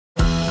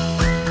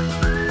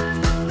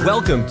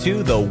Welcome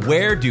to the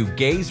Where Do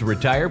Gays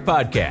Retire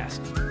podcast,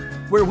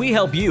 where we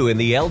help you in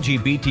the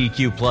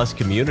LGBTQ plus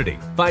community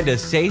find a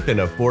safe and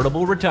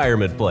affordable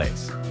retirement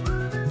place.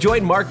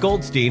 Join Mark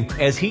Goldstein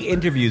as he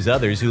interviews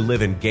others who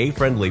live in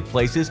gay-friendly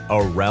places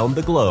around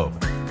the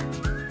globe.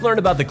 Learn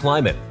about the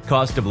climate,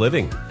 cost of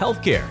living,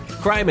 healthcare,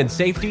 crime and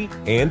safety,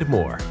 and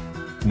more.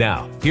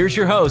 Now, here's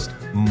your host,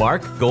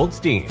 Mark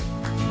Goldstein.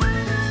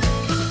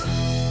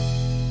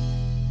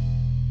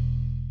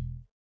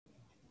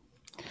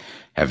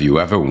 Have you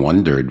ever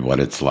wondered what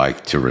it's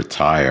like to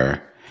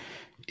retire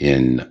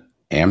in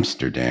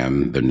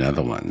Amsterdam, the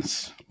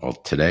Netherlands? Well,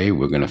 today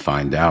we're going to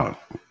find out.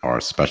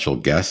 Our special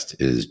guest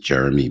is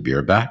Jeremy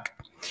Bierbach.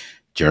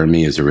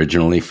 Jeremy is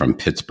originally from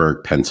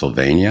Pittsburgh,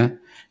 Pennsylvania.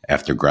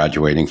 After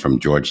graduating from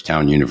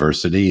Georgetown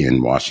University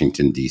in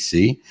Washington,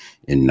 D.C.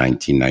 in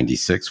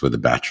 1996 with a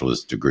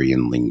bachelor's degree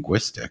in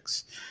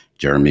linguistics,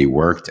 Jeremy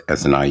worked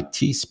as an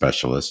IT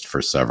specialist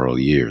for several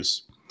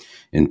years.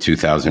 In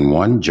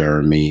 2001,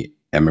 Jeremy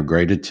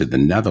emigrated to the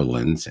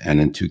Netherlands,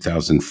 and in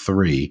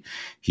 2003,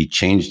 he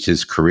changed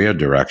his career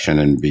direction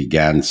and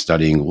began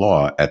studying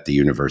law at the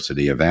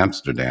University of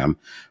Amsterdam,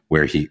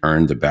 where he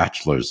earned a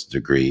bachelor's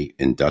degree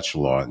in Dutch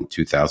law in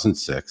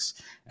 2006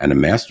 and a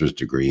master's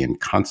degree in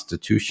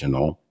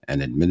constitutional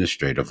and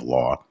administrative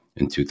law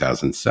in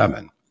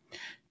 2007.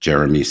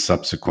 Jeremy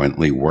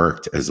subsequently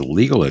worked as a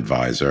legal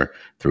advisor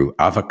through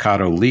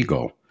Avocado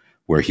Legal,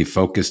 where he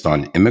focused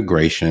on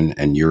immigration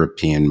and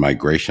European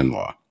migration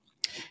law.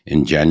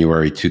 In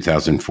January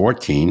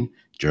 2014,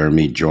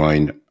 Jeremy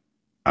joined,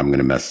 I'm going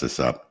to mess this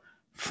up,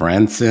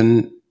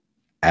 Franssen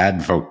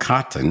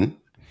Advocaten,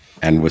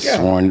 and was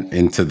sworn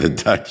into the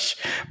Dutch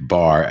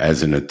bar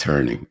as an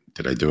attorney.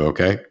 Did I do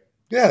okay?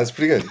 Yeah, that's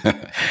pretty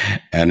good.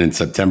 And in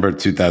September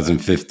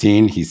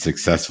 2015, he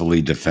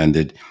successfully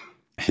defended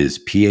his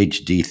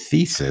PhD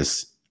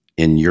thesis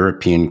in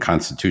European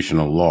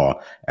constitutional law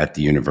at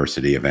the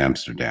University of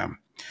Amsterdam.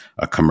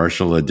 A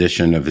commercial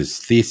edition of his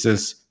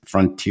thesis,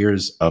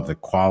 Frontiers of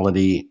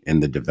Equality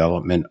in the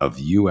Development of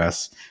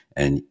U.S.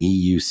 and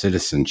EU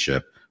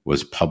Citizenship,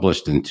 was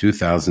published in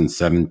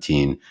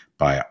 2017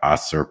 by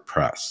Osser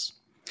Press.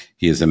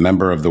 He is a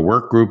member of the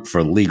Work Group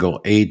for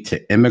Legal Aid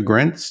to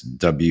Immigrants,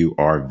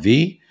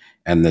 WRV,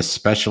 and the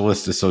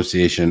Specialist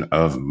Association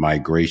of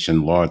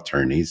Migration Law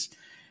Attorneys,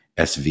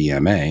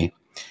 SVMA.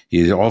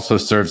 He also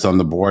serves on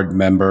the board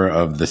member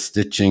of the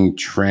Stitching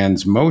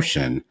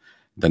Transmotion,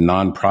 the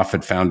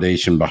nonprofit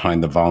foundation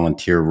behind the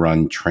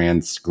volunteer-run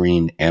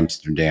Trans-Screen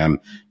Amsterdam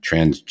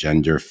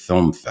Transgender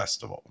Film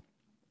Festival.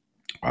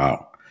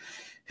 Wow.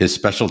 His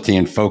specialty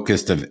and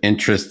focus of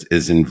interest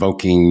is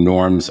invoking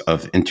norms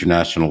of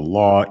international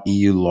law,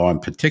 EU law in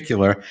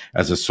particular,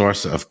 as a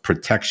source of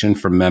protection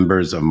for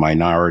members of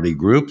minority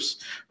groups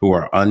who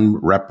are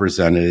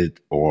unrepresented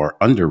or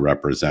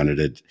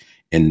underrepresented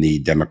in the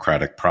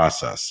democratic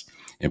process.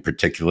 In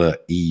particular,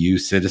 EU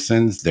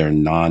citizens, their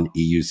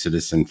non-EU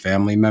citizen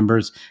family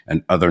members,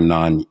 and other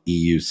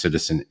non-EU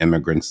citizen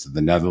immigrants to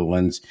the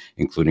Netherlands,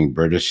 including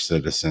British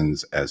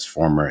citizens as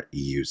former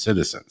EU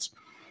citizens.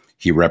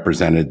 He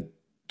represented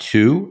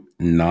 2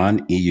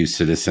 non-EU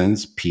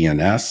citizens,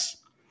 PNS,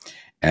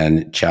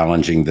 and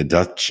challenging the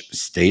Dutch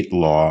state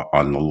law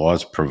on the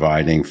laws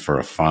providing for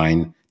a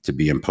fine to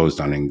be imposed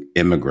on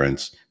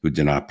immigrants who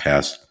do not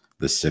pass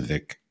the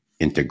civic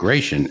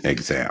integration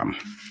exam.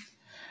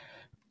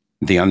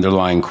 The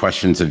underlying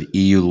questions of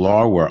EU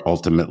law were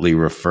ultimately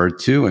referred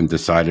to and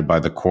decided by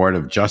the Court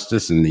of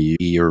Justice in the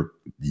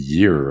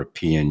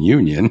European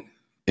Union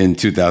in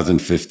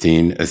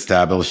 2015,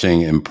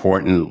 establishing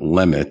important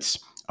limits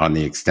on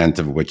the extent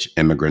of which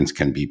immigrants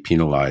can be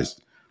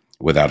penalized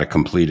without a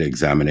complete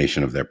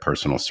examination of their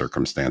personal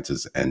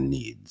circumstances and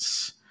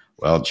needs.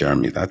 Well,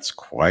 Jeremy, that's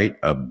quite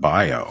a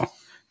bio.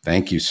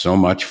 Thank you so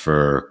much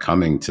for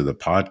coming to the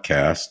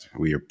podcast.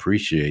 We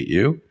appreciate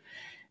you.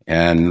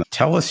 And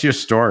tell us your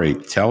story.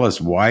 Tell us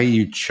why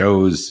you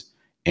chose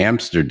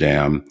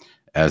Amsterdam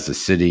as a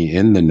city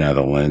in the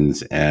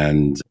Netherlands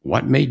and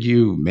what made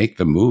you make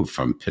the move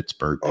from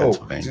Pittsburgh,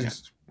 Pennsylvania.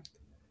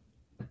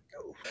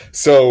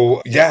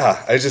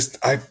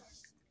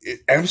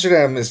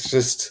 Amsterdam is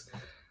just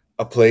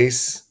a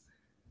place.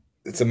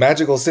 It's a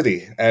magical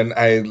city. And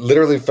I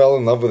literally fell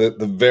in love with it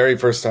the very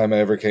first time I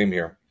ever came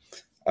here.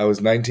 I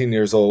was 19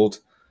 years old.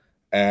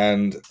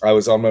 And I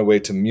was on my way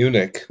to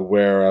Munich,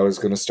 where I was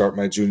going to start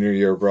my junior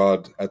year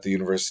abroad at the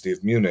University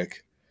of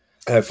Munich.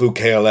 And I flew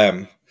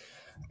KLM.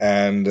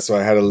 And so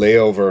I had a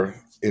layover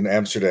in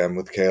Amsterdam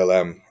with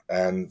KLM.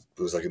 And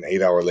it was like an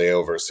 8-hour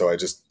layover. So I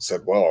just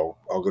said, well,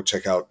 I'll go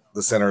check out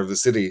the center of the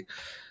city.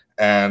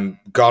 And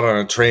got on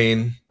a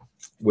train,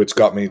 which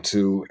got me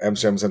to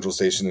Amsterdam Central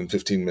Station in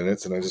 15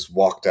 minutes. And I just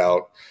walked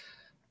out.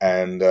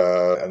 And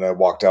I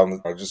walked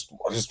down. I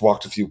just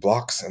walked a few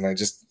blocks. And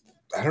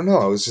I don't know.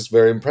 I was just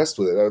very impressed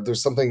with it.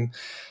 There's something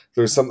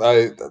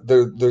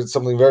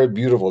very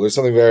beautiful. There's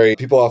something very.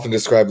 People often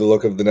describe the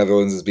look of the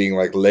Netherlands as being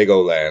like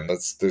Legoland.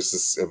 There's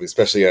this,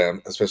 especially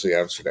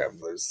Amsterdam.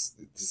 There's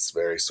this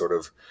very sort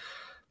of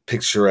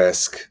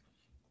picturesque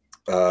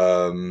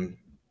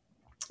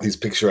these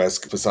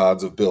picturesque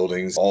facades of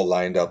buildings all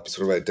lined up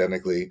sort of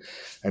identically,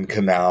 and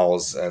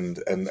canals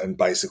and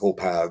bicycle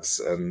paths.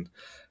 And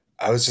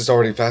I was just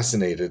already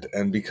fascinated.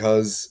 And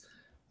because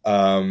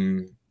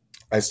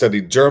I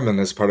studied German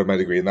as part of my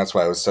degree, and that's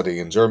why I was studying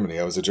in Germany.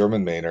 I was a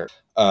German major.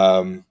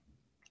 I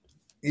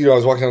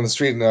was walking down the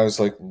street and I was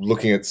like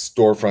looking at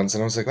storefronts,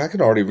 and I was like, I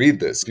can already read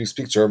this. If you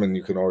speak German,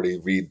 you can already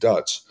read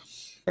Dutch.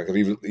 I could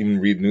even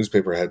read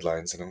newspaper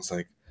headlines. And I was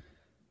like,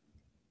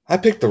 I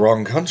picked the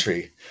wrong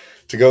country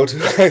to go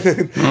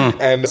to.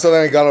 And so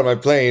then I got on my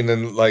plane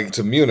and like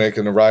to Munich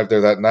and arrived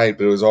there that night,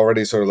 but it was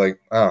already sort of like,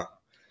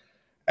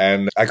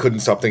 and I couldn't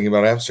stop thinking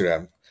about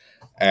Amsterdam.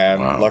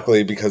 And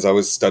luckily, because I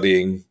was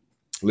studying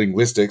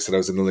linguistics and I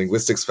was in the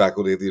linguistics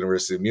faculty at the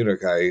University of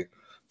Munich,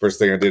 first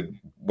thing I did,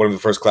 one of the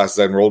first classes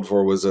I enrolled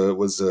for was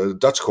a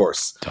Dutch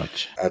course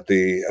at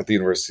the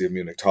University of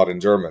Munich, taught in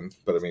German.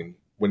 But I mean,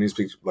 when you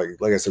speak,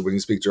 like I said, when you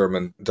speak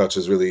German, Dutch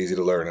is really easy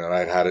to learn, and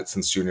I'd had it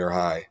since junior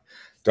high.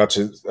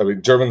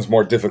 German's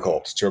more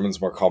difficult.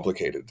 German's more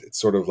complicated. It's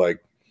sort of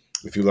like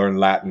if you learn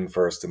Latin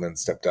first and then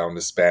step down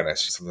to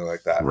Spanish, something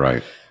like that.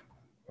 Right.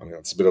 I mean,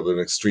 it's a bit of an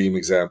extreme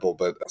example,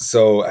 but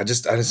so I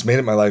just made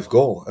it my life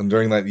goal. And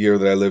during that year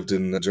that I lived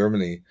in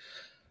Germany,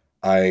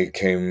 I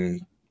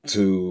came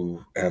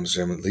to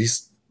Amsterdam at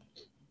least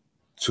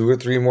 2 or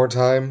 3 more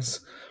times.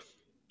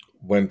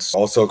 Went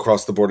also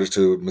across the border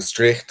to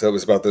Maastricht. That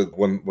was about the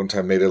one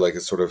time made it like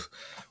a sort of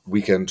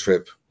weekend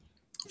trip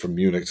from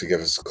Munich to get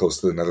as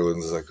close to the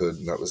Netherlands as I could.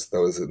 And that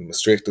was in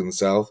Maastricht in the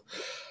south.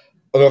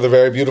 Another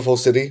very beautiful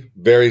city,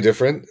 very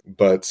different,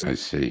 but I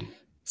see.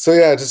 So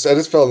yeah, I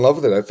just fell in love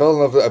with it. I fell in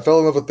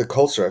love with the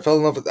culture. I fell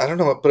in love with, I don't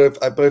know,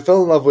 but I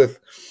fell in love with,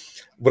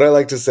 what I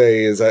like to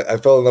say is I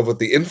fell in love with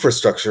the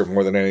infrastructure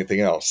more than anything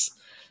else.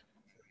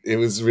 It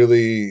was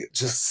really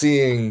just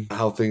seeing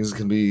how things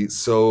can be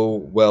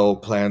so well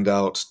planned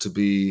out to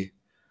be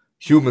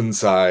human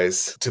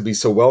size, to be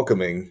so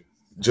welcoming,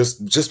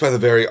 just by the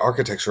very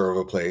architecture of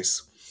a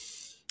place.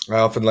 I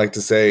often like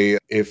to say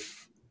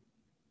if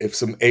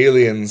some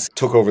aliens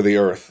took over the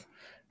earth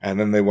and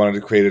then they wanted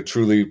to create a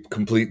truly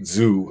complete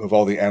zoo of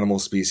all the animal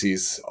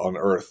species on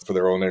earth for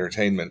their own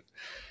entertainment,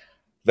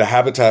 the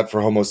habitat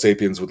for Homo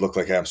sapiens would look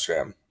like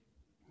Amsterdam.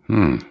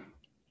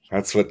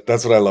 That's what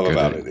I love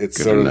about it.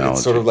 It's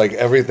sort of like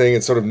everything.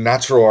 It's sort of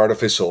natural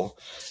artificial.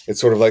 It's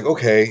sort of like,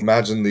 okay,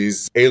 imagine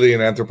these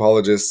alien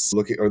anthropologists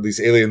these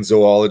alien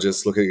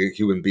zoologists looking at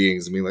human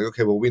beings and being like,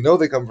 okay, well, we know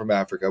they come from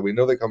Africa. We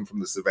know they come from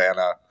the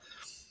savannah.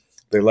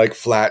 They like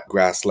flat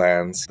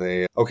grasslands.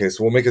 Okay,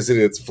 so we'll make a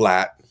city that's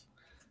flat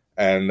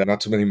and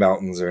not too many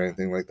mountains or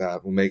anything like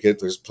that. We'll make it.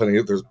 There's plenty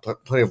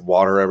of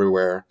water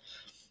everywhere.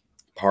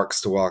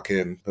 Parks to walk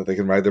in, that they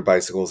can ride their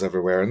bicycles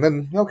everywhere. And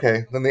then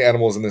the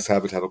animals in this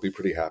habitat will be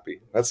pretty happy.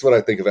 That's what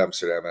I think of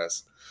Amsterdam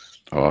as.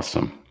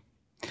 Awesome.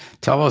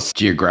 Tell us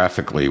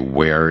geographically,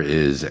 where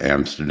is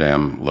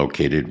Amsterdam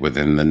located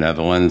within the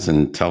Netherlands?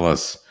 And tell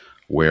us,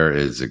 where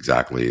is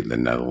exactly the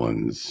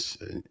Netherlands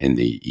in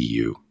the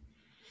EU?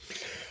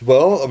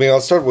 Well, I mean,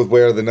 I'll start with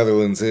where the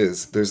Netherlands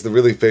is. There's the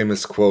really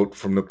famous quote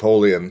from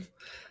Napoleon,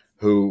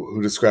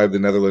 who described the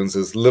Netherlands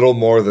as little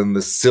more than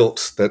the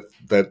silt that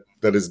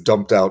is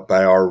dumped out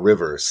by our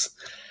rivers.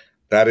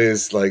 That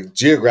is, like,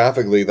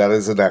 geographically, that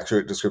is an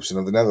accurate description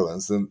of the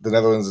Netherlands. The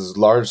Netherlands is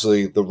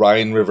largely the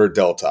Rhine River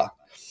Delta.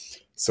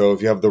 So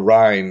if you have the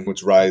Rhine,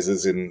 which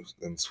rises in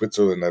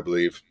Switzerland, I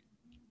believe,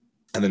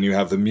 and then you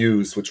have the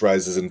Meuse, which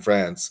rises in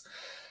France,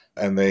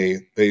 and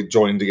they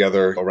join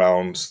together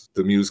around,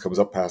 the Meuse comes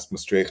up past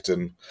Maastricht,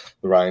 and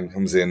the Rhine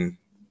comes in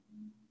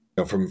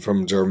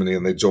from Germany,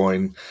 and they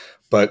join.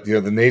 But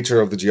the nature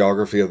of the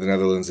geography of the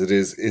Netherlands, it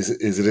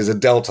is a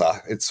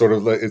delta. It's sort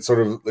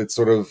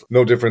of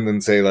no different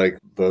than, say, like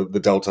the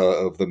delta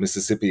of the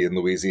Mississippi in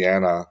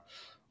Louisiana,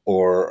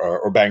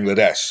 or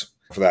Bangladesh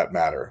for that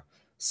matter.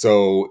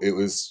 So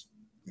it's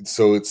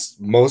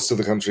most of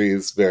the country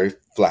is very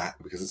flat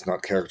because it's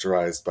not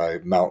characterized by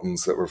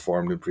mountains that were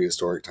formed in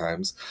prehistoric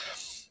times.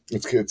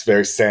 It's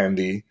very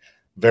sandy,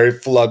 very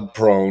flood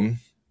prone.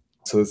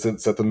 So it's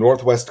at the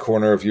northwest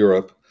corner of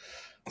Europe,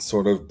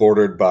 sort of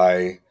bordered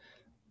by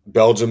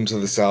Belgium to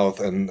the south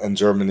and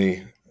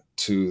Germany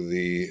to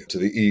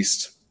the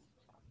east,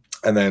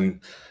 and then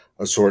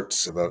a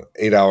short about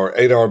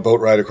 8-hour boat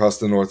ride across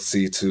the North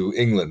Sea to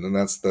England, and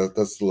that's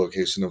the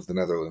location of the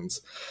Netherlands.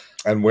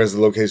 And where's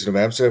the location of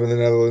Amsterdam in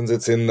the Netherlands?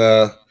 It's in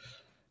the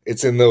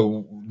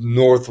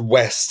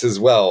northwest as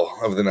well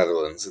of the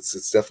Netherlands.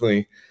 It's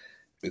definitely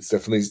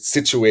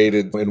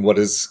situated in what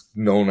is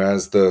known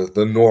as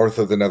the north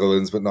of the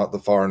Netherlands, but not the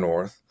far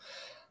north,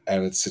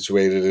 and it's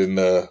situated in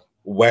the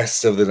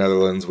west of the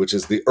Netherlands, which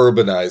is the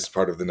urbanized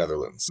part of the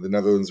Netherlands. The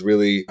Netherlands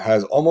really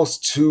has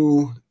almost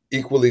 2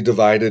 equally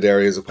divided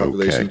areas of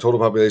population. Okay. Total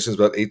population is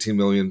about 18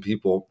 million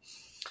people,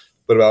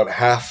 but about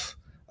half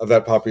of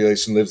that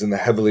population lives in the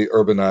heavily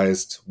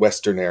urbanized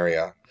western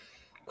area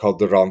called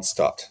the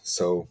Randstad.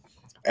 So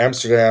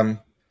Amsterdam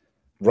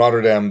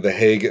Rotterdam, The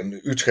Hague,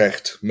 and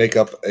Utrecht make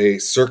up a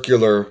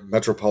circular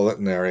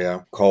metropolitan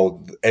area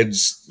called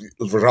Edge.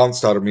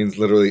 Randstad means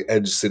literally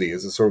edge city.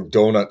 It's a sort of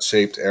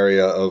donut-shaped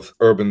area of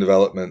urban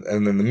development.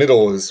 And then the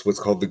middle is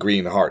what's called the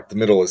Green Heart. The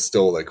middle is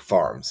still like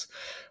farms.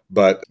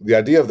 But the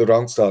idea of the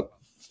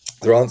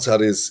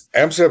Randstad is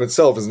Amsterdam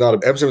itself is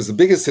not Amsterdam is the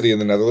biggest city in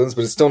the Netherlands,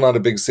 but it's still not a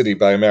big city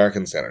by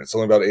American standards. It's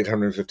only about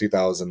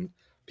 850,000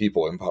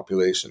 people in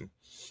population.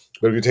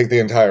 But if you take the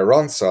entire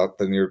Randstad,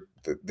 then you're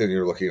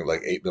looking at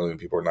like 8 million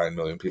people or 9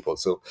 million people.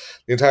 So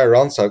the entire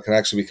Randstad can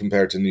actually be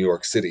compared to New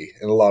York City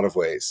in a lot of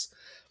ways.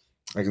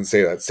 I can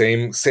say that.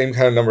 Same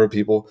kind of number of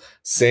people,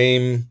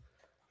 same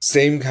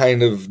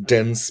kind of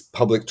dense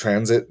public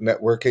transit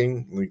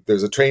networking. Like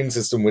there's a train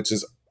system which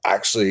is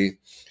actually,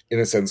 in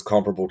a sense,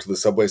 comparable to the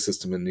subway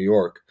system in New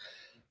York.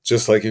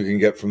 Just like you can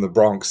get from the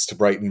Bronx to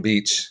Brighton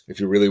Beach if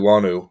you really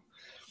want to.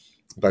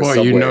 Well,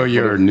 subway.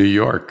 You're in New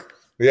York.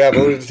 Yeah, but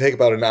it would take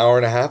about an hour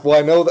and a half. Well,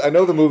 I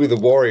know the movie The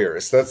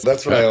Warriors. That's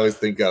what I always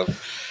think of.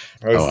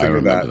 I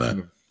remember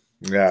that.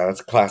 Yeah, that's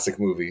a classic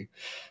movie.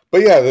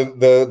 But yeah,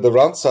 the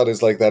Randstad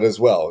is like that as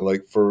well.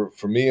 Like for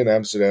me in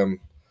Amsterdam,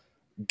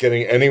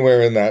 getting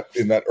anywhere in that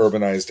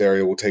urbanized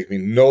area will take me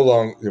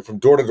from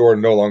door to door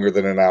no longer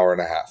than an hour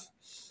and a half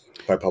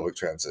by public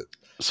transit.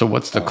 So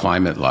what's the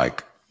climate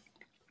like?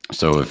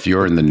 So if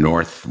you're in the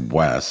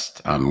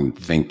Northwest, I'm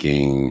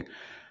thinking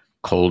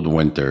cold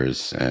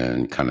winters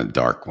and kind of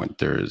dark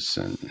winters,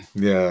 and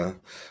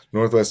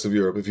northwest of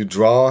Europe. If you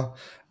draw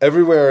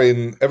everywhere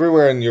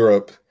in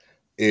Europe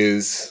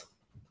is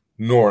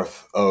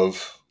north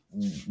of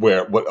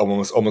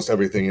almost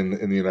everything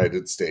in the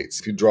United States.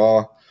 If you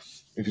draw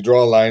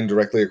a line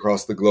directly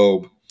across the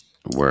globe,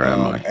 where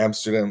am I?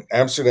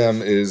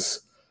 Amsterdam is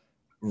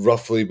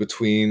roughly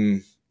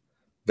between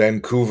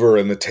Vancouver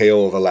and the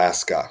tail of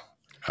Alaska.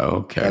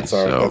 Okay, that's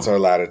our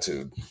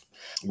latitude.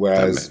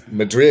 Whereas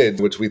Madrid,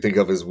 which we think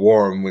of as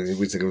warm, when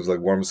we think of as like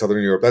warm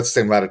Southern Europe, that's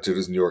the same latitude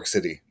as New York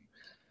City.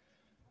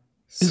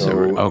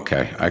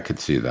 Okay, I could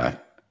see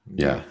that.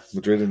 Yeah,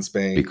 Madrid in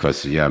Spain.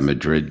 Because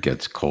Madrid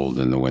gets cold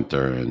in the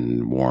winter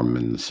and warm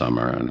in the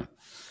summer, and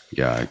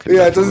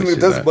it doesn't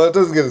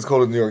get as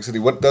cold as New York City.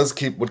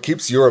 What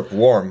keeps Europe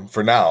warm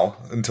for now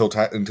until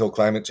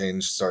climate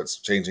change starts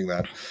changing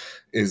that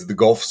is the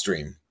Gulf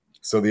Stream.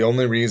 So the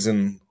only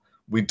reason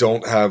we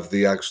don't have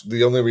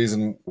the only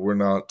reason we're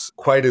not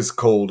quite as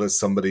cold as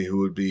somebody who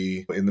would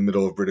be in the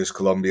middle of British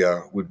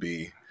Columbia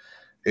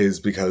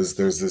is because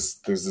there's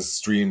this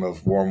stream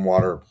of warm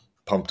water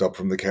pumped up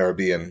from the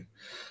Caribbean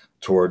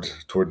toward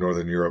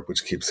Northern Europe,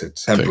 which keeps it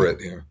temperate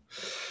here.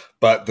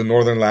 But the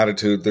northern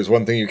latitude, there's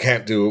one thing you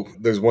can't do.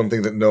 There's one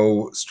thing that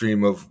no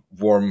stream of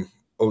warm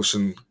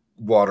ocean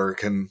water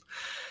can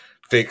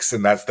fix,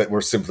 and that's that we're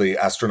simply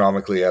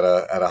astronomically at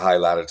a high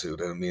latitude,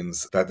 and it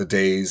means that the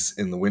days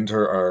in the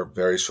winter are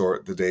very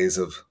short. The days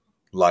of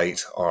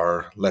light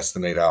are less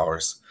than 8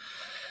 hours.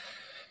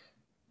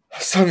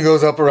 Sun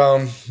goes up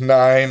around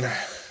 9,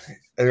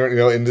 and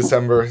in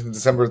December,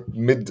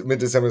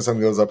 mid-December, the sun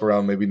goes up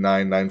around maybe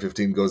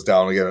 9:15, goes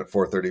down again at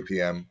 4:30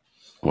 p.m.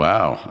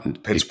 Wow,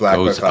 pitch black.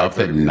 Goes up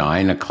at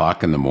 9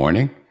 o'clock in the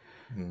morning.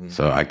 Mm-hmm.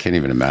 So I can't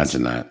even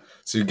imagine that.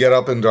 So you get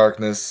up in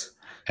darkness.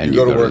 And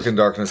you go to work in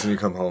darkness, and you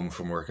come home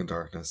from work in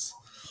darkness.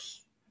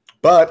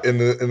 But in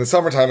the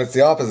summertime, it's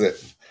the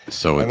opposite.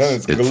 So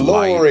it's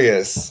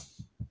glorious.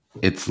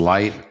 Light. It's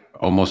light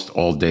almost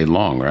all day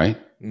long, right?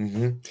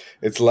 Mm-hmm.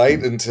 It's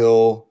light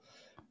until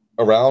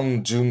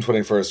around June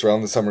 21st,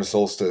 around the summer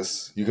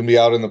solstice. You can be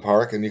out in the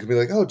park, and you can be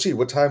like, "Oh, gee,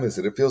 what time is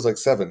it? It feels like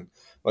 7."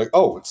 Like,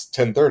 "Oh, it's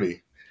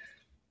 10:30."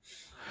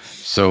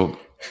 So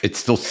it's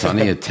still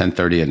sunny at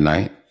 10:30 at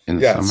night.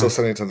 It's still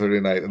sunny at 10:30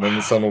 at night, and then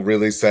the sun will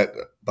really set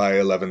by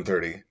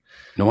 11:30.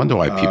 No wonder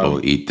why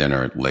people eat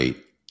dinner late.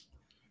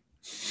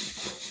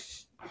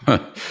 I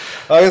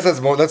guess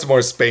that's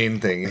more Spain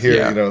thing.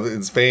 Here,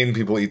 in Spain,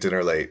 people eat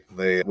dinner late.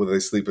 They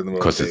sleep in the middle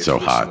because it's so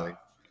hot.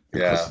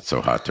 Yeah, because it's so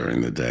hot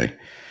during the day.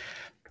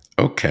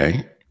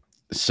 Okay,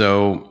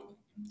 so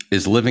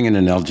is living in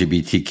an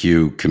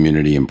LGBTQ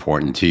community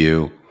important to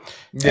you?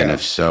 Yeah. And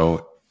if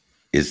so,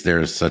 is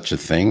there such a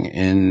thing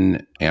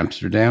in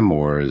Amsterdam,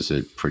 or is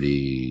it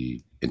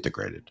pretty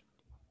integrated?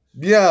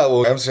 Yeah,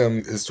 well,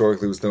 Amsterdam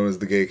historically was known as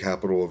the gay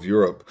capital of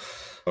Europe,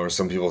 or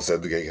some people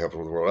said the gay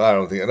capital of the world. I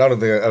don't think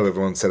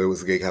everyone said it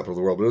was the gay capital of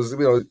the world, but it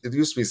was, it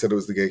used to be said it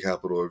was the gay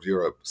capital of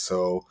Europe.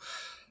 So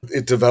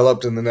it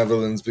developed in the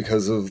Netherlands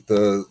because of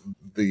the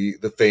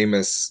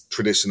famous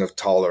tradition of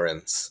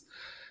tolerance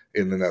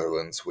in the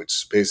Netherlands,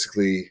 which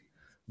basically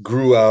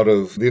grew out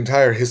of the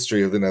entire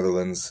history of the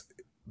Netherlands.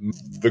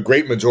 The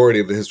great majority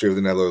of the history of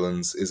the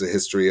Netherlands is a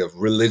history of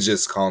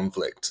religious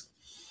conflict.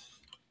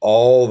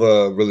 All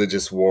the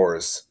religious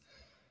wars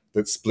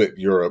that split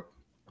Europe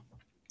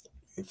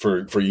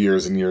for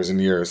years and years and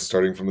years,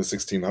 starting from the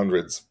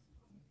 1600s.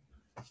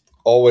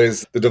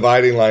 Always the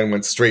dividing line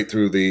went straight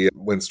through the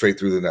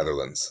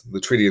Netherlands. The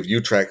Treaty of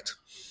Utrecht,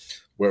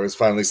 where it was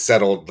finally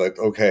settled that,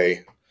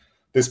 okay,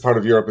 this part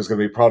of Europe is going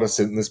to be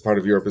Protestant and this part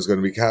of Europe is going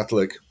to be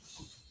Catholic.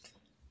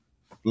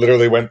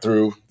 literally went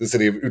through the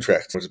city of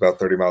Utrecht, which is about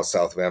 30 miles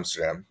south of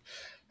Amsterdam.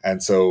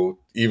 And so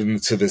even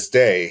to this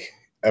day,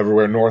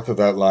 everywhere north of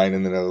that line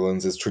in the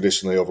Netherlands is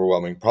traditionally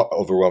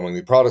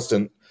overwhelmingly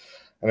Protestant,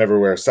 and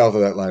everywhere south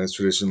of that line is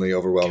traditionally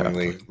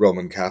overwhelmingly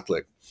Roman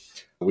Catholic,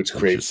 which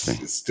creates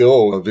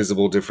still a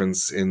visible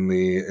difference in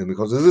the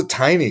culture. This is a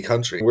tiny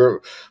country. We're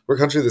a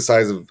country the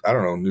size of, I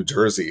don't know, New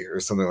Jersey or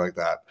something like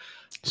that.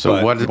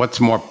 So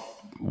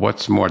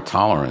what's more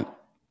tolerant?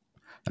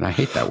 And I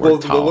hate that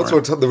word.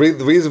 Tolerant.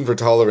 The reason for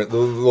tolerant?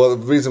 The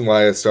reason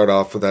why I start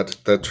off with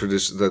that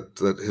tradition,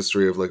 that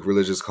history of like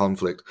religious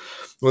conflict,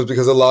 was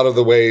because a lot of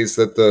the ways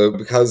that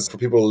because for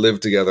people to live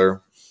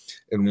together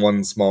in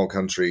one small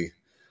country,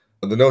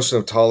 the notion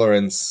of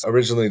tolerance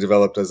originally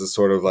developed as a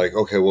sort of like,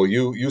 okay, well,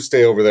 you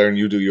stay over there and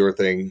you do your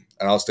thing,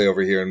 and I'll stay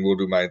over here and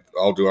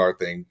I'll do our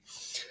thing,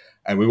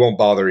 and we won't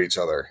bother each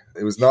other.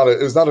 It was not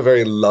a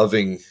very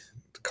loving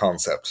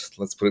concept.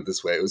 Let's put it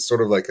this way. It was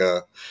sort of like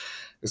a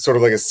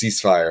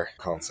ceasefire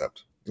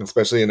concept,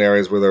 especially in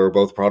areas where there were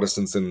both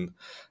Protestants and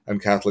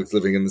Catholics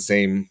living in the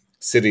same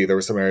city. There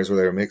were some areas where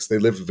they were mixed. They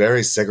lived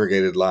very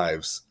segregated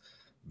lives.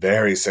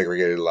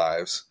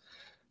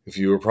 If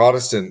you were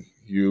Protestant,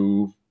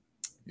 your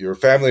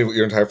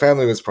entire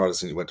family was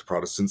Protestant. You went to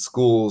Protestant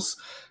schools.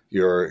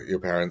 Your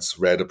parents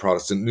read a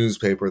Protestant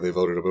newspaper. They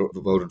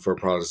voted for a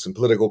Protestant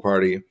political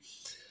party.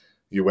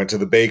 You went to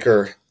the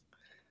baker.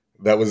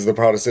 That was the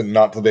Protestant,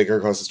 not the baker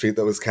across the street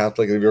that was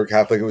Catholic. And if you were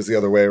Catholic, it was the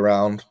other way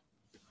around.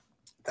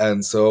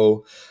 And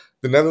so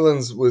the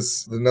Netherlands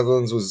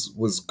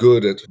was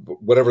good at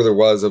whatever there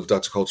was of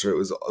Dutch culture. It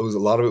was a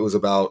lot of it was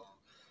about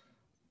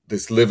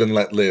this live and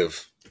let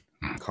live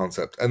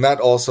concept. And that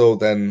also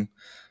then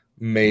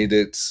made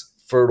it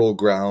fertile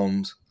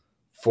ground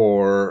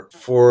for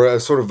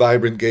a sort of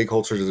vibrant gay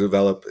culture to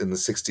develop in the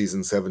 60s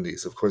and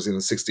 70s. Of course, the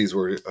 60s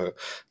were a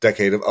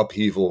decade of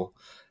upheaval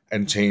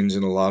and change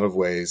in a lot of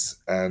ways,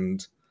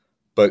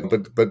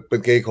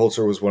 but gay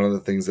culture was one of the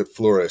things that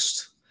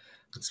flourished,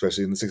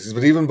 especially in the 60s.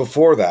 But even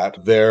before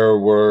that, there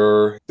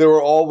were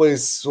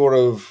always sort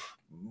of,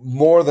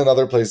 more than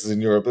other places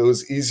in Europe, it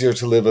was easier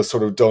to live a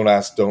sort of don't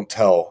ask, don't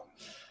tell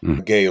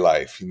gay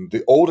life.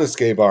 The oldest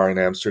gay bar in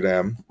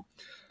Amsterdam,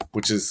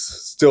 which is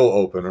still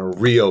open, or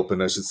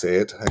reopened, I should say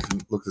it. I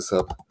can look this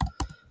up.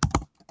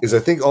 Is I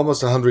think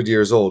almost 100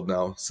 years old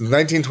now, since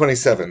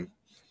 1927.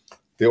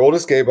 The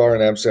oldest gay bar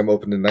in Amsterdam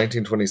opened in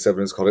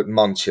 1927. It's called it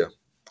Mantje.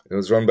 It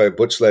was run by a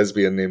butch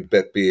lesbian named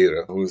Bet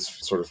Beere, who was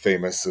sort of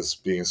famous as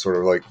being sort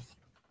of like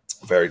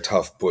very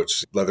tough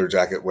butch, leather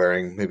jacket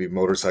wearing, maybe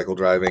motorcycle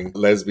driving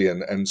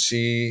lesbian. And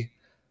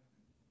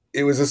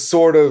it was a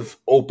sort of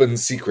open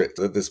secret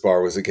that this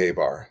bar was a gay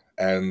bar.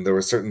 And there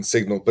were certain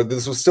signals, but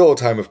this was still a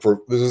time of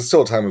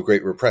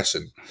great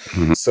repression.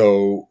 Mm-hmm.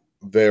 So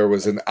there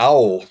was an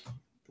owl,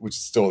 which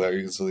is still there.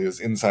 You can see it's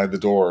inside the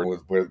door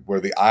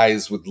where the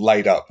eyes would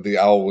light up. The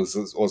owl was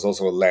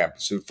also a lamp.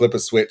 She would flip a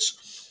switch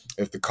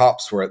if the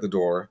cops were at the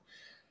door,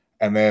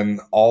 and then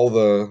all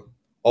the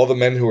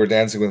men who were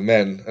dancing with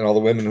men and all the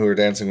women who were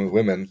dancing with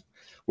women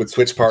would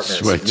switch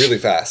partners really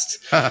fast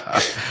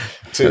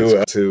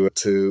to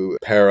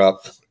pair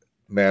up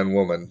man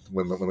woman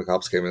when the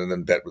cops came in, and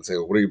then Bet would say,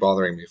 well, "What are you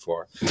bothering me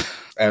for?"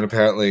 And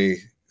apparently,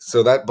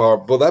 so that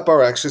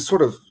bar actually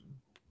sort of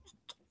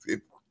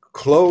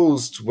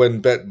closed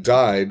when Bet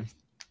died,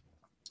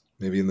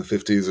 maybe in the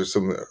 50s or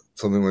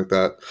something like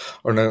that,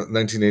 or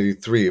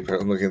 1983.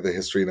 Apparently, I'm looking at the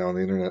history now on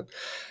the internet.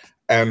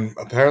 And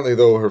apparently,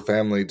 though, her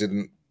family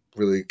didn't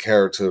really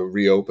care to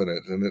reopen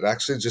it, and it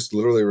actually just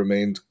literally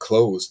remained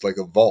closed like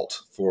a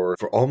vault for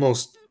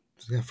almost,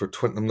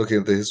 I'm looking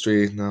at the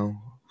history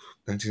now,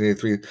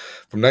 1983.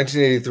 From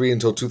 1983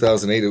 until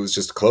 2008, it was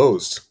just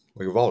closed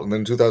like a vault. And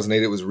then in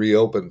 2008, it was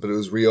reopened, but it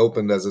was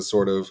reopened as a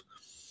sort of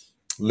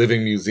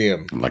living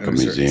museum, like a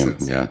museum.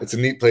 Yeah, it's a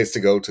neat place to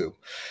go to.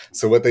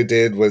 So what they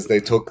did was they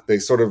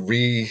sort of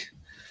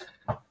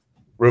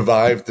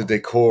revived the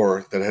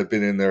decor that had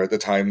been in there at the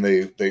time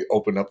they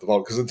opened up the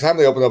vault. Because at the time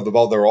they opened up the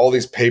vault, there were all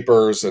these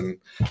papers and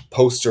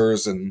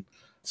posters and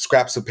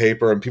scraps of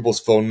paper and people's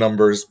phone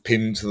numbers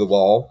pinned to the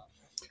wall.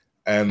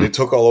 And they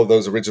took all of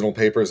those original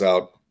papers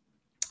out,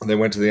 and they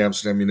went to the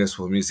Amsterdam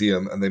Municipal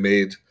Museum, and they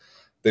made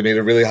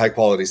a really high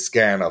quality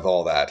scan of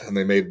all that, and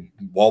they made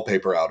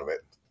wallpaper out of it.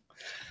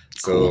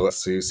 Cool.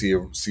 So you see a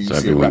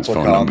replica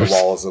on the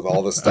walls of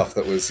all the stuff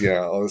that was,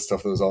 all the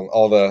stuff that was on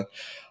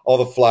all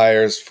the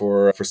flyers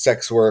for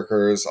sex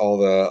workers, all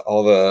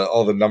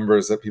the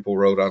numbers that people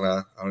wrote on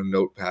a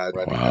notepad,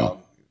 writing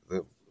down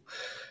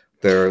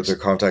their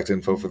contact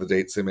info for the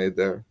dates they made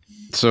there.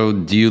 So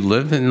do you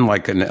live in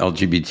like an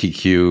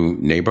LGBTQ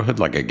neighborhood,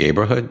 like a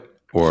gayborhood,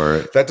 or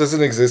that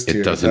doesn't exist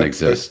here? It doesn't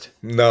exist.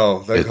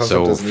 No, it's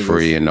so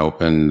free and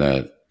open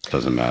that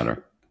doesn't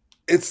matter.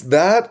 It's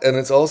that, and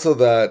it's also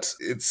that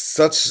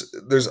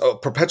there's a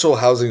perpetual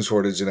housing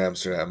shortage in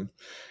Amsterdam.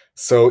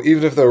 So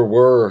even if there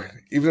were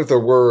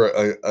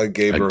a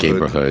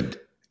gayborhood,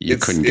 you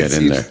couldn't get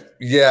in there.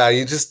 Yeah,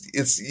 you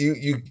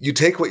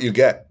take what you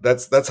get.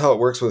 That's how it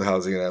works with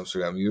housing in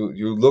Amsterdam.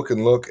 You look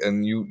and look,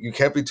 and you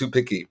can't be too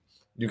picky.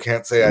 You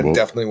can't say I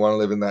definitely want to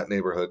live in that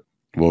neighborhood.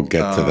 We'll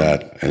get to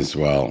that as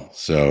well.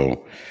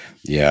 So,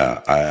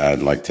 yeah,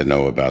 I'd like to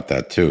know about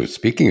that too.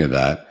 Speaking of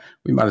that,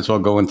 we might as well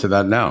go into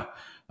that now.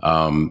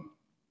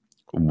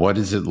 What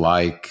is it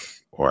like,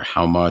 or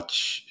how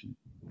much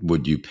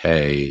would you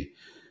pay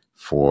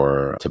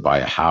to buy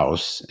a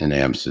house in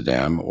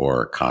Amsterdam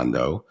or a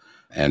condo?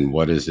 And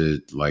what is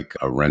it like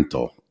a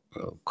rental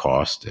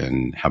cost?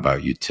 And how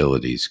about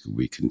utilities?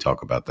 We can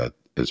talk about that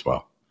as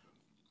well.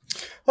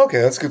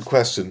 Okay, that's a good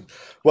question.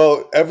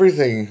 Well,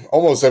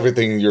 almost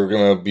everything you're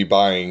going to be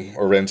buying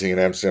or renting in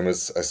Amsterdam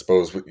is, I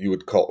suppose, what you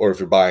would call, or if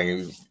you're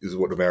buying, is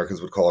what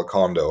Americans would call a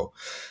condo,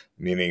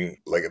 meaning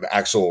like an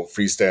actual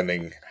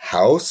freestanding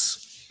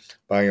house.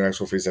 Buying an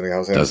actual freestanding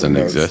house doesn't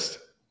exist.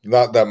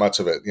 Not that much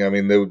of it. I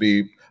mean, there would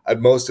be,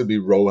 at most, it'd be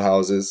row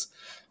houses,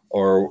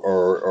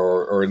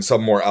 or in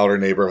some more outer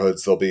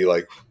neighborhoods, there'll be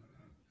like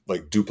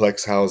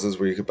duplex houses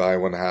where you could buy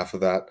one half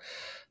of that.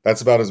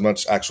 That's about as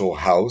much actual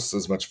house,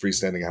 as much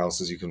freestanding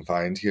house as you can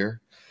find here.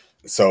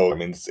 So, I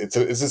mean, it's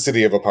a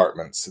city of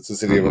apartments. It's a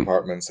city of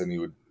apartments, and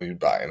you'd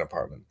buy an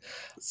apartment.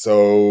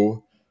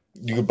 So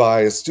you could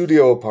buy a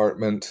studio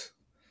apartment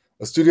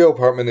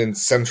in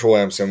central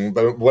Amsterdam.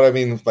 But what I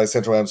mean by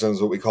central Amsterdam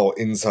is what we call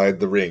inside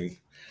the ring.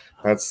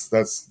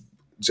 That's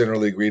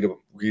generally agreed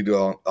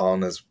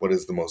on as what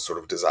is the most sort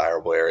of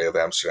desirable area of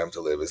Amsterdam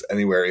to live, is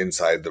anywhere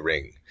inside the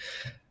ring.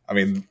 I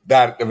mean,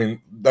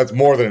 that's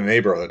more than a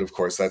neighborhood, of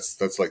course.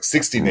 That's like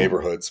 60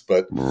 neighborhoods,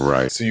 but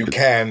right. So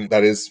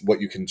that is what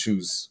you can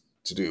choose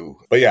to do.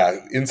 But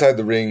yeah, inside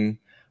the ring,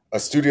 a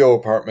studio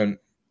apartment,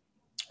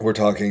 we're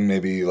talking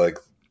maybe like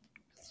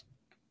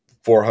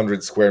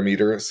 400 square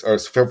meters or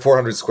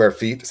 400 square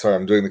feet. Sorry,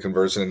 I'm doing the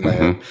conversion in my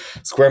head.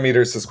 Square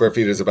meters to square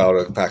feet is about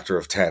a factor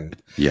of 10.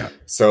 Yeah.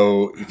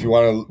 So if you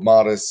want a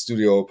modest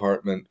studio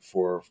apartment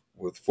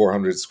with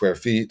 400 square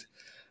feet,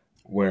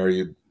 where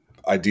you'd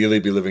ideally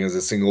be living as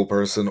a single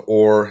person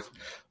or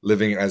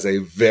living as a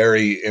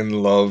very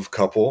in-love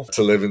couple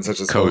to live in such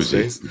a small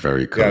space.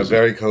 Very cozy. Yeah,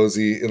 very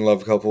cozy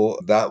in-love couple.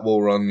 That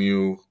will run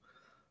you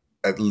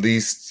at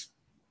least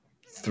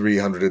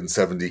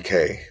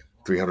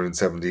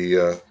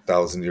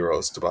 370,000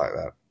 euros to buy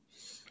that.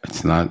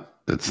 It's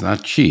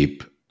not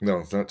cheap. No,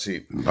 it's not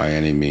cheap. By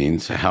any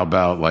means. How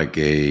about like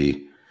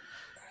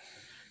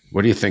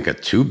what do you think, a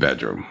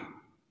two-bedroom?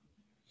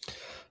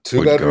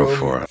 Two-bedroom, go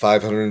for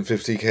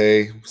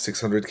 550K,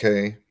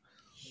 600K.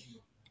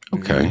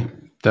 Okay.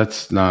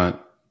 That's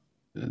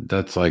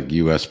like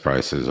U.S.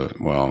 prices.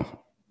 Well,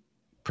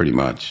 pretty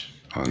much.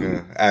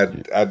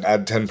 Add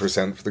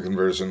 10% for the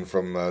conversion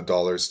from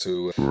dollars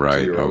to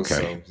euros.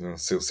 Okay.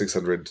 So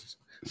 600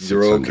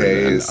 Euro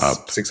K is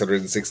up.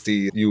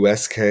 660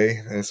 US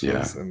K, I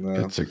suppose. Yeah,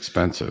 and, it's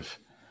expensive.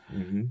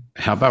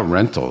 How about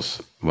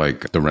rentals?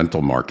 Like the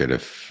rental market,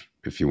 if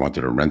you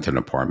wanted to rent an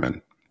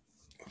apartment.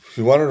 If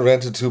you wanted to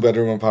rent a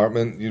two-bedroom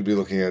apartment, you'd be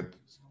looking at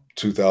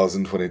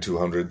 2,000,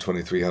 2,200,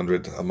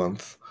 2,300 a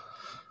month,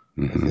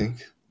 I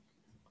think.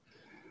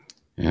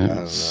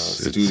 Yeah,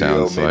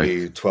 studio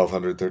maybe like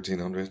 1,200,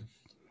 1,300.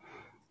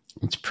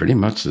 It's pretty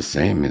much the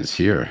same as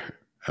here.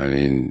 I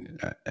mean,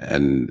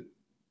 and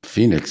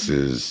Phoenix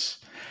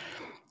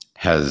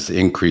has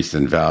increased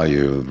in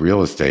value of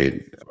real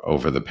estate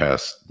over the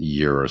past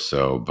year or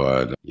so.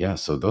 But yeah,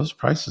 so those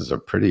prices are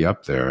pretty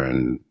up there.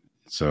 And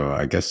so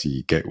I guess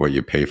you get what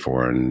you pay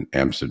for. And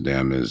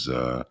Amsterdam is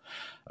a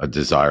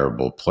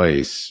desirable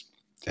place,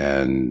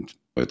 and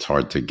it's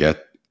hard to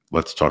get.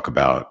 Let's talk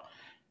about,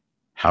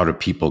 how do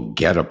people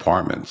get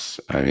apartments?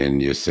 I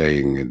mean, you're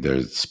saying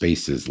their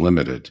space is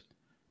limited.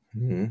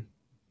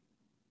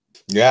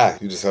 Yeah,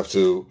 you just have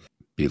to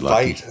be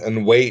lucky. Fight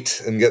and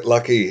wait and get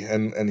lucky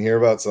and hear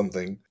about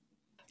something.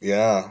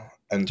 Yeah,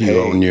 and do you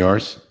own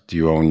yours?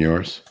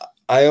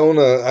 I own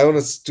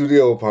a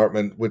studio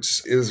apartment,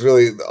 which is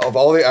really, of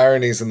all the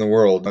ironies in the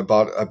world. I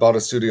bought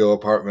a studio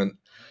apartment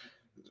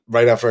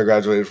right after I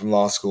graduated from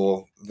law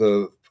school.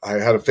 I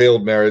had a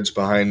failed marriage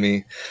behind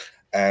me,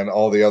 and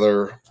all the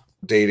other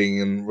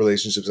dating and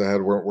relationships I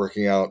had weren't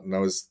working out. And I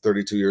was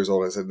 32 years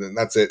old. I said,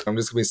 that's it. I'm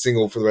just gonna be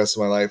single for the rest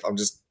of my life. I'm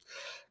just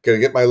gonna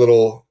get my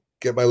little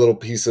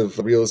piece of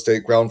real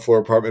estate ground floor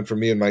apartment for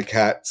me and my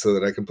cat, so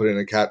that I can put in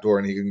a cat door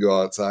and he can go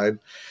outside.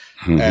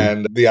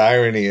 And the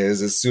irony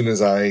is, as soon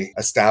as I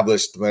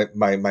established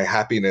my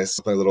happiness,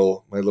 my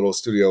little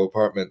studio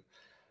apartment,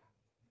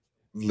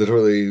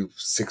 literally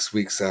 6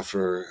 weeks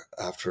after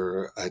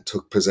I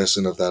took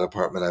possession of that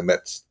apartment, I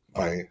met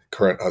my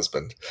current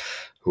husband,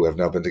 who I've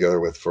now been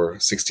together with for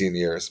 16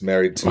 years,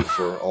 married to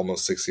for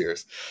almost 6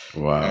 years.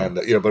 Wow. And,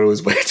 but it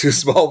was way too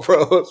small for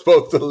us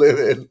both to live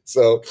in.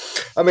 So,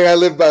 I mean,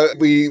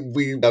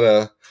 we had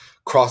a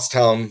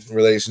crosstown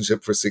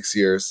relationship for 6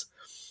 years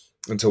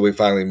until we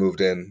finally moved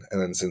in.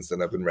 And then since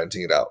then, I've been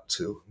renting it out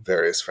to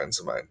various friends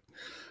of mine.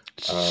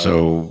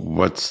 So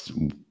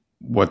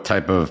what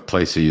type of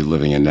place are you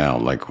living in now?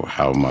 Like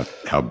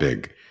how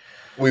big?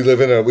 We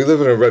live in a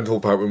rental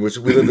apartment, which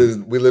we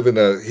live in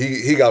a,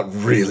 he got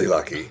really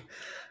lucky.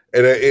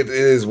 And it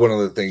is one of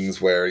the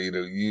things where, he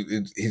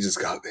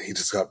just got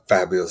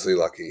fabulously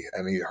lucky,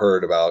 and he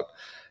heard about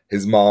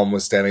his mom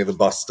was standing at the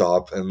bus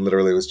stop and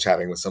literally was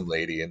chatting with some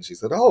lady. And she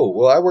said, "Oh,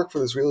 well, I work for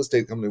this real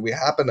estate company. We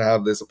happen to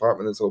have this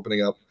apartment that's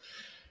opening up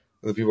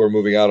that people are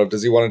moving out of.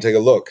 Does he want to take a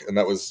look?" And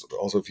that was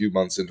also a few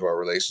months into our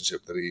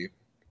relationship that he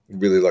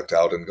really lucked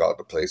out and got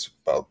a place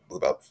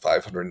about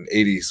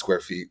 580 square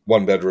feet,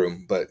 one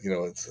bedroom. But,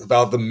 it's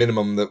about the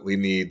minimum that we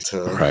need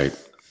to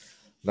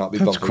not be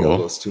bumping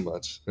elbows too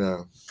much.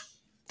 Yeah.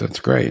 That's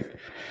great.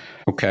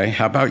 Okay.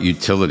 How about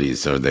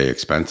utilities? Are they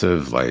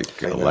expensive,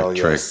 like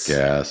electric,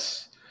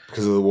 gas?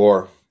 Because of the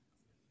war.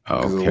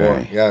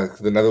 Okay. Yeah.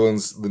 The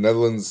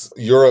Netherlands,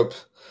 Europe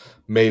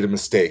made a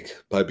mistake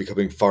by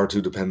becoming far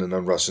too dependent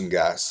on Russian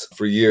gas.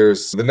 For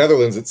years, the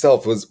Netherlands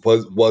itself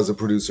was a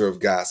producer of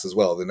gas as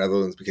well. The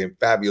Netherlands became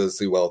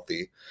fabulously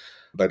wealthy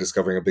by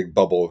discovering a big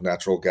bubble of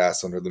natural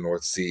gas under the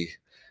North Sea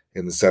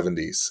in the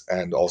 70s,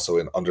 and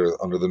also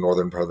under the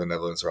northern part of the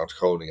Netherlands around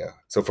Groningen.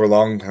 So for a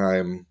long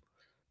time,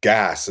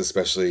 gas,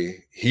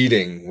 especially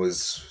heating,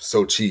 was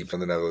so cheap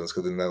in the Netherlands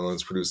because the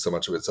Netherlands produced so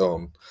much of its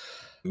own.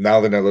 Now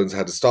the Netherlands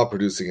had to stop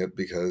producing it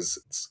because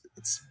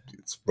it's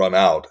run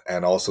out,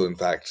 and also, in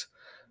fact,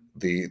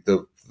 the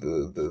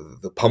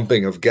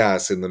pumping of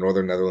gas in the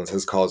northern Netherlands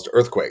has caused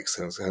earthquakes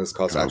and has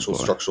caused actual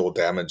structural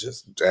damage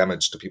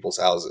to people's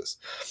houses.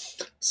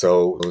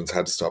 So the Netherlands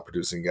had to stop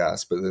producing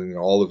gas. But then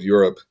all of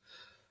Europe,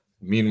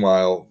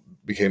 meanwhile,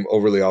 became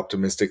overly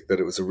optimistic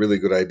that it was a really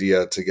good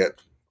idea to get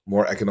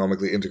more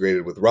economically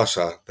integrated with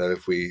Russia, that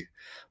if we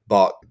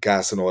bought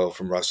gas and oil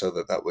from Russia,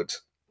 that would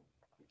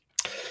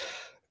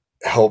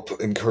help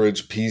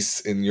encourage peace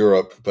in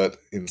Europe. But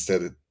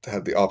instead it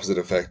had the opposite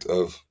effect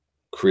of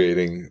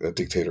creating a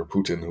dictator,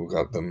 Putin, who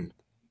got them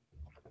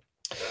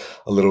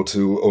a little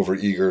too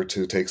overeager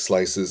to take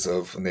slices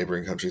of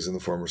neighboring countries in the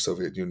former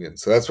Soviet Union.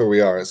 So that's where we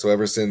are. So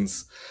ever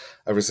since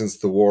Russia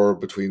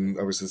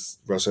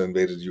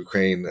invaded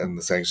Ukraine and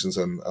the sanctions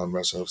on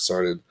Russia have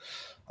started,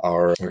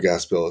 our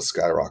gas bill has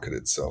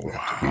skyrocketed. So we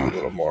have to be a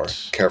little more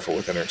careful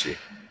with energy.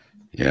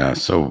 Yeah.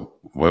 So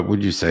what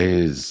would you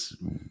say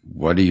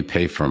what do you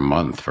pay per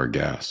month for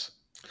gas?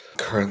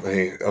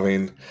 Currently,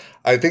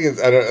 I think it's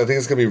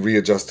going to be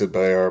readjusted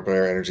by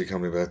our energy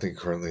company, but I think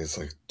currently it's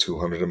like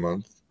 $200 a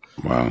month.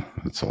 Wow,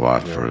 that's a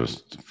lot for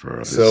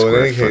so in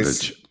any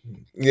case,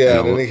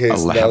 yeah. In any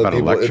case, now that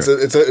people,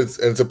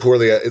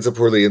 it's a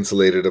poorly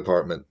insulated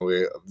apartment.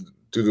 Due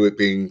to it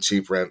being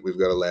cheap rent, we've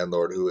got a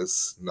landlord who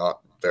is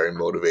not very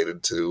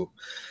motivated to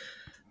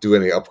do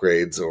any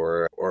upgrades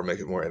or make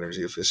it more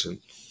energy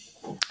efficient.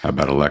 How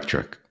about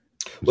electric?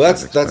 Well,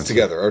 that's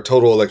together. Our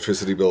total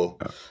electricity bill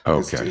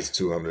is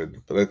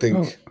 $200. But I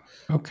think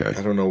I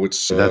don't know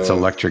which. That's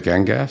electric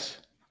and gas.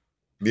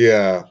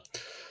 Yeah, I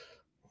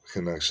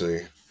can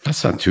actually.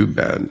 That's not too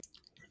bad.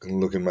 I can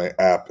look in my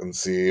app and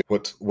see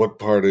what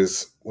part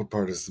is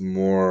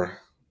more.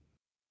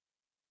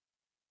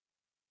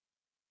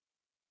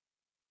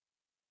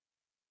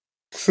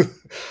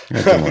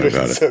 Don't worry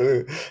about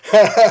it.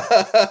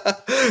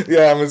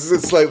 Yeah,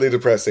 it's slightly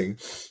depressing,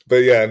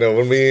 but yeah,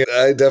 no.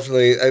 I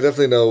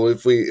definitely know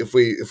if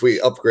we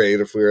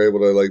upgrade, if we're able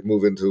to like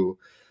move into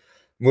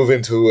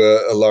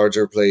a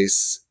larger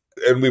place,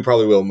 and we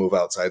probably will move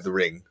outside the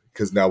ring,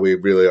 because now we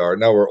really are.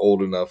 Now we're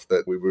old enough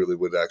that we really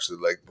would actually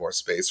like more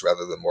space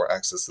rather than more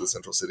access to the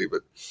central city.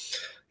 But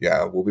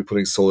yeah, we'll be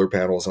putting solar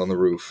panels on the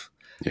roof.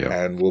 Yeah.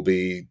 And we'll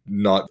be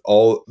not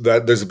all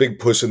that. There's a big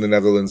push in the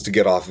Netherlands to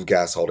get off of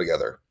gas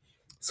altogether.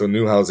 So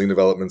new housing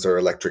developments are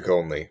electric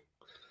only.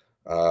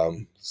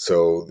 And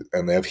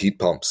they have heat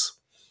pumps.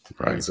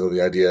 Right. And so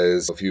the idea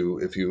is if you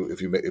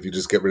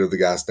just get rid of the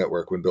gas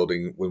network when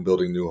building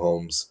new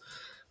homes,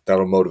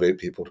 that'll motivate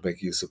people to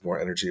make use of more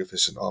energy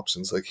efficient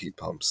options like heat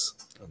pumps.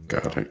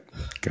 Got it.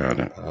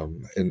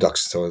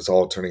 Induction. So it's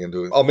all turning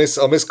into. I'll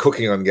miss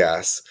cooking on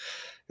gas.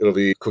 It'll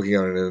be cooking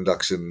on an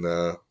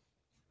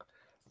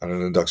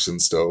induction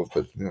stove,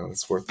 but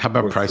it's worth. How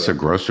about price of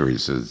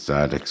groceries? Is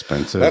that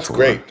expensive? That's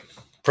great.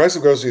 Price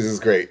of groceries is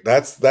great.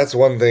 That's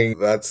one thing.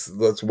 That's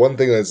one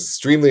thing that's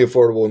extremely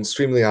affordable and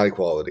extremely high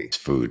quality. It's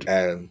food.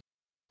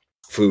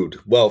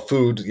 Well,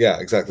 food. Yeah,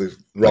 exactly.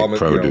 Raw like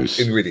produce,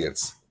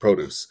 ingredients,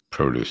 produce.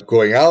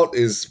 Going out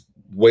is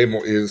way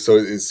more.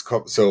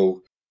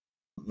 So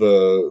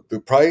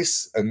the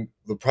price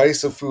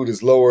of food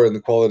is lower and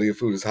the quality of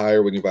food is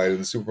higher when you buy it in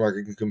the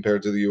supermarket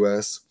compared to the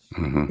U.S.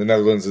 Mm-hmm. The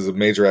Netherlands is a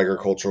major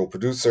agricultural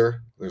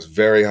producer. There's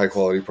very high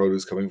quality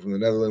produce coming from the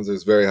Netherlands.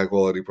 There's very high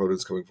quality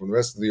produce coming from the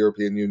rest of the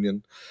European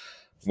Union.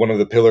 One of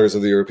the pillars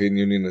of the European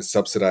Union is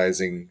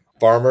subsidizing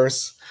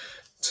farmers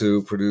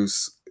to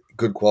produce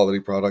good quality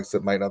products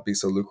that might not be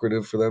so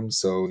lucrative for them.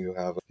 So you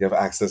have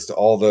access to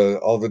all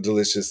the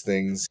delicious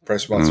things,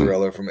 fresh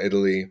mozzarella from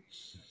Italy.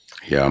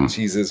 Yeah,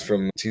 cheeses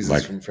from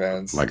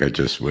France, like I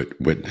just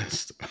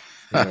witnessed.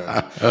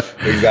 Yeah,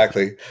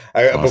 exactly.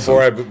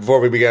 Awesome. Before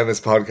we began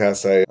this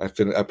podcast, I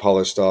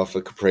polished off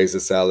a caprese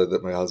salad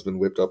that my husband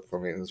whipped up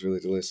for me. It was really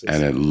delicious,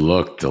 and it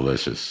looked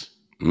delicious.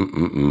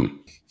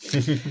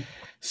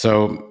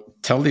 So,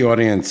 tell the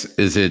audience: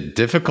 is it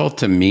difficult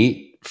to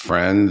meet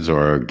friends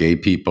or gay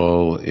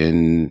people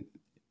in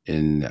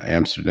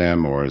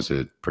Amsterdam, or is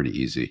it pretty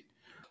easy?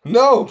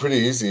 No, pretty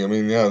easy. I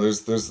mean, yeah,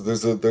 there's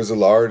a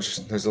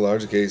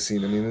large gay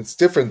scene. I mean, it's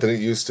different than it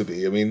used to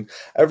be. I mean,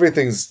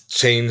 everything's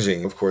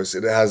changing. Of course,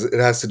 it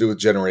has to do with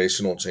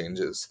generational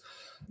changes.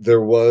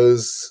 There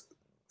was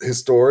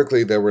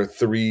historically there were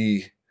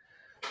three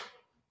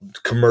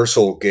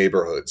commercial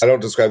neighborhoods. I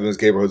don't describe them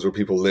as neighborhoods where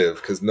people live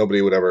because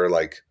nobody would ever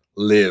like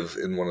live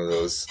in one of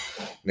those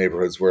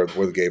neighborhoods where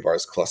the gay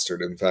bars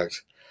clustered. In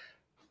fact,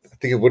 I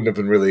think it wouldn't have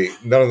been really,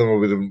 none of them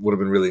would have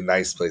been really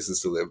nice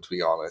places to live, to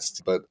be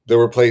honest. But there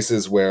were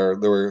places where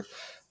there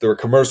were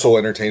commercial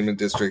entertainment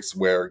districts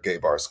where gay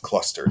bars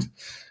clustered.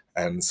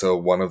 And so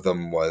one of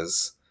them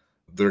was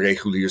the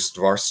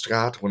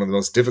Reguliersdwarsstraat, one of the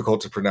most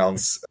difficult to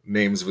pronounce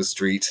names of a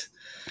street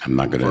I'm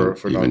not going for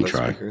to even non-Dutch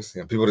try. speakers.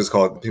 Yeah, people just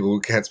call it, people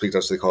who can't speak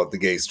Dutch, they call it the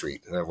gay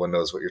street, and everyone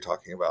knows what you're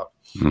talking about.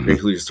 Mhm.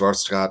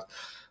 Reguliersdwarsstraat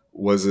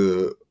was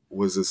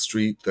a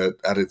street that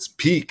at its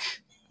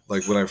peak,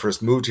 like when I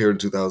first moved here in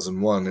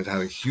 2001, it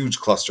had a huge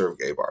cluster of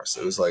gay bars.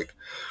 It was like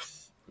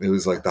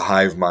the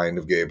hive mind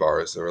of gay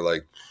bars. There were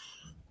like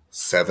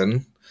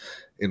 7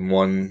 in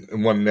one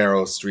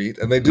narrow street,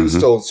 and they do Mhm.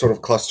 still sort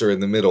of cluster in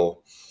the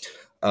middle.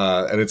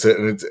 It's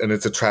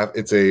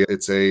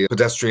a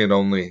pedestrian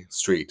only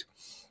street,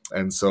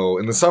 and so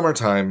in the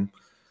summertime,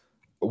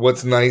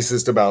 what's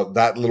nicest about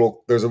that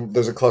little there's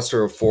a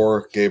cluster of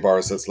 4 gay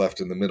bars that's left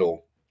in the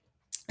middle.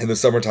 In the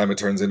summertime, it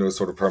turns into a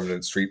sort of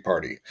permanent street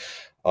party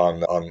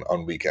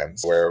on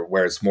weekends,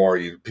 where it's more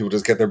people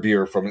just get their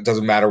beer from. It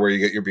doesn't matter where you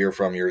get your beer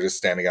from. You're just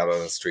standing out on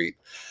the street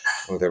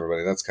with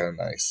everybody. That's kind of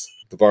nice.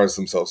 The bars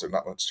themselves are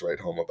not much to write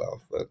home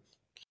about, but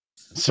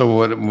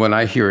So when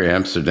I hear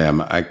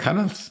Amsterdam, I kind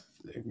of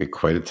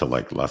equate it to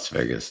like Las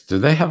Vegas. Do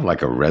they have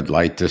like a red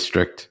light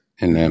district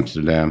in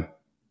Amsterdam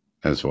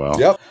as well?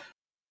 yep.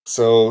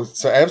 So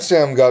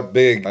Amsterdam got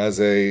big as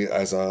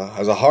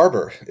a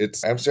harbor.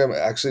 Amsterdam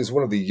actually is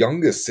one of the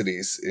youngest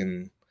cities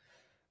in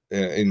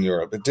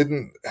Europe. It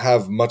didn't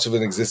have much of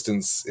an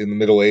existence in the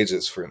Middle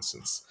Ages, for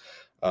instance.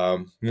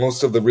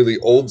 Most of the really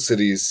old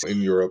cities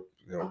in Europe,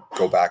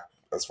 go back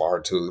as far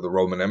to the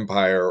Roman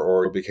Empire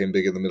or became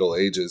big in the Middle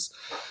Ages.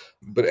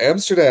 But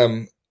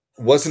Amsterdam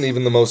wasn't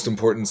even the most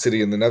important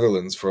city in the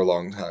Netherlands for a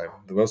long time.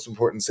 The most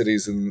important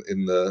cities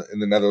in the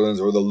Netherlands,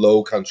 or the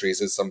Low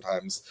Countries, as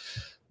sometimes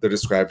they're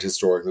described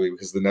historically,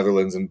 because the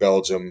Netherlands and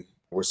Belgium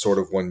were sort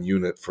of one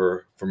unit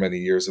for many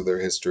years of their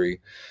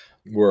history,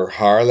 were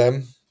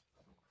Haarlem,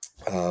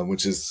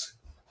 which is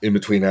in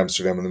between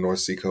Amsterdam and the North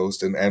Sea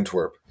coast, and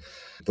Antwerp.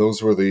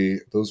 Those were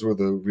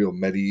the real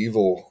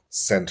medieval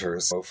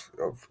centers of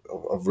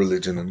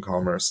religion and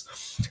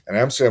commerce. And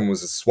Amsterdam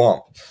was a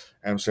swamp.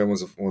 Amsterdam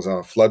was on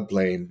a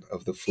floodplain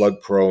of the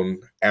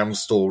flood-prone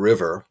Amstel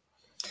River.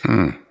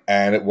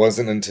 And it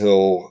wasn't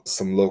until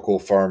some local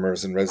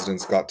farmers and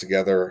residents got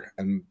together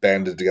and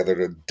banded together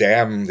to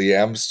dam the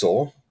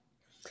Amstel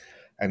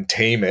and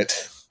tame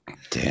it.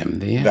 Damn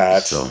the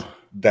Amstel.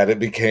 That it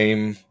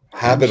became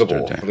habitable.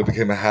 Amsterdam. That it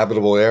became a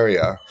habitable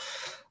area.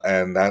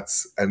 And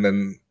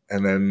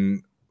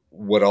then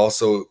what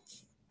also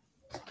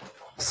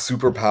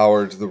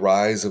superpowered the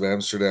rise of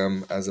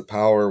Amsterdam as a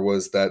power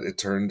was that it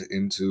turned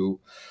into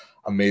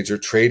a major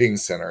trading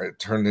center. It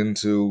turned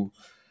into,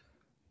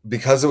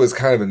 because it was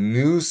kind of a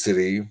new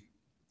city,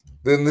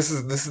 then this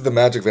is the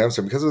magic of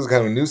Amsterdam. Because it was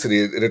kind of a new city,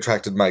 it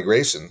attracted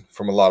migration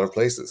from a lot of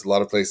places. A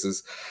lot of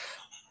places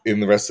in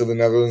the rest of the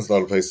Netherlands, a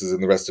lot of places in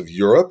the rest of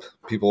Europe.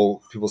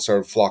 People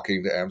started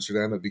flocking to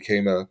Amsterdam. It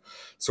became a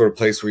sort of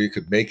place where you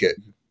could make it.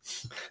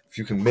 If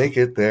you can make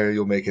it there,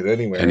 you'll make it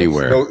anywhere.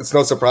 It's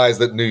no surprise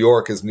that New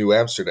York is New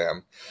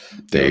Amsterdam.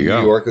 There you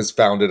go. New York was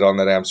founded on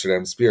that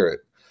Amsterdam spirit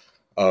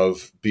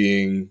of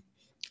being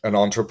an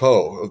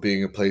entrepot, of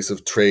being a place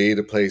of trade,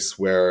 a place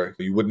where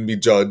you wouldn't be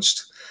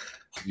judged.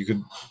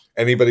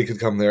 Anybody could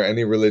come there,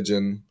 any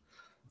religion,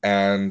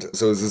 and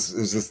so it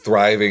was this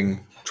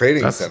thriving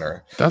trading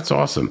center. That's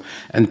awesome.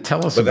 And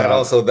tell us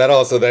about that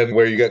also then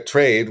where you get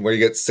trade, where you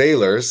get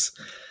sailors,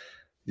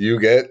 you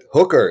get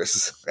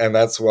hookers. And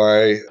that's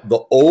why the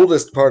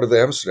oldest part of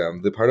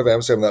Amsterdam, the part of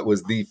Amsterdam that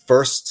was the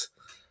first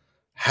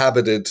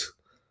habited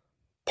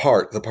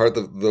part, the part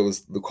that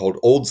was called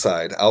Old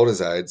Side, Oude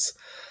Zijds,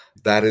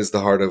 that is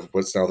the heart of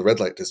what's now the red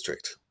light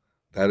district.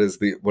 That is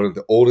one of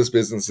the oldest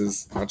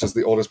businesses, not just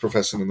the oldest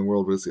profession in the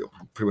world, but it's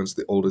pretty much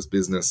the oldest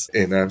business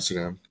in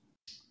Amsterdam.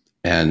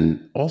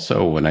 And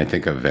also, when I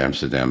think of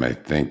Amsterdam, I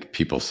think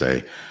people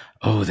say,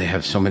 oh, they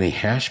have so many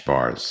hash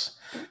bars.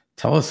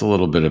 Tell us a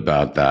little bit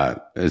about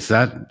that. Does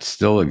that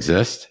still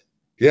exist?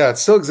 Yeah, it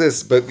still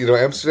exists, but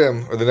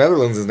Amsterdam, or the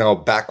Netherlands, is now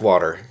a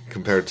backwater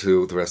compared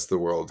to the rest of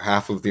the world.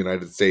 Half of the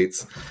United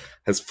States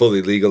has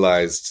fully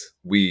legalized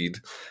weed,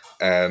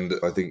 and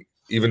I think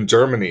even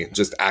Germany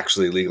just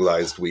actually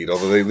legalized weed,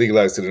 although they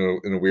legalized it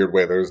in a weird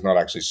way. There's not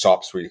actually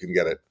shops where you can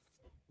get it,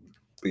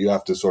 but you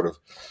have to sort of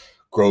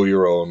grow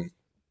your own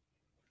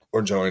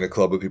or join a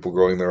club of people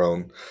growing their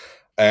own.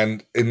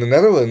 And in the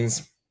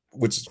Netherlands,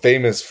 which is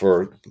famous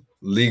for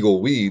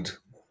legal weed,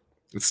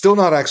 it's still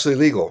not actually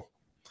legal.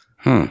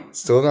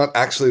 Still not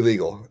actually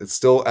legal. It's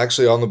still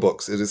actually on the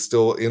books. It is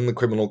still in the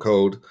criminal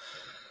code.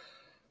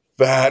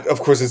 that, of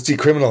course, it's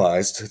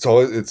decriminalized.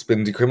 It's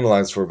been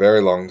decriminalized for a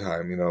very long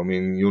time. You know, I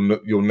mean,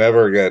 you'll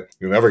never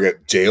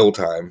get jail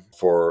time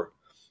for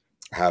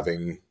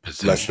having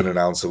less than an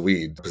ounce of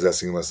weed,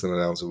 possessing less than an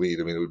ounce of weed.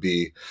 I mean, it would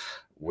be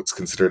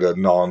considered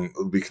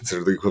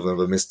the equivalent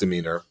of a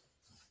misdemeanor.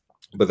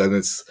 But then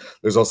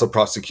there's also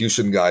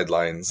prosecution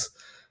guidelines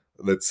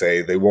that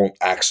say they won't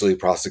actually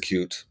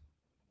prosecute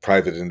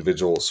private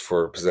individuals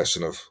for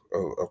possession of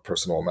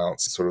personal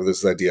amounts. Sort of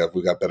this idea of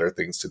we got better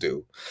things to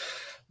do.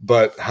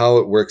 But how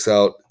it works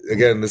out,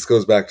 again, this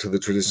goes back to the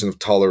tradition of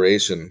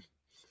toleration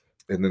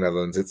in the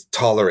Netherlands. It's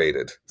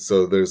tolerated.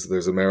 So there's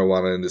a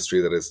marijuana industry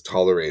that is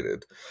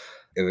tolerated.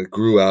 And it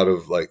grew out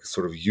of like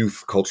sort of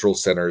youth cultural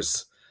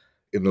centers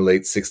in the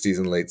late 60s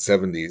and late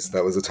 70s.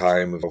 That was a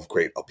time of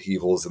great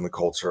upheavals in the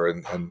culture,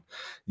 and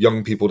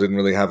young people didn't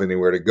really have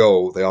anywhere to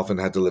go. They often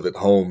had to live at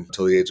home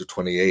until the age of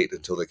 28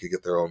 until they could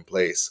get their own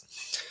place.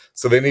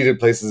 So they needed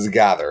places to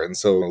gather. And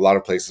so a lot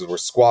of places were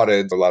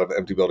squatted. A lot of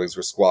empty buildings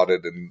were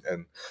squatted,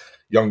 and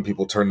young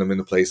people turned them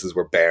into places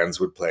where bands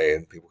would play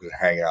and people could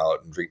hang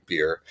out and drink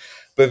beer.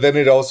 But then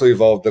it also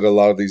evolved that a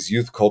lot of these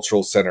youth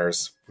cultural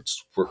centers,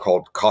 which were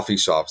called coffee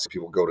shops,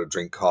 people go to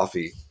drink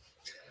coffee,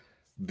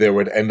 there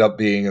would end up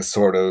being a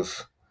sort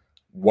of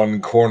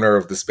one corner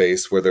of the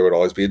space where there would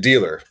always be a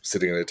dealer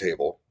sitting at a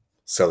table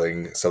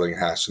selling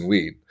hash and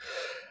weed.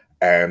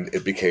 And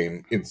it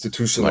became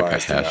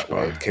institutionalized in that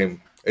way.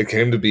 It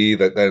came to be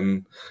that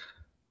then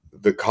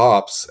the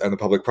cops and the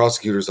public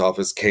prosecutor's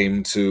office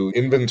came to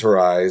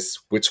inventorize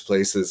which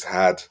places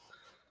had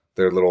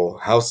their little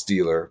house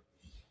dealer.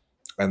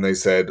 And they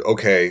said,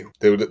 okay,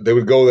 they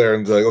would go there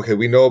and be like, okay,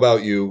 we know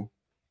about you.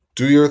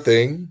 Do your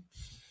thing.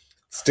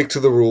 Stick to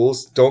the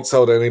rules. Don't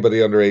sell to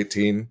anybody under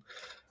 18.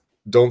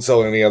 Don't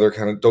sell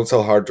don't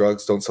sell hard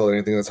drugs. Don't sell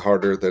anything that's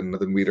harder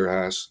than weed or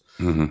hash.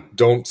 Mm-hmm.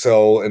 Don't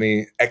sell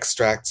any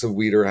extracts of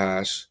weed or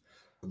hash.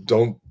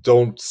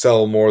 Don't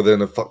sell more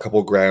than a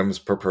couple grams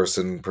per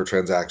person per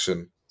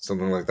transaction,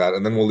 something like that.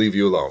 And then we'll leave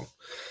you alone.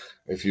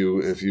 If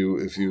you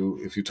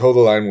toe the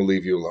line, we'll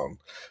leave you alone.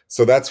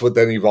 So that's what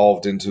then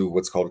evolved into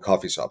what's called a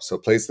coffee shop. So a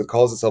place that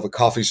calls itself a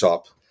coffee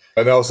shop.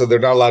 And also they're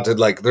not allowed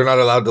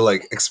to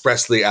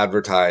expressly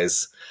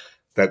advertise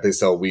that they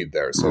sell weed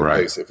there. So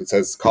right. If it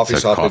says coffee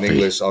shop in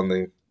English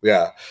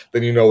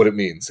then you know what it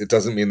means. It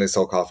doesn't mean they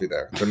sell coffee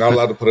there. They're not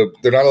allowed to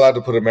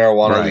put a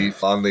marijuana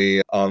leaf on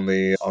the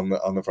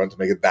front to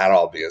make it that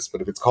obvious. But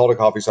if it's called a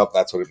coffee shop,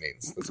 that's what it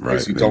means. It's a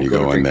place you don't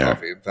go to drink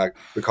coffee. In fact,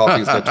 the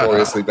coffee is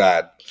notoriously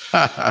bad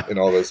in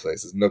all those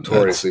places.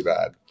 Notoriously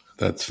bad.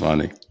 That's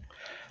funny.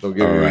 They'll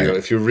give you,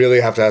 if you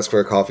really have to ask for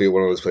a coffee at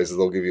one of those places,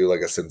 they'll give you like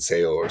a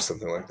Senseo or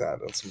something like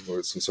that.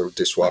 Some sort of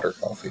dishwater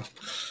coffee.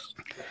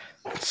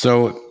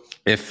 So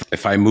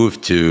if I move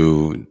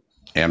to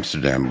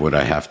Amsterdam, would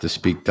I have to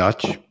speak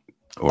Dutch?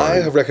 Or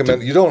I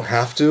recommend you don't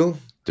have to.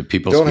 Do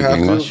people speak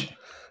English?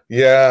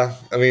 Yeah,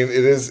 I mean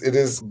it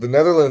is the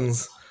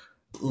Netherlands.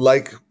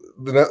 Like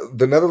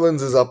the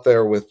Netherlands is up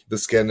there with the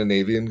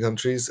Scandinavian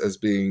countries as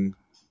being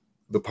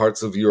the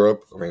parts of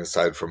Europe. I mean,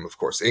 aside from of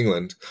course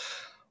England,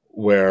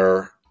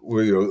 where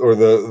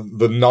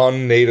the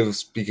non-native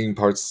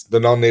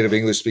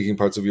English speaking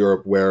parts of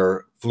Europe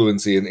where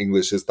fluency in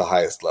English is the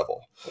highest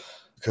level.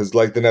 Because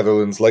like the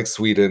Netherlands, like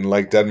Sweden,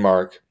 like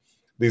Denmark,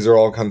 these are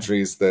all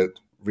countries that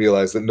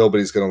realize that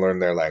nobody's going to learn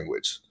their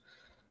language.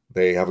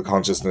 They have a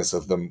consciousness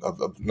of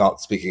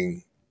not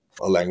speaking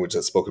a language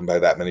that's spoken by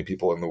that many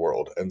people in the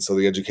world. And so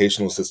the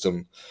educational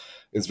system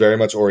is very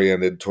much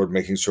oriented toward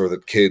making sure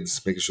that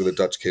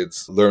Dutch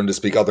kids learn to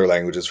speak other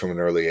languages from an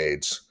early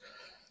age.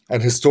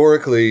 And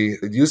historically,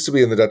 it used to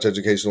be in the Dutch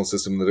educational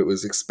system that it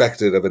was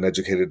expected of an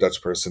educated Dutch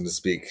person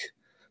to be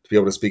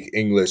able to speak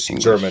English,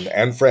 German,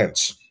 and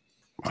French.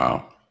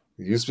 Wow.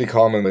 It used to be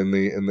common in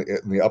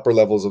the upper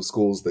levels of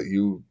schools that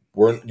you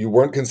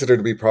weren't considered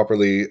to be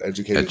properly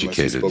educated unless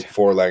you spoke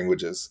 4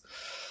 languages.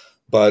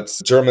 But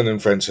German and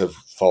French have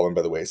fallen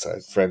by the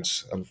wayside.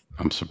 French,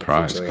 I'm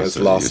surprised because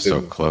you're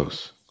so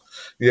close.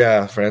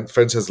 Yeah,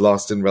 French has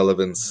lost in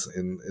relevance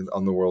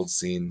on the world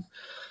scene.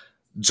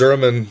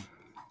 German,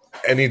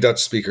 any Dutch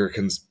speaker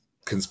can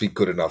speak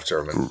good enough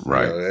German.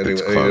 Right. Any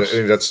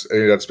Dutch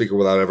speaker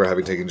without ever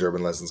having taken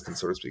German lessons can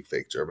sort of speak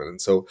fake German.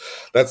 And so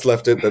that's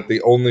left it that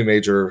the only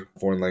major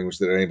foreign language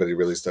that anybody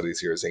really studies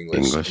here is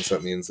English. And so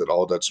that means that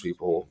all Dutch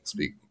people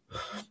speak,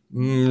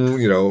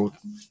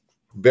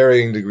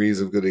 varying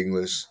degrees of good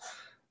English.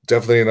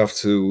 Definitely enough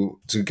to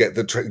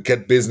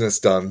get business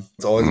done.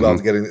 It's always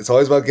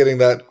about getting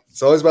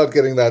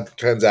that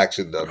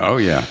transaction done. Oh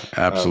yeah,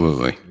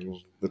 absolutely.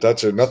 The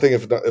Dutch are nothing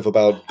if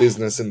about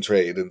business and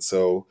trade, and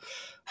so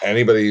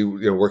anybody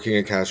working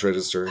a cash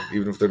register,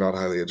 even if they're not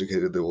highly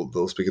educated,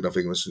 they'll speak enough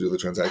English to do the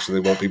transaction. They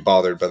won't be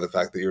bothered by the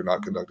fact that you're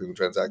not conducting the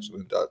transaction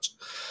in Dutch.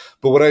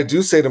 But what I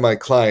do say to my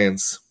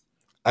clients,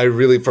 I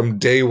really from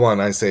day one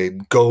I say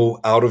go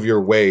out of your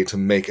way to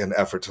make an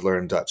effort to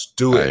learn Dutch.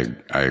 Do it.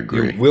 I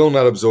agree. You will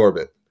not absorb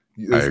it.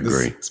 I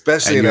agree.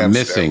 Especially and in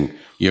Amsterdam.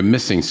 You're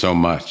missing so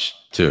much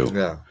too.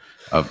 Yeah.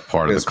 Of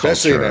part of the culture.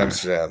 Especially in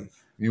Amsterdam.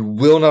 You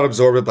will not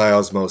absorb it by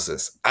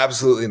osmosis.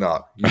 Absolutely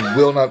not. You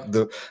will not.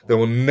 There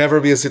will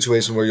never be a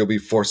situation where you'll be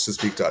forced to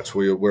speak Dutch,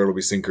 where it'll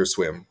be sink or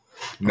swim.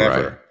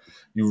 Never. Right.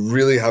 You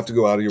really have to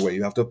go out of your way.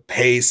 You have to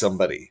pay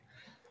somebody.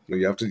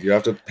 You have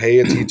to pay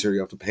a teacher.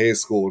 You have to pay a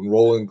school,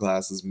 enroll in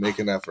classes, make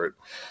an effort,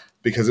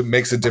 because it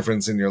makes a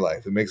difference in your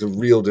life. It makes a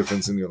real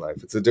difference in your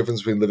life. It's a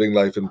difference between living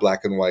life in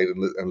black and white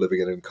and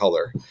living it in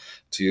color,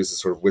 to use a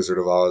sort of Wizard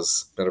of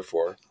Oz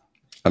metaphor.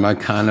 And I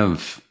kind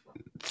of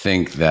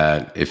think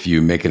that if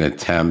you make an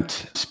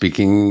attempt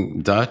speaking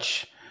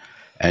Dutch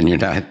and you're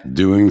not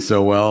doing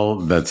so well,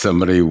 that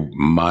somebody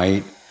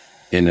might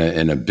in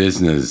a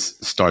business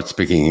start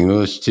speaking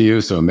English to you.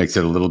 So it makes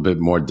it a little bit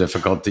more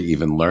difficult to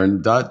even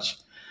learn Dutch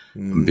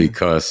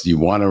because you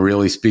want to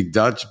really speak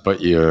Dutch, but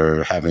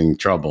you're having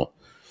trouble.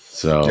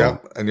 So yeah,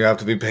 and you have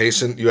to be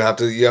patient. You have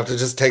to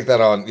just take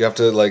that on. You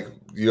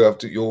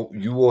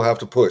will have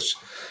to push.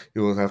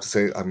 You will have to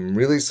say, I'm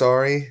really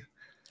sorry.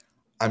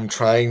 I'm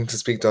trying to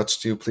speak Dutch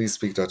to you. Please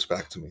speak Dutch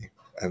back to me.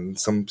 And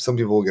some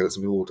people will get it,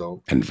 some people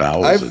don't. And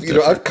vowels.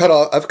 I've cut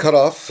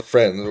off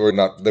friends, or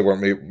not. They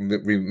weren't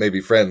maybe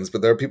friends,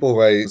 but there are people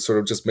who I sort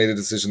of just made a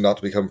decision not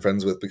to become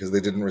friends with because they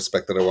didn't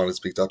respect that I wanted to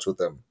speak Dutch with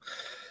them.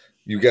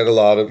 You get a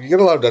lot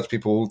of Dutch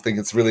people who think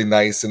it's really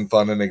nice and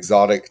fun and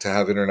exotic to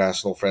have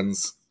international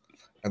friends,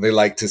 and they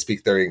like to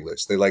speak their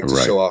English. They like to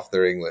show off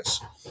their English,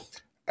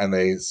 and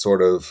they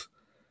sort of.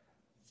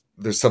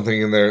 There's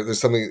something in there. There's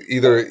something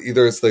either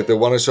it's like they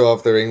want to show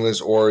off their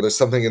English, or there's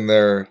something in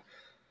their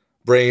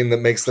brain that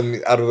makes them,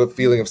 out of a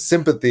feeling of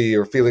sympathy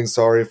or feeling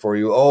sorry for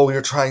you. Oh,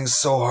 you're trying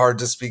so hard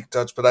to speak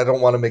Dutch, but I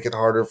don't want to make it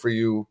harder for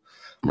you.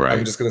 Right.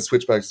 I'm just going to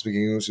switch back to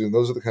speaking English. And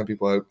those are the kind of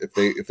people.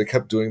 If they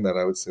kept doing that,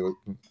 I would say, I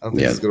don't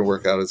think it's going to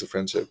work out as a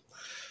friendship.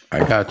 I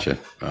gotcha.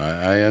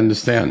 I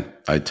understand.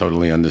 I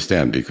totally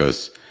understand,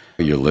 because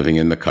you're living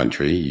in the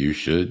country. You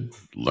should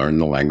learn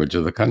the language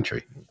of the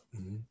country.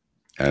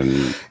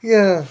 And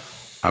yeah,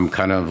 I'm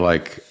kind of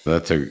like,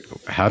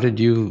 how did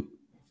you,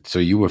 so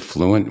you were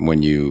fluent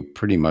when you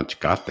pretty much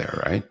got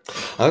there, right?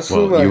 I was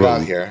fluent when I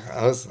got here.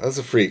 I was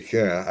a freak.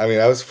 Yeah. I mean,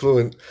 I was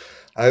fluent.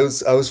 I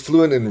was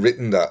fluent in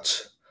written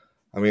Dutch.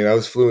 I mean, I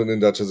was fluent in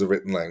Dutch as a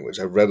written language.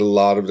 I've read a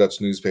lot of Dutch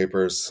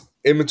newspapers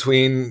in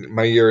between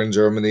my year in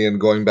Germany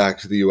and going back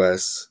to the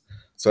US.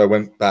 So I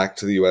went back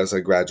to the US. I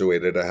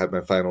graduated. I had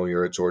my final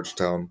year at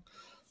Georgetown.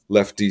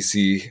 Left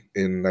DC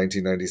in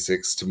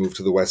 1996 to move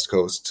to the West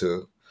Coast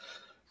to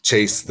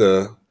chase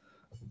the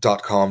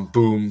 .com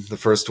boom, the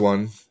first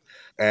one.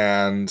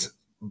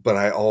 But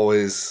I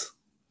always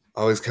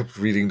kept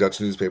reading Dutch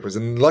newspapers.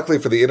 And luckily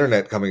for the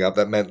internet coming up,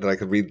 that meant that I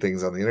could read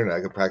things on the internet.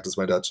 I could practice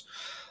my Dutch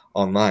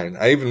online.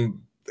 I even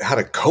had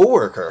a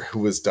coworker who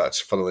was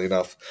Dutch, funnily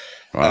enough,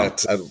 at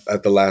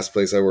the last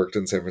place I worked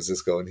in San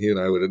Francisco. And he and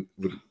I would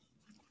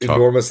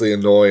enormously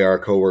annoy our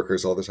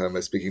coworkers all the time by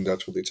speaking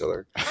Dutch with each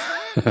other.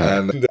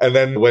 and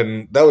then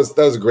when that was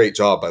a great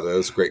job, by the way, it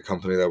was a great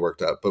company that I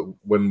worked at. But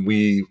when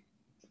we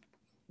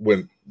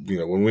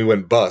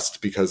went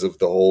bust because of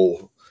the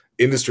whole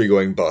industry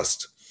going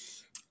bust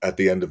at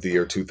the end of the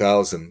year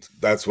 2000,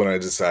 that's when I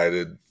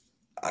decided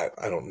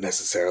I don't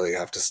necessarily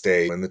have to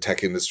stay in the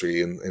tech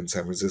industry in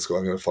San Francisco.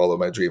 I'm going to follow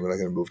my dream and I'm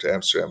going to move to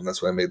Amsterdam. And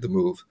that's when I made the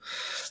move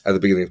at the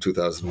beginning of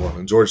 2001.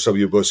 And George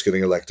W. Bush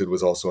getting elected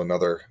was also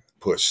another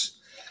push.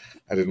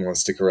 I didn't want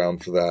to stick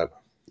around for that.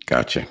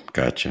 Gotcha.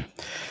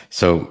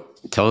 So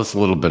tell us a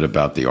little bit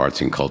about the arts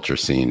and culture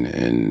scene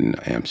in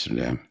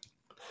Amsterdam.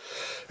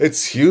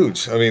 It's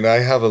huge. I mean, I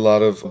have a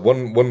lot of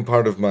one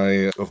part of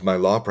my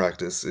law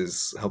practice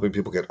is helping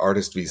people get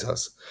artist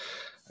visas.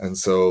 And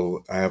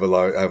so I have a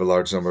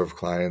large number of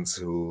clients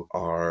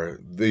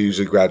they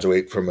usually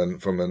graduate from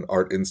an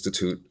art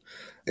institute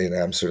in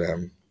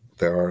Amsterdam.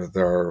 There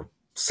are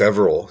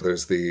several.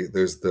 There's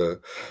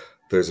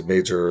a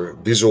major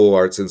visual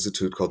arts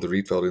institute called the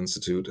Rietveld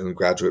Institute and a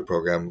graduate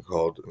program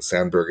called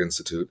Sandberg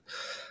Institute.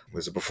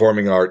 There's a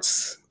performing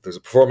arts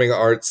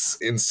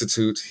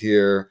institute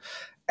here,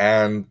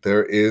 and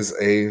there is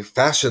a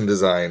fashion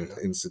design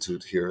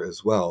institute here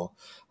as well,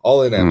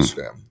 all in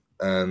Amsterdam.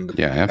 And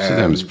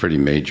Amsterdam's a pretty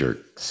major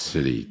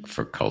city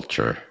for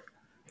culture,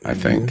 I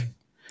think.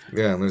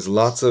 Yeah, and there's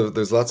lots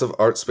of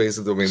art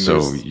spaces. I mean,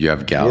 so you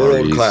have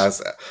galleries. World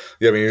class.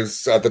 Yeah, I mean,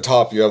 at the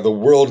top you have the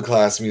world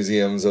class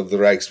museums of the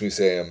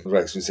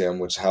Rijksmuseum,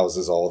 which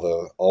houses all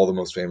the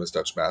most famous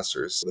Dutch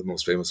masters. The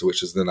most famous of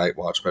which is the Night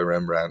Watch by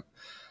Rembrandt.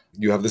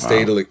 You have the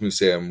Stedelijk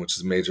Museum, which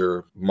is a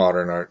major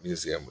modern art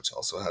museum, which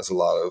also has a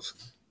lot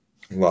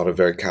of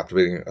very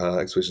captivating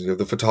exhibitions. You have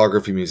the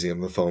Photography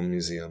Museum, the Foam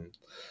Museum.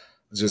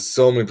 Just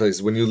so many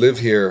places. When you live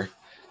here,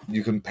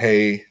 you can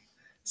pay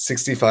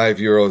 65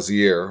 euros a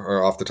year,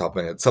 or off the top of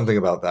my head, something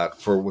about that,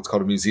 for what's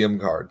called a museum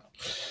card.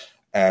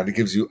 And it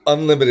gives you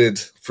unlimited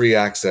free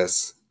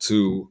access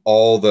to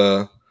all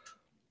the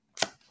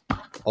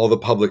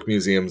public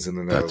museums in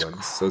the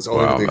Netherlands. So it's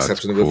only with the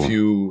exception of a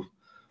few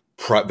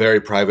very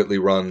privately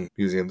run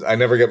museums. I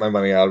never get my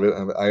money out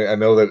of it. I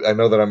know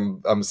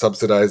that I'm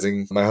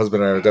subsidizing. My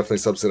husband and I are definitely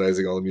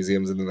subsidizing all the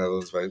museums in the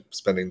Netherlands by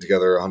spending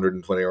together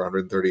 120 or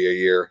 130 a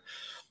year,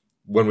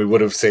 when we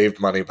would have saved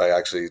money by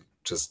actually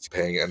just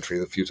paying entry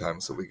the few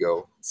times that we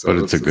go. So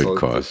but it's a good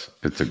cause.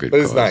 It's a good but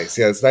cause. it's nice.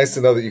 Yeah, it's nice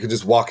to know that you can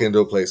just walk into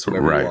a place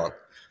whenever you want.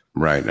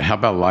 Right. How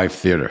about live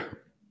theater?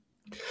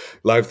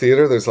 Live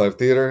theater, there's live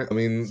theater. I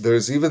mean,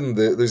 there's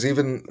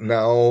even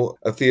now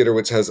a theater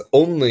which has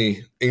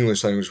only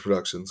English language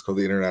productions called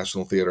the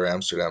International Theater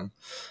Amsterdam.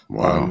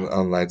 Wow.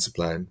 On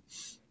Leidseplein.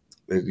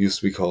 It used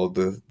to be called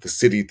the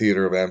City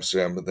Theater of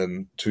Amsterdam, but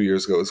then 2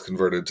 years ago it was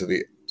converted to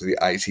the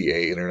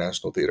ITA,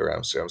 International Theater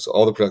Amsterdam. So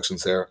all the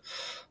productions there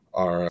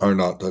are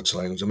not Dutch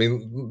language. I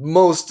mean,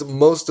 most of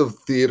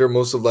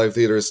live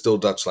theater is still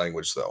Dutch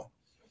language, though.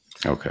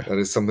 Okay, that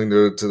is something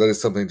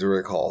to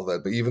recall.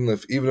 That even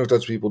if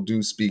Dutch people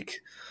do speak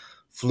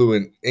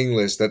fluent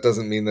English, that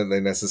doesn't mean that they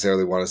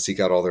necessarily want to seek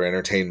out all their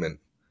entertainment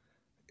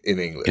in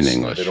English.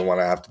 They don't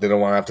want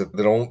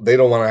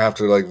to have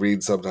to like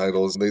read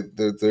subtitles.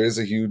 There is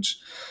a huge,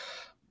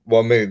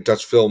 well, maybe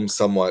Dutch films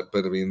somewhat,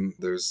 but I mean,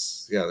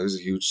 there's a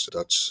huge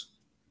Dutch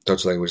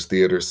language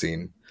theater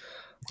scene.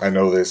 I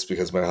know this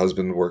because my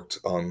husband worked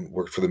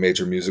for the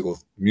major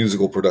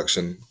musical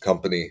production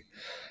company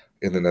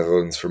in the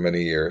Netherlands for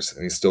many years,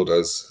 and he still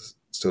does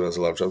a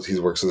lot of jobs. He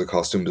works as a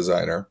costume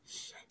designer,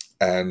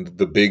 and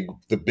the big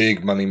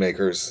money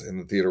makers in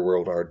the theater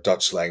world are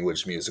Dutch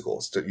language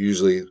musicals.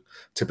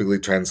 Typically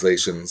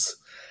translations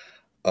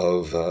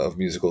of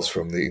musicals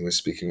from the English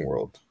speaking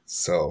world.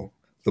 So,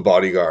 The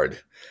Bodyguard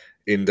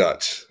in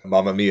Dutch,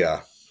 Mamma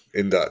Mia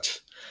in Dutch.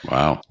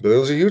 Wow! But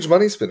those are huge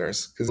money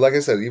spinners because, like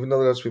I said, even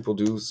though the Dutch people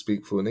do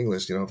speak fluent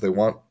English, if they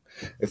want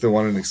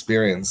an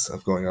experience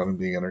of going out and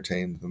being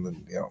entertained,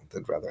 then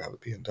they'd rather have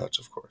it be in Dutch,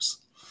 of course.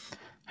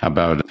 How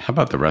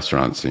about the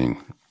restaurant scene?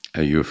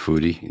 Are you a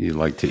foodie? You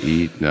like to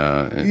eat?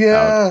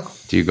 Yeah.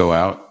 Out? Do you go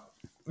out?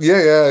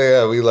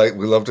 Yeah. We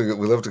love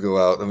to go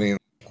out. I mean,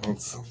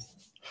 it's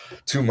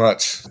too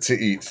much to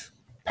eat.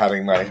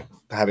 Patting my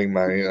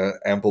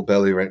ample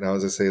belly right now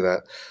as I say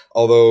that.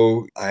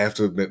 Although I have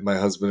to admit, my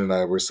husband and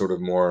I were sort of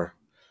more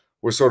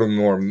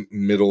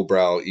middle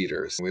brow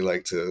eaters. We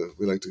like to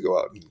go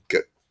out and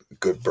get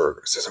good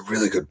burgers. There's a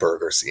really good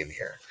burger scene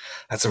here.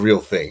 That's a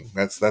real thing.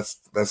 That's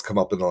come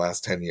up in the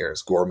last 10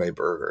 years. Gourmet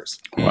burgers.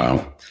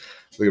 Wow.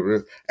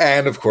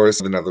 And of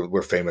course,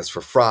 we're famous for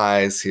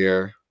fries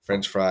here,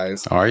 French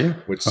fries. Are you?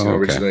 Which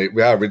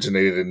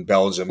originated in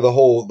Belgium. The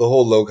whole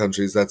Low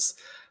Countries. That's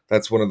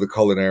one of the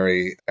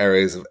culinary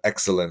areas of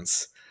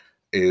excellence.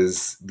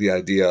 Is the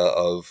idea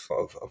of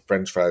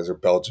French fries or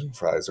Belgian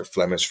fries or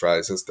Flemish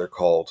fries as they're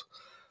called,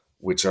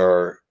 which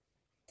are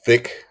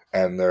thick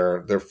and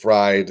they're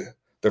fried.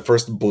 They're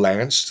first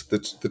blanched.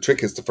 The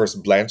trick is to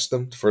first blanch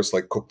them, to first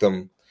like cook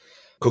them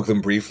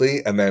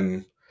briefly, and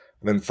then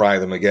fry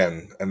them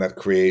again, and that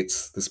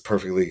creates this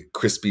perfectly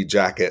crispy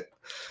jacket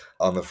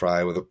on the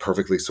fry with a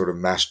perfectly sort of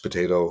mashed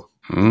potato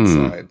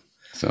inside.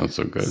 Sounds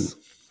so good.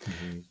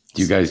 Mm-hmm.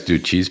 Do you guys do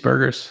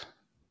cheeseburgers?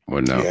 Or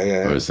no?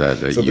 Yeah. Or is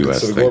that a U.S. thing?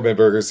 So the gourmet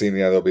burger scene,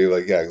 they'll be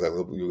like,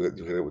 exactly. You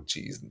get it with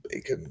cheese and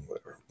bacon,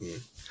 whatever.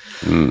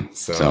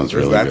 So sounds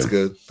really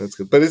good. That's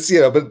good. But it's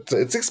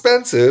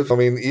expensive. I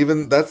mean,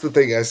 even that's the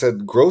thing. I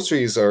said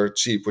groceries are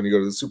cheap when you go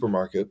to the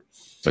supermarket.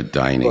 But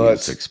dining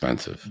is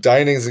expensive.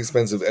 Dining is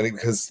expensive, and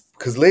because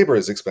labor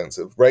is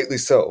expensive, rightly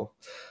so.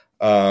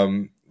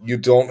 You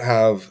don't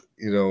have,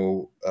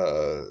 people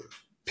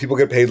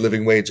get paid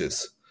living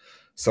wages.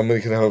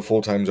 Somebody can have a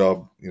full-time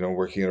job,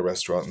 working in a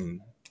restaurant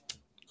and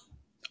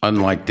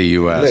unlike the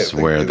U.S.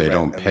 where they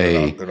don't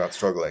pay. They're not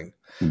struggling.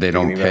 They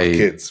don't pay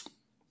kids.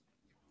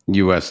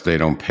 U.S. They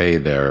don't pay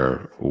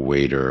their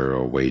waiter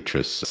or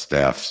waitress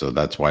staff, so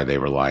that's why they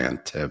rely on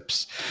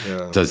tips.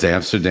 Yeah. Does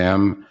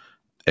Amsterdam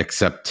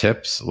accept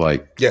tips?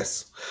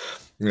 Yes.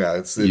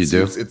 Yeah, you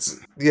do. It's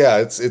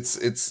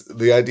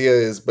the idea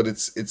is, but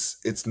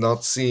it's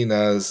not seen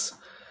as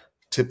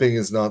tipping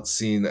is not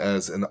seen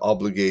as an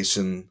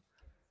obligation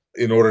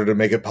in order to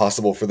make it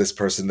possible for this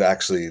person to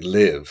actually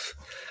live.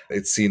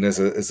 It's seen as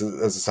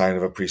a sign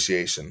of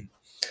appreciation,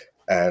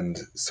 and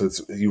so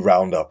you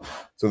round up.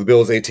 So the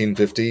bill is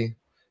 $18.50.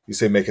 You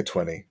say make it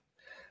 $20,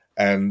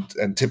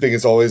 and tipping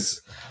is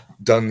always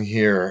done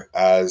here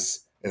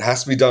as it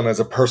has to be done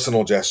as a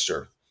personal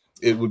gesture.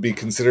 It would be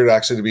considered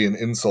actually to be an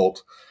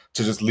insult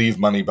to just leave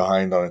money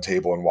behind on a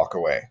table and walk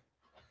away.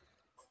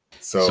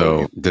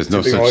 So there's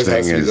no such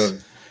thing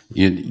as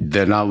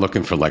they're not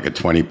looking for like a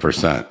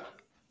 20%.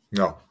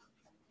 No,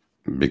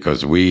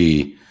 because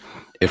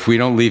if we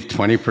don't leave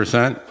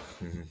 20%,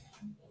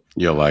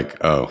 you're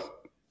like, oh,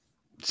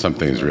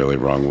 something's really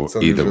wrong,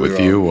 either with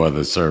you or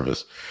the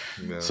service.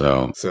 Yeah.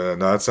 So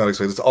no, it's not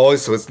expected.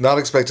 It's not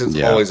expected.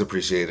 It's always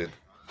appreciated.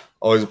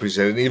 Always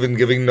appreciated. And even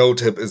giving no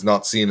tip is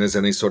not seen as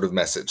any sort of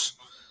message.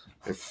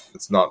 If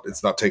it's not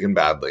taken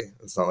badly.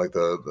 It's not like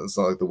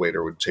the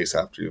waiter would chase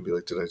after you and be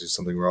like, "Did I do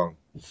something wrong?"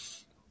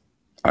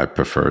 I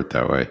prefer it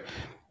that way.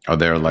 Are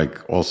there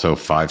also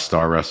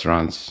 5-star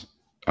restaurants?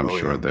 I'm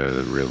sure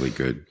they're really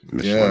good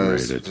Michelin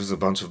rated. There's a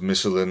bunch of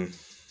Michelin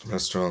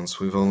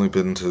restaurants. I've only ever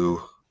been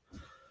to.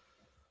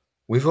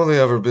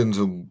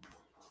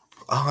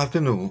 I've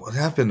been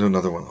to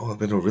another one. I've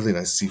been to a really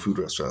nice seafood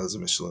restaurant as a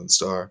Michelin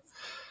star.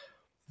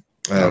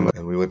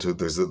 And we went to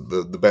there's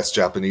the best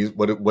Japanese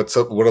what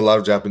a lot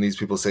of Japanese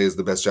people say is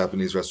the best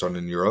Japanese restaurant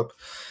in Europe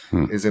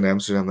is in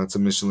Amsterdam. That's a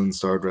Michelin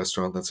starred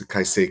restaurant. That's a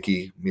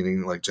kaiseki,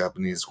 meaning like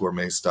Japanese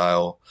gourmet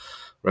style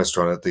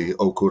restaurant at the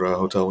Okura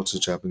Hotel, which is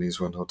a Japanese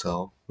run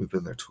hotel. We've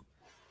been there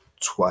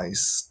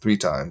twice, 3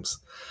 times.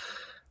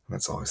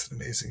 That's always an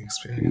amazing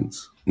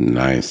experience.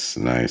 Nice.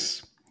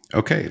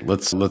 Okay,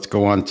 let's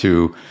go on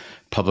to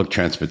public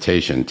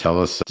transportation.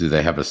 Tell us, do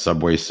they have a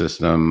subway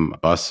system,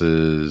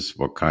 buses?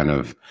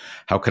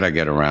 How could I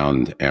get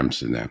around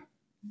Amsterdam?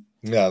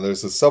 Yeah,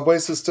 there's a subway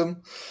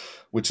system,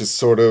 which is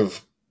sort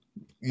of,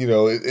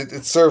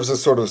 it serves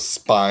as sort of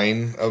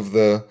spine of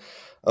the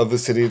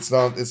city. It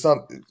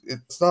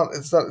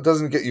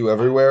doesn't get you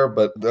everywhere,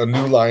 but a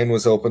new line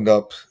was opened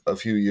up a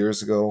few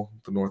years ago,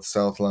 the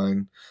North-South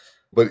line.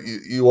 But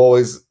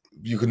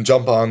you can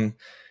jump on,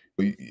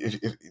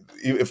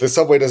 if the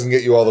subway doesn't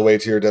get you all the way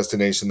to your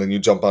destination, then you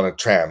jump on a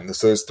tram.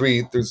 So there's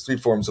three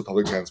forms of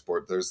public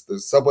transport. There's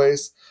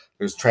subways,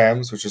 there's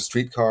trams, which are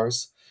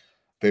streetcars.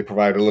 They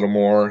provide a little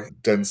more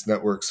dense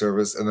network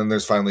service, and then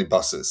there's finally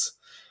buses.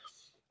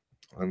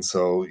 And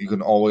so you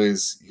can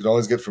always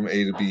get from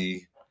A to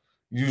B,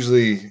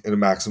 usually in a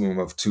maximum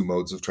of 2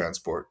 modes of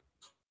transport.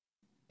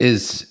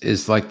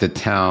 Is like the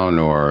town,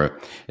 or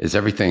is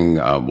everything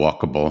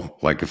walkable?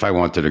 Like if I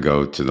wanted to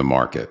go to the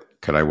market,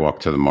 could I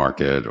walk to the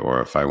market?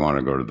 Or if I want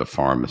to go to the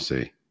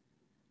pharmacy,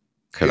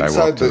 could I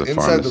walk to the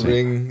pharmacy? Inside the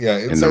ring, yeah.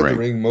 Inside the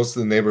ring, most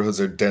of the neighborhoods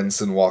are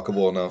dense and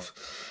walkable enough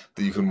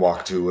that you can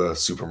walk to a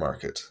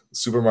supermarket.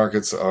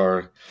 Supermarkets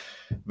are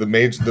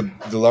the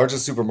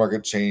largest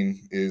supermarket chain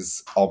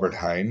is Albert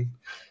Heijn.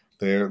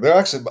 They're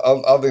actually,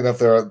 oddly enough,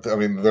 they're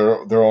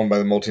owned by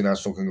the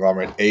multinational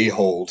conglomerate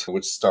Ahold,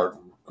 which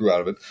grew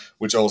out of it,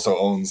 which also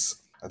owns,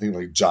 I think,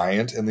 like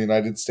Giant in the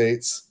United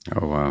States.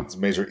 Oh, wow. It's a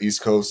major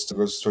East Coast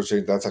grocery store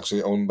chain. That's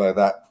actually owned by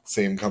that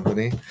same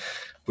company,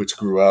 which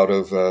grew out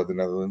of the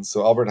Netherlands.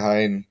 So Albert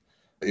Heijn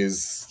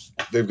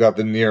they've got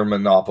the near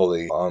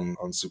monopoly on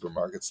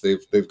supermarkets.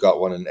 They've got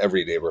one in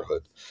every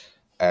neighborhood.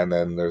 And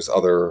then there's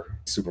other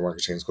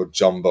supermarket chains called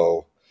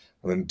Jumbo.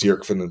 And then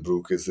Dirk van den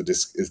Broek is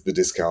the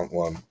discount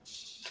one.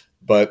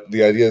 But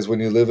the idea is when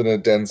you live in a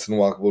dense and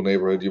walkable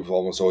neighborhood, you've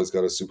almost always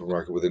got a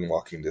supermarket within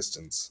walking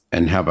distance.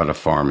 And how about a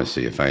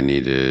pharmacy if I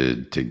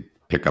needed to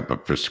pick up a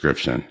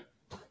prescription?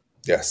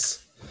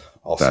 Yes.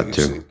 Also that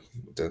too.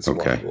 Dense and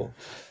walkable.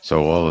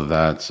 So all of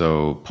that.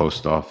 So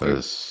post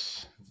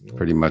office,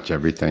 pretty much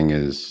everything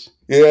is...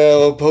 Yeah,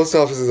 well, post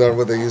offices aren't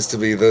what they used to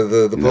be.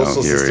 The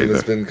postal system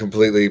has been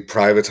completely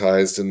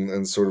privatized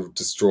and sort of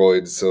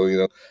destroyed.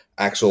 So,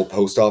 actual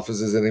post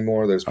offices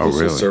anymore. There's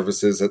postal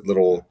services at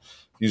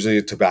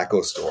usually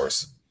tobacco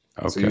stores.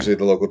 Okay. So usually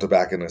the local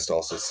tobacconist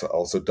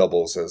also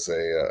doubles as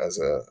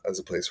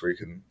a place where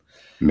you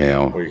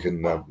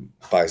can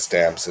buy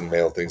stamps and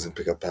mail things and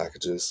pick up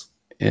packages.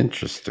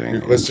 Interesting.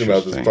 Your question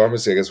about the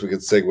pharmacy, I guess we could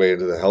segue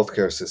into the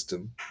healthcare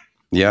system.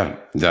 Yeah,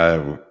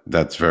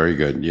 that's very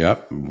good.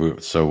 Yep.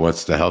 So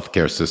what's the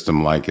healthcare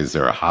system like? Is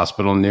there a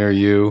hospital near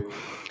you?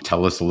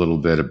 Tell us a little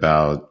bit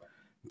about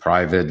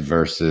private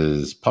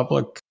versus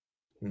public.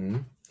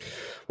 Mm-hmm.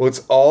 Well, it's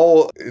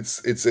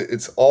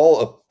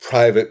all a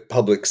private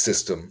public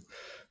system.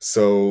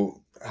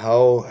 So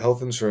how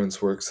health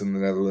insurance works in the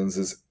Netherlands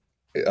is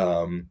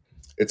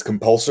it's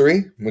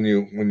compulsory. When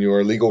you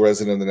are a legal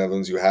resident of the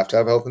Netherlands, you have to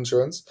have health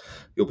insurance.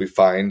 You'll be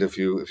fined if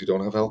you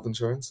don't have health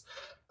insurance.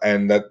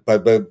 And that,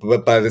 but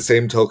by the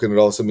same token, it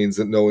also means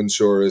that no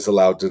insurer is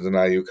allowed to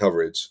deny you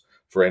coverage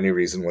for any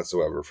reason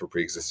whatsoever, for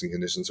pre-existing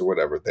conditions or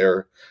whatever.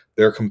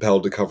 They're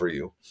compelled to cover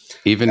you.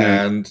 Even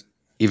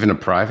a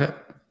private?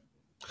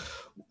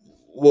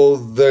 Well,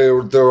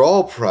 they're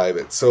all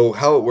private. So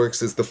how it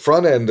works is the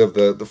front end of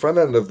the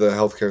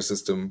healthcare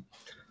system,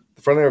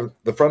 the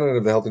front end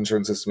of the health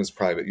insurance system is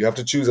private. You have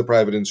to choose a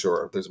private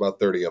insurer. There's about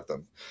 30 of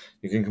them.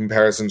 You can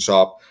comparison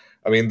shop.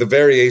 I mean, the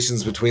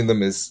variations between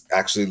them is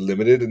actually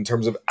limited in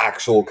terms of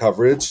actual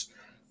coverage.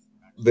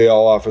 They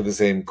all offer the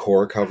same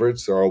core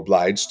coverage. They're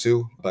obliged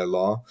to by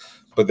law,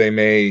 but they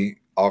may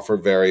offer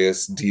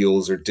various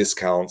deals or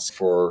discounts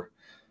for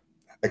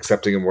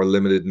accepting a more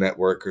limited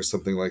network or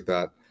something like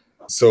that.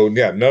 So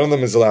yeah, none of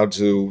them is allowed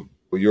to.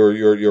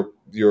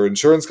 Your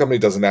insurance company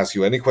doesn't ask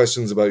you any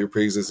questions about your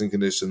pre-existing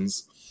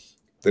conditions.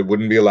 They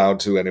wouldn't be allowed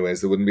to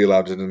anyways. They wouldn't be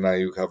allowed to deny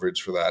you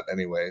coverage for that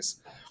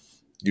anyways.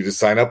 You just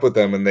sign up with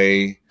them and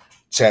they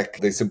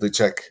simply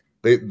check.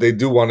 They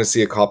do want to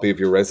see a copy of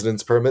your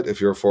residence permit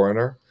if you're a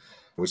foreigner,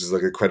 which is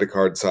like a credit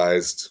card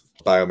sized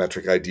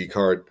biometric ID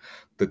card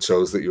that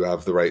shows that you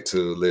have the right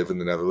to live in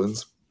the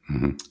Netherlands.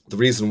 Mm-hmm. The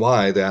reason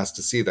why they ask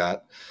to see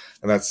that,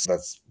 and that's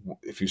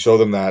if you show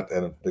them that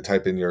and they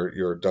type in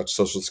your Dutch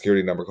social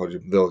security number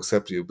code, they'll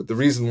accept you. But the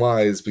reason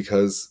why is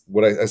because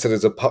what I said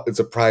is it's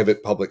a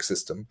private public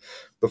system.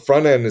 The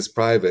front end is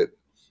private,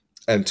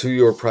 and to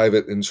your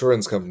private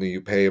insurance company,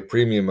 you pay a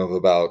premium of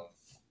about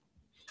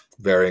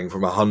varying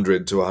from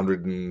 100 to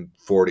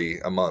 140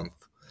 a month,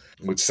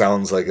 which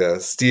sounds like a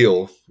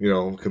steal,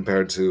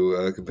 compared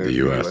to the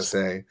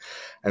USA.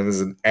 And there's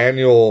an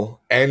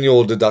annual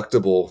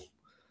deductible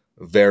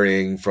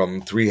varying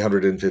from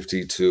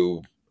 350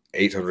 to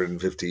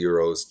 850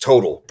 euros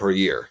total per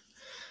year.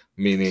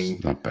 Meaning,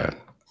 not bad.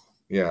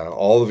 Yeah,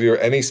 all of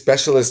any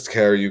specialist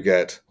care you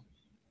get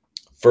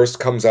first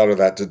comes out of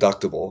that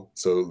deductible.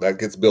 So that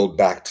gets billed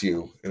back to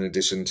you in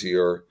addition to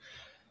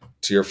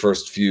your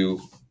first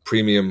few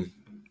premium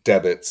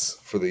debits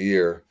for the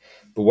year.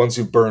 But once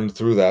you've burned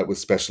through that with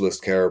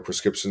specialist care or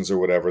prescriptions or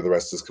whatever, the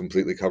rest is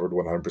completely covered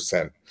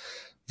 100%.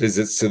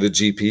 Visits to the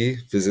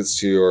GP, visits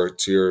to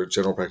your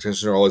general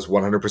practitioner are always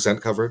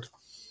 100% covered.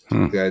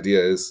 The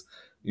idea is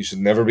you should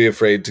never be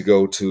afraid to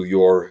go to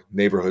your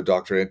neighborhood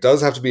doctor. It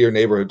does have to be your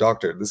neighborhood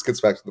doctor. This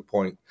gets back to the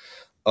point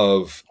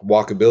of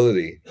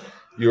walkability.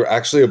 You're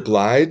actually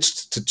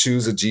obliged to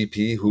choose a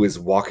GP who is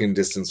walking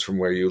distance from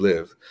where you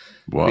live.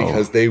 Whoa.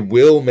 Because they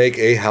will make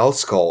a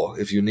house call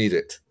if you need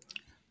it.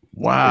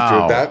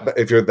 Wow.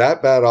 If you're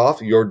that bad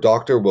off, your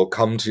doctor will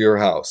come to your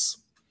house.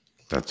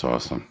 That's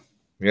awesome.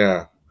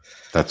 Yeah.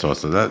 That's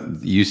awesome. That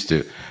used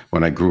to,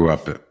 when I grew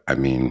up,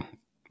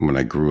 when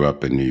I grew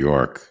up in New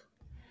York,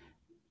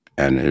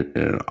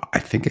 and I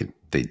think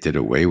they did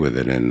away with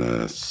it in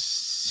the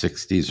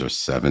 60s or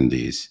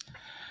 70s.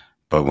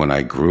 But when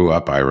I grew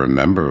up, I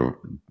remember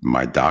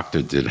my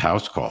doctor did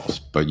house calls,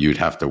 but you'd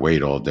have to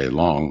wait all day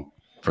long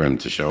for him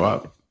to show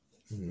up.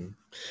 Mm-hmm.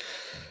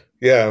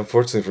 Yeah,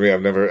 unfortunately for me,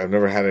 I've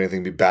never had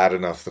anything be bad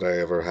enough that I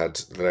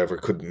ever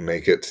couldn't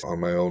make it on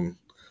my own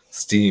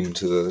steam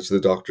to the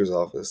doctor's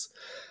office.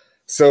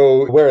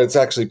 So where it's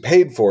actually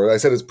paid for, I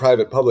said it's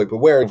private public, but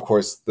where, of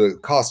course, the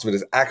cost of it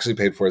is actually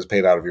paid for is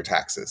paid out of your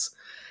taxes.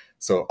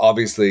 So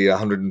obviously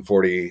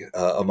 140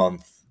 a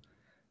month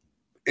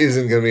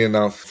isn't going to be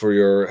enough for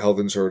your health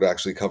insurer to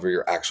actually cover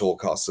your actual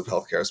costs of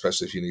healthcare,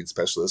 especially if you need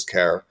specialist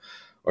care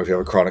or if you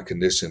have a chronic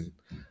condition.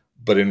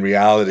 But in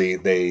reality,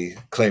 they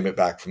claim it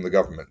back from the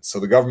government. So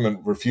the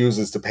government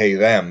refuses to pay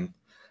them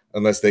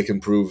unless they can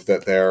prove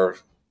that their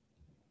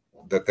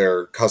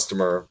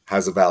customer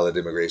has a valid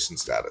immigration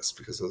status,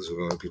 because those are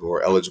the only people who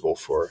are eligible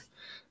for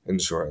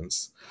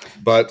insurance.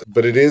 But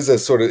it is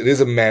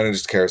a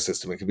managed care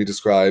system. It can be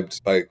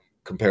described by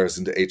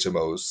comparison to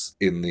HMOs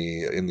in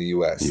the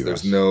US.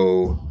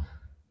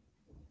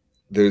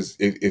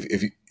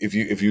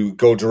 If you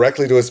go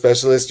directly to a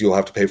specialist, you'll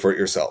have to pay for it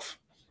yourself.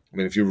 I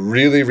mean, if you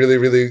really, really,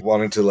 really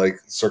wanted to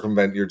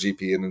circumvent your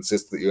GP and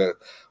insist that you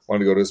want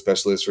to go to a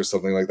specialist or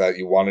something like that,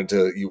 you want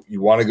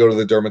to go to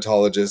the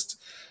dermatologist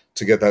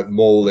to get that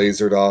mole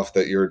lasered off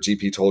that your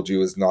GP told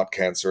you is not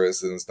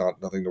cancerous and it's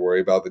nothing to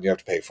worry about, then you have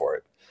to pay for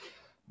it.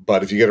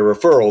 But if you get a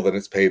referral, then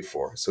it's paid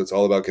for. So it's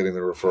all about getting the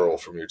referral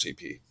from your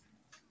GP.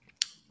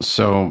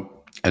 So,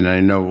 and I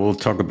know we'll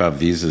talk about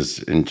visas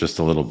in just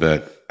a little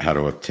bit, how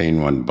to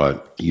obtain one,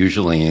 but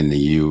usually in the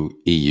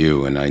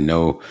EU, and I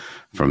know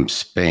from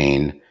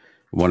Spain,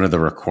 one of the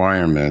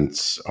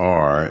requirements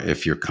are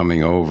if you're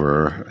coming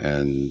over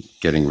and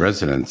getting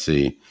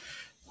residency,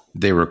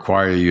 they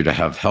require you to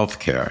have health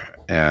care.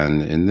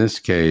 And in this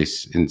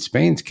case, in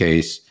Spain's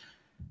case,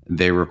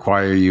 they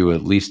require you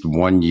at least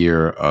 1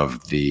 year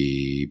of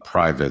the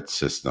private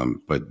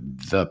system. But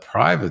the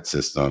private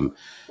system,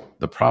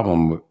 the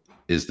problem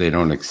is they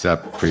don't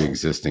accept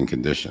pre-existing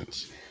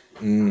conditions.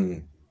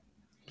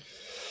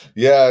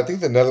 Yeah, I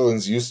think the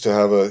Netherlands used to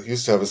have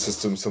a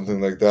system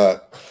something like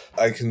that.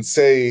 I can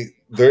say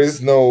there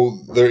is no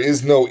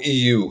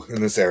EU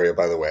in this area,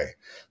 by the way.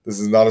 This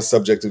is not a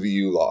subject of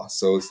EU law,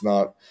 so it's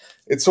not.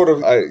 It's sort of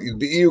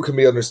the EU can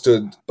be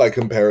understood by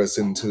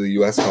comparison to the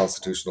US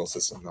constitutional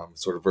system. I'm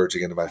sort of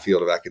verging into my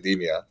field of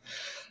academia.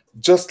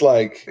 Just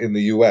like in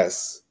the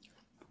US,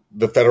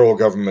 the federal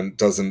government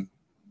doesn't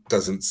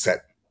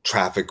set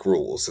traffic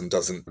rules and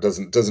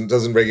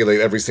doesn't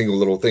regulate every single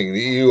little thing. The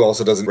EU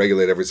also doesn't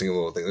regulate every single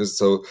little thing.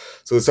 So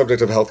the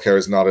subject of healthcare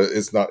is not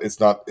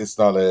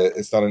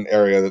an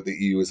area that the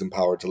EU is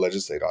empowered to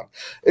legislate on.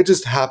 It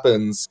just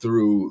happens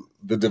through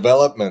the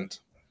development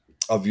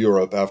of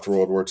Europe after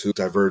World War II,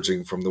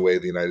 diverging from the way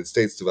the United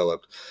States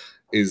developed,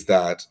 is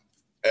that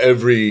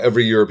every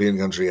European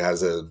country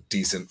has a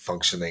decent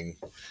functioning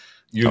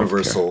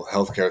universal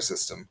healthcare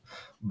system.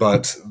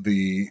 But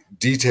the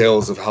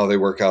details of how they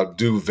work out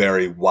do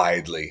vary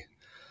widely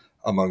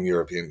among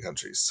European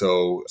countries.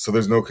 So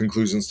there's no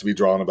conclusions to be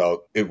drawn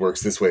about it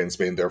works this way in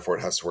Spain, therefore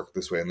it has to work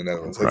this way in the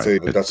Netherlands. I'd say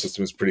the Dutch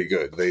system is pretty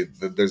good.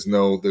 There's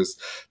no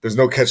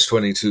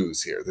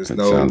catch-22s here.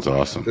 Sounds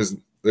awesome.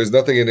 There's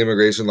nothing in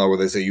immigration law where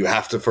they say you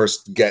have to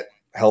first get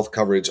health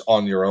coverage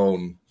on your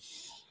own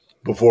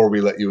before we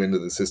let you into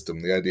the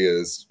system. The idea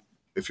is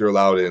if you're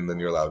allowed in, then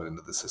you're allowed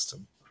into the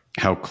system.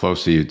 How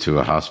close are you to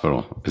a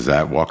hospital? Is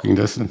that walking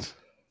distance?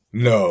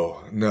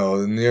 No.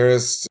 The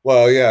nearest,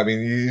 well, yeah, I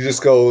mean, you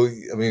just go,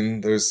 I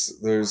mean, there's.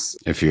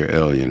 If you're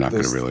ill, you're not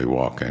going to really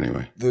walk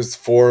anyway. There's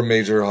 5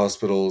 major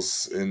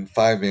hospitals in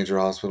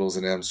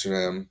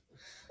Amsterdam.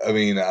 I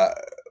mean,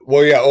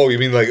 well, yeah. You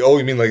mean like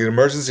an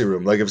emergency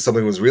room? Like if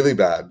something was really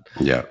bad.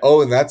 Yeah.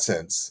 Oh, in that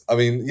sense. I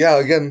mean, yeah,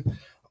 again,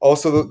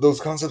 also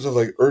those concepts of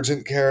like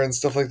urgent care and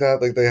stuff like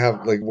that, like they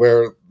have like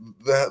where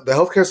the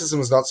healthcare system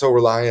is not so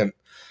reliant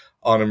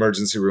on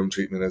emergency room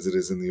treatment as it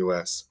is in the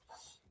US.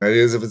 That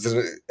is, if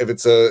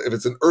it's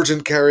an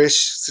urgent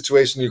care-ish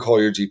situation, you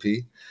call your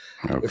GP.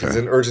 Okay. If it's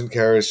an urgent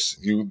care-ish,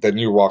 then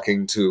you're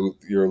walking to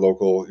your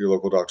local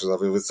doctor's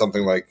office. If it's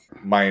something like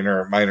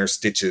minor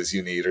stitches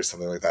you need or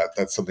something like that,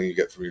 that's something you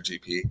get from your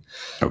GP.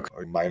 Okay.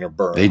 Or minor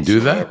burns. They do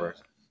that? Whatever.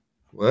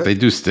 What? They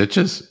do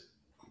stitches?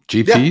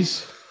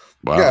 GPs? Yeah.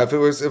 Wow. Yeah, if it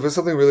was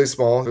something really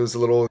small, it was a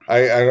little.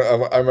 I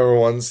remember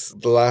once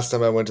the last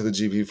time I went to the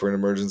GP for an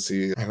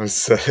emergency.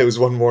 It was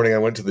one morning I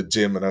went to the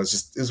gym and it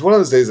was one of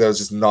those days that I was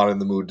just not in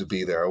the mood to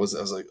be there. I was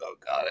like, oh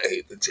God, I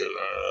hate the gym.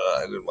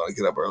 I didn't want to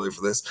get up early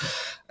for this,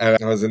 and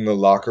I was in the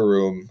locker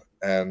room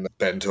and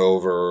bent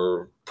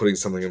over putting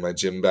something in my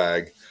gym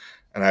bag,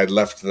 and I had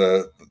left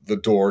the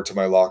door to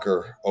my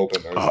locker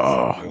open.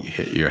 You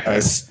hit your head. I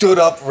stood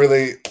up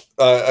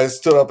I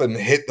stood up and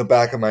hit the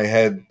back of my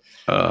head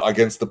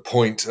against the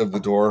point of the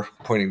door,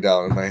 pointing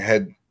down, and my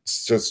head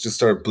just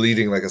started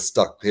bleeding like a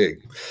stuck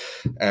pig,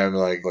 and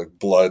like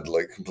blood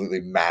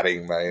completely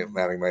matting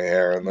my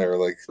hair, and they were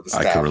like the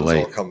staff was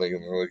all coming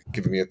and they were like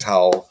giving me a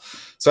towel.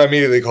 So I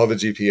immediately called the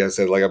GP. I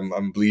said like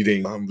I'm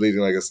bleeding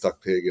like a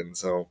stuck pig, and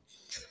so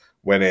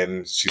went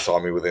in. She saw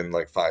me within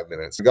like 5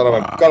 minutes. I got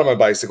on my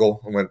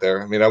bicycle and went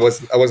there. I mean, I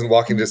wasn't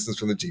walking distance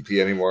from the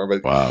GP anymore,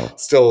 but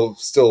still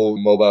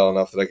mobile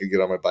enough that I could get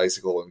on my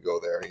bicycle and go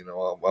there,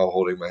 while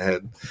holding my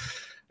head.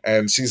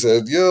 And she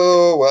said,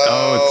 "Yo, wow."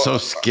 Oh, it's so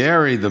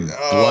scary, the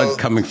blood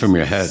coming from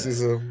your head. She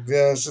said,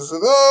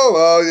 "Oh,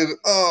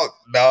 well,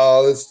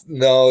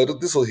 no,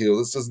 this will heal.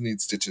 This doesn't need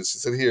stitches." She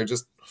said, "Here,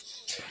 just."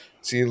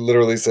 She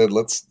literally said,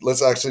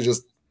 "Let's actually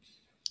just."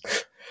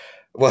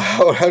 Well,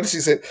 how did she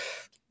say it?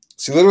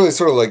 She literally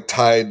sort of like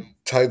tied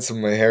some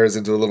of my hairs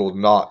into a little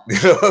knot,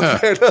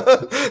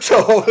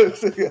 to hold it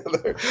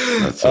together.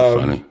 That's so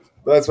funny.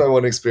 That's my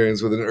one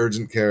experience with an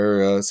urgent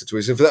care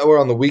situation. If that were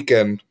on the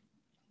weekend,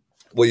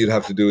 what you'd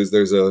have to do is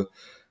there's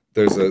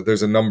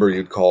a number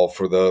you'd call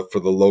for the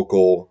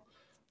local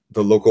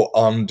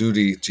on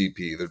duty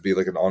GP. There'd be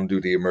like an on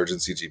duty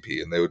emergency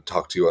GP, and they would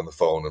talk to you on the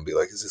phone and be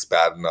like, "Is this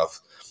bad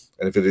enough?"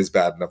 And if it is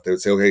bad enough, they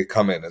would say, "Okay,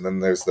 come in." And then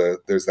there's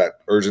that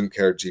urgent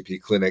care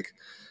GP clinic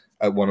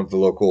at one of the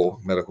local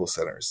medical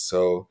centers.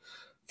 So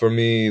for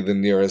me, the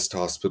nearest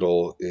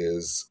hospital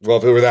is, well,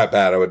 if it were that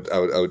bad, I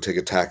would take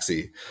a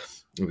taxi.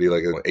 It would be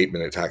like an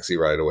 8-minute taxi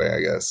ride away,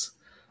 I guess.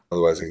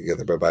 Otherwise I could get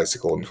there by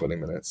bicycle in 20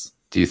 minutes.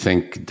 Do you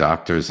think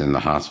doctors in the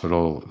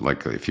hospital,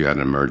 like if you had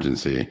an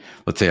emergency,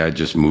 let's say I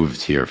just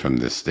moved here from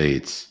the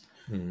States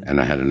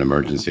and I had an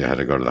emergency, I had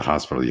to go to the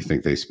hospital, you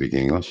think they speak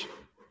English?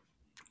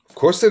 Of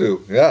course they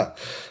do. Yeah.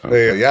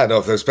 Okay.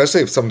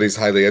 Especially if somebody's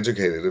highly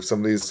educated, if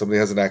somebody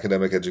has an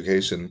academic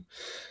education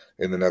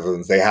in the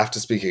Netherlands, they have to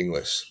speak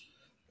English.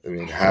 I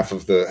mean, half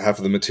of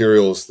the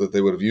materials that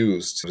they would have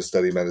used to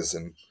study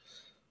medicine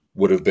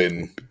would have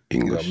been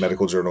English,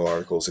 medical journal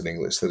articles in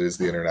English. That is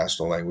the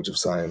international language of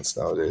science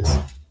nowadays.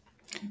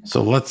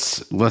 So let's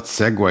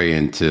segue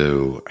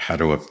into how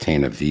to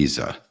obtain a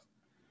visa.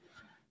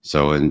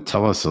 So, and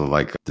tell us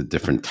like the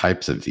different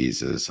types of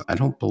visas. I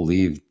don't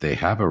believe they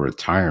have a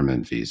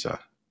retirement visa.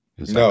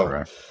 Is that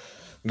correct?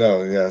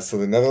 No, yeah. So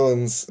the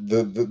Netherlands,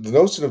 the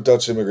notion of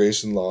Dutch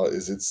immigration law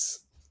is it's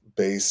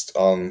based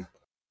on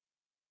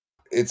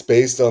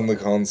the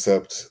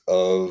concept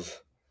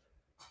of,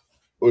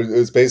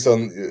 it's based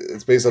on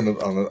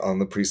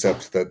the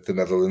precept that the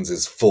Netherlands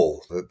is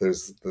full, that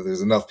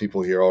there's enough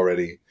people here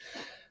already,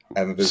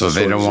 and there's so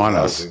they don't want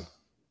us.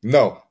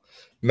 No.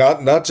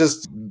 Not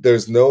just,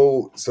 there's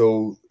no,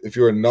 so if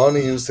you're a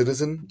non-EU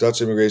citizen,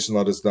 Dutch immigration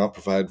law does not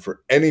provide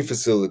for any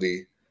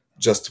facility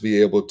just to be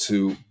able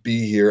to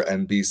be here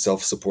and be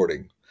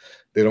self-supporting.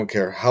 They don't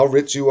care how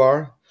rich you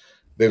are.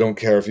 They don't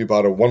care if you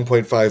bought a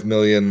 1.5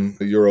 million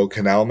euro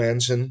canal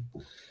mansion.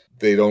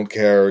 They don't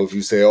care if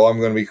you say, "Oh, I'm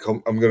going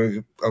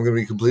to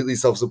be completely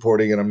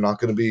self-supporting and I'm not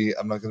going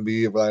to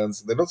be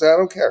violent." They don't say, "I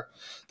don't care."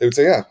 They would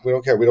say, "Yeah, we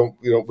don't care. We don't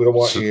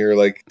want you here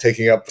like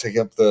taking up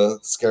the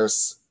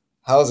scarce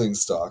housing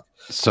stock."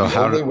 So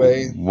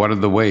what are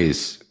the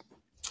ways?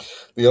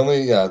 The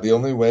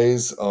only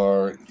ways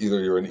are either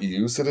you're an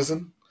EU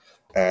citizen,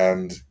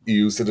 and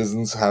EU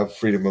citizens have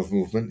freedom of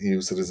movement.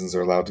 EU citizens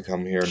are allowed to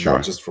come here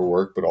not just for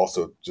work, but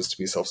also just to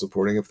be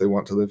self-supporting if they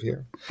want to live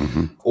here.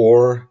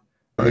 Or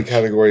the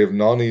category of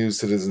non-EU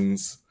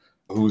citizens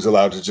who's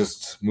allowed to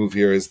just move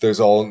here is there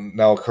is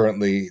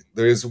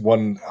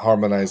one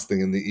harmonized thing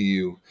in the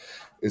EU,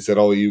 is that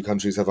all EU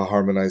countries have a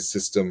harmonized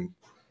system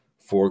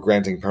for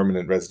granting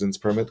permanent residence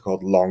permit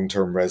called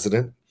long-term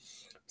resident.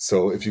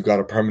 So if you got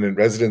a permanent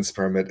residence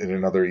permit in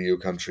another EU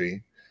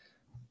country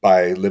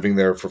by living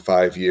there for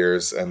 5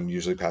 years and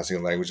usually passing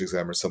a language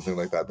exam or something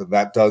like that,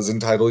 that does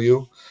entitle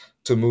you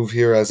to move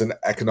here as an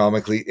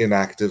economically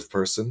inactive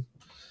person.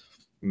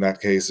 In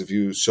that case, if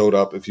you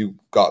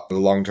got the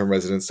long-term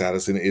resident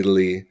status in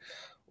Italy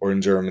or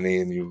in Germany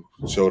and you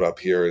showed up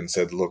here and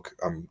said, "Look,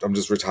 I'm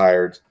just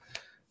retired.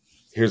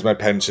 Here's my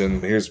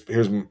pension. Here's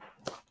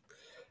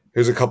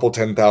a couple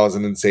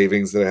 10,000 in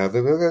savings that I have."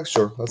 Okay,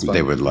 sure, that's fine.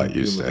 They would let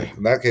you stay.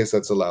 In that case,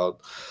 that's allowed.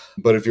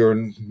 But if you're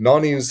a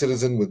non-EU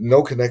citizen with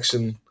no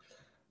connection,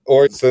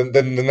 then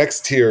the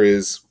next tier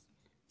is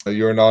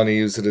You're a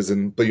non-EU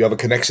citizen, but you have a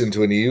connection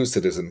to an EU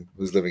citizen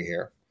who's living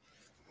here.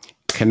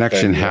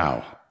 Connection Then,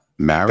 how?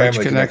 Marriage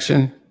family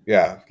connection?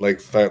 Yeah, like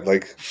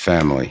Family.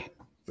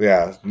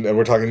 yeah, and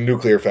we're talking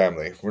nuclear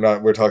family.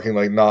 We're talking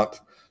like not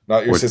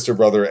your sister,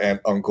 brother,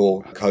 aunt,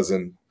 uncle,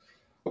 cousin.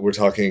 We're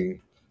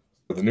talking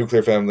the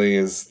nuclear family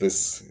is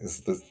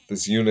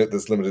this unit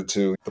that's limited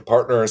to the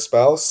partner or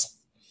spouse,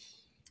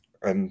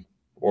 and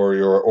or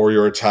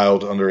you're a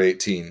child under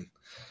 18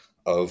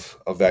 of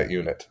that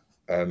unit.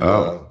 And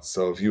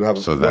so if you have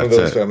one of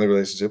those family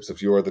relationships,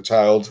 if you're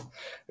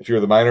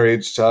the minor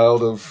age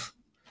child of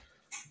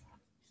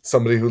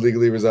somebody who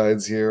legally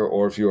resides here,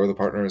 or if you are the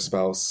partner or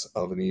spouse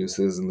of an EU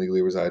citizen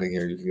legally residing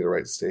here, you can get a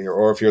right to stay here.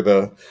 Or if you're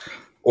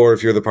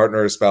the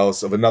partner or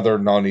spouse of another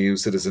non-EU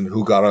citizen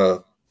who got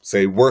a,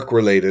 say,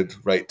 work-related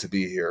right to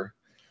be here.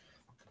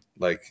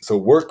 Like, so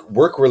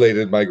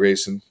work-related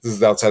migration, this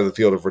is outside of the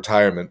field of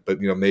retirement, but,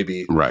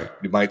 maybe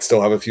you might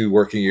still have a few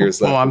working years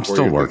left. I'm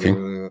still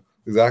working.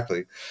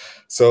 Exactly.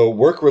 So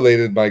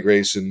work-related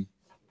migration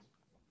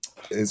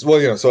is,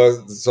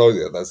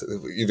 that's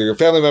either you're a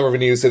family member of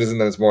an EU citizen,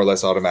 then it's more or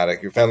less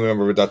automatic. You're a family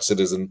member of a Dutch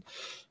citizen,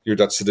 your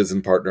Dutch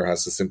citizen partner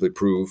has to simply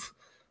prove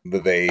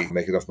that they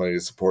make enough money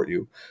to support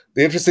you.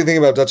 The interesting thing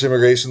about Dutch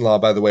immigration law,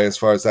 by the way, as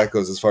far as that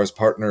goes, as far as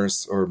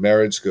partners or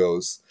marriage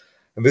goes,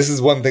 and this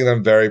is one thing that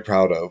I'm very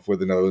proud of, where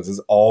the Netherlands has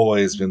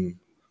always been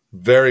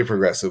very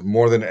progressive,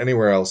 more than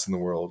anywhere else in the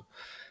world,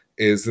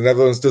 is the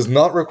Netherlands does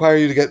not require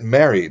you to get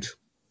married.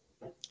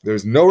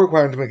 There's no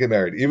requirement to get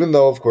married, even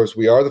though, of course,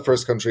 we are the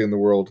first country in the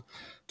world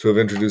to have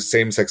introduced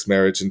same-sex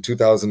marriage in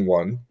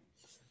 2001.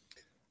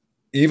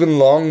 Even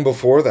long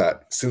before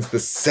that, since the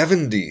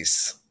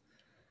 70s,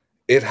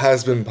 it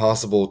has been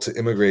possible to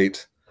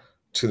immigrate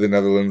to the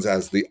Netherlands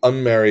as the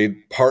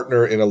unmarried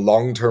partner in a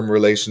long-term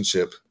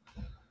relationship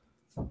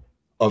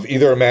of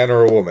either a man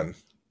or a woman.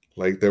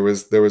 Like there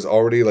was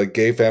already like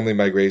gay family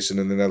migration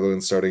in the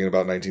Netherlands starting in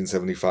about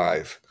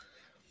 1975.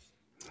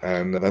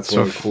 And that's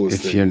one of the coolest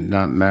things. If you're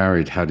not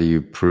married, how do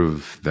you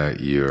prove that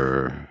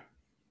you're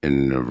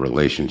in a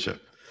relationship?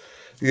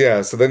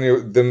 Yeah, so then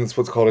it's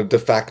what's called a de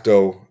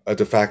facto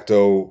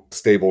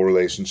stable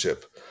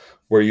relationship,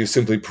 where you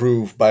simply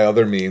prove by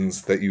other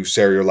means that you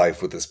share your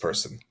life with this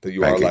person, that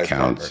you are life partners.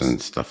 Bank accounts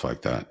and stuff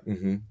like that.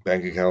 Mm-hmm.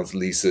 Bank accounts,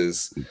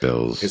 leases,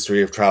 bills,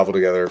 history of travel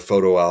together,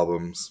 photo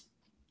albums.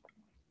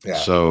 Yeah.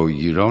 So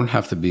you don't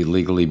have to be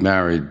legally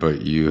married,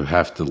 but you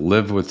have to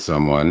live with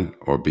someone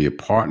or be a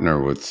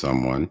partner with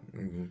someone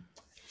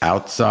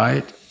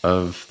outside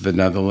of the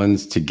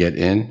Netherlands to get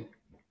in.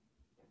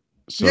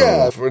 So,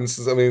 yeah, for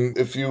instance, I mean,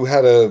 if you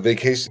had a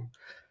vacation,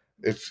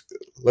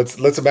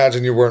 let's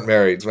imagine you weren't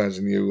married.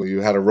 Imagine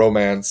you had a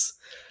romance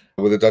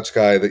with a Dutch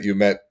guy that you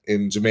met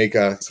in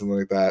Jamaica, something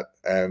like that,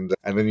 and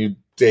then you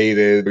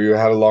dated, or you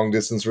had a long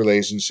distance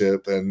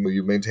relationship, and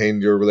you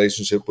maintained your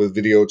relationship with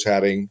video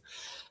chatting,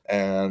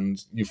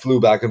 and you flew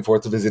back and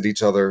forth to visit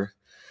each other,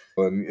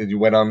 and you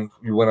went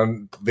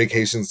on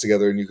vacations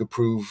together, and you could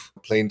prove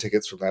plane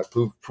tickets from that,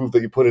 prove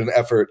that you put an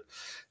effort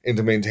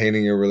into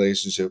maintaining your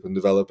relationship and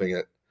developing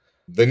it.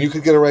 Then you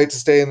could get a right to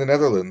stay in the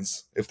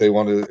Netherlands if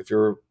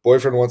your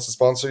boyfriend wants to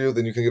sponsor you,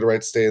 then you can get a right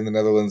to stay in the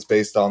Netherlands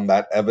based on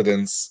that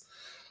evidence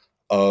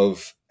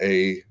of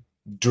a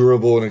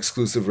durable and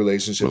exclusive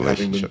relationship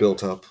having been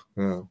built up.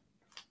 Yeah.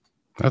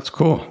 That's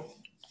cool.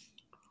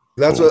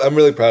 That's what I'm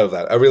really proud of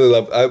that. I really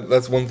love,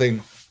 that's one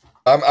thing.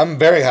 I'm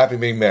very happy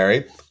being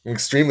married. I'm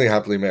extremely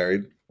happily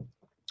married,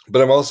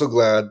 but I'm also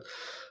glad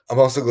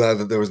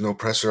that there was no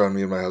pressure on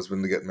me and my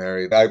husband to get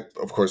married.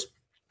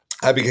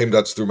 I became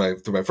Dutch through my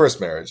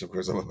first marriage. Of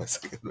course, I'm on my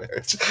second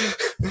marriage.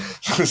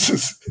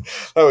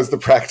 That was the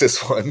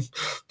practice one.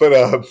 But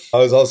I'm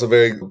also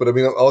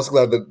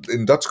glad that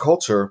in Dutch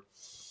culture,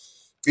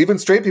 even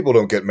straight people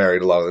don't get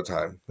married a lot of the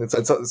time.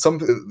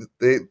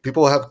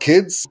 People have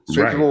kids.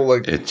 Straight people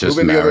move in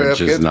together, have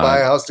kids, buy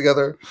a house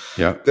together.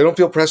 Yeah, they don't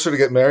feel pressure to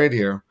get married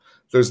here.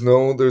 There's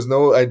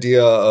no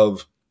idea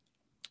of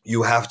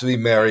you have to be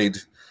married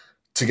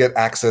to get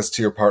access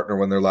to your partner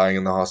when they're lying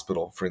in the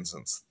hospital, for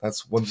instance.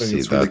 That's one thing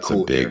that's really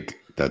cool here.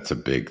 That's a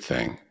big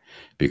thing,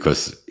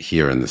 because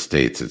here in the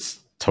States, it's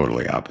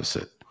totally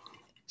opposite.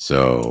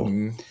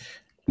 So,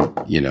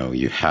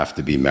 you have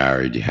to be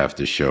married. You have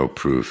to show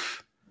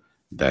proof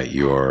that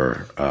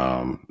you're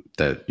a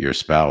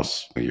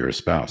spouse.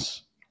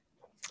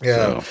 Yeah,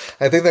 so,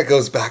 I think that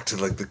goes back to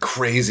like the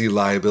crazy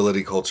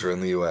liability culture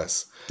in the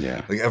U.S.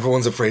 Yeah, like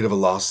everyone's afraid of a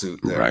lawsuit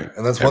there, right?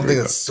 And that's one thing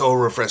that's so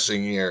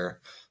refreshing here.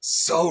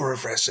 So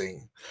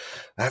refreshing.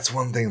 That's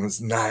one thing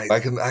that's nice. I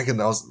can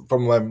also,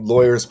 from my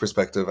lawyer's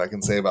perspective, I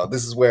can say about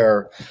this is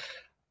where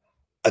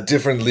a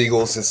different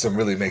legal system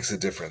really makes a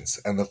difference.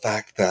 And the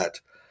fact that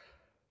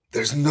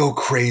there's no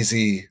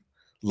crazy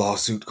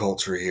lawsuit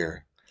culture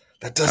here.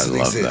 That doesn't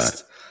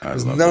exist.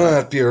 There's none of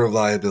that fear of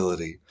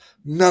liability.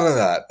 None of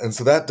that. And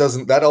so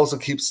that also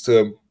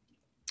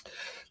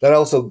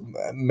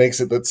makes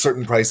it that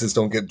certain prices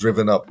don't get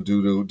driven up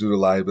due to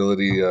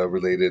liability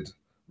related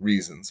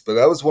reasons. But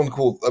that was one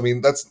cool. I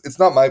mean, it's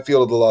not my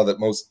field of the law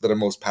that I'm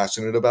most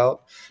passionate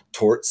about.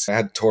 Torts. I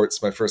had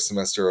torts my first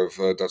semester of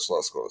Dutch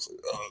law school. I was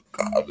like, oh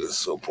God, this is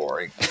so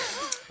boring.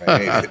 I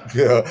hate it.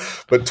 Yeah.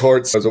 But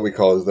torts is what we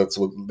call it. That's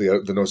what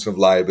the notion of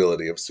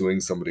liability, of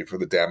suing somebody for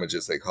the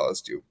damages they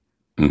caused you.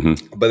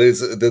 Mm-hmm. But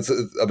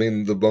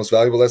the most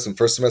valuable lesson,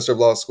 first semester of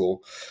law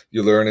school,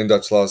 you learn in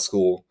Dutch law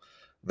school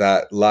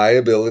that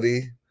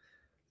liability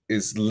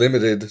is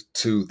limited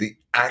to the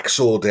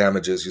actual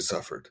damages you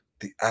suffered,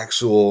 the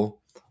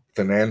actual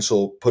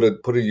financial, put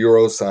a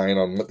euro sign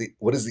on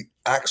what is the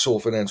actual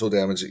financial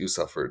damage that you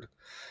suffered.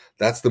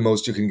 That's the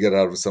most you can get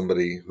out of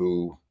somebody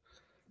who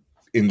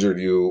injured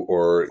you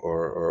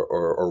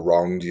or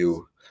wronged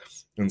you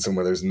in some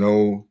way. There's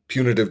no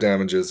punitive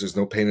damages. There's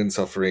no pain and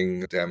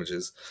suffering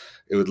damages.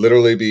 It would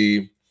literally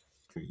be,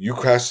 you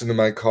crashed into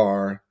my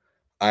car.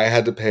 I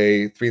had to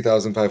pay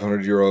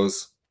 3,500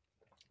 euros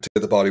to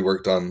get the body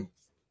work done.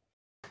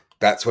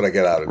 That's what I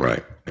get out of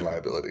it,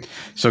 liability.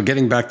 So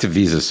getting back to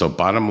visas, so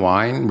bottom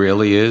line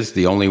really is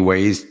the only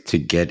ways to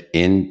get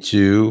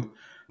into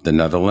the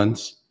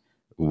Netherlands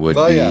would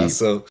be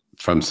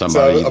from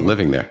somebody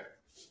living there.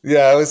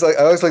 Yeah, I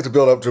always like to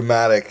build up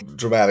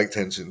dramatic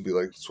tension. Be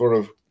like, sort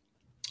of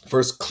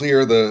first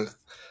clear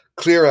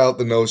out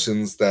the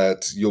notions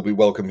that you'll be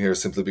welcome here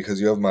simply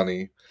because you have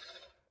money.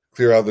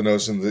 Clear out the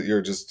notion that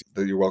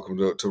you're welcome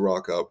to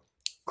rock up.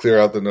 Clear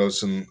out the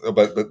notion,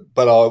 but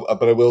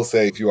I will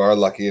say, if you are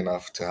lucky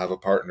enough to have a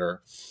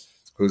partner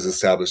who's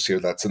established here,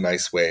 that's a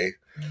nice way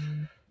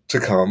to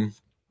come.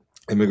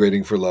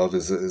 Immigrating for love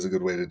is a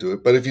good way to do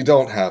it. But if you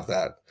don't have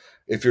that,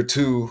 if you're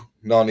two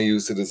non-EU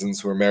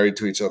citizens who are married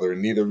to each other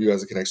and neither of you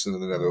has a connection to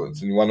the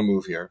Netherlands and you want to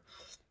move here,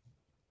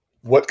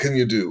 what can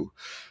you do?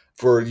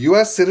 For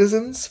U.S.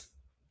 citizens,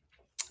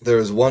 there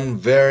is one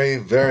very,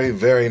 very,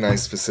 very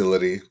nice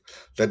facility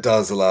that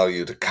does allow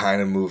you to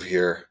kind of move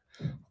here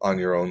on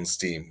your own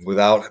steam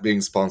without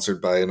being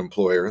sponsored by an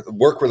employer.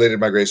 Work-related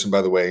migration,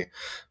 by the way,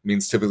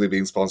 means typically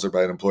being sponsored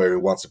by an employer who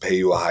wants to pay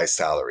you a high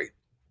salary.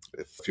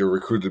 If you're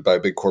recruited by a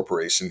big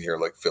corporation here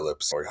like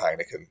Philips or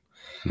Heineken,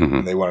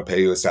 and they want to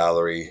pay you a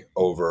salary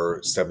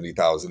over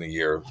 $70,000 a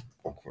year,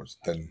 of course,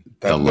 then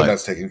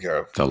that's taken care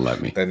of. They'll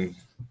let me. Then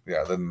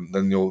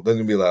you'll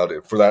be allowed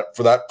it for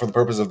the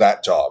purpose of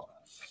that job.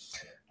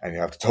 And you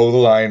have to toe the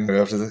line. You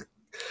have to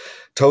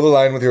toe the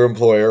line with your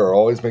employer, or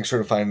always make sure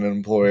to find an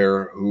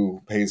employer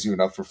who pays you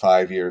enough for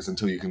 5 years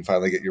until you can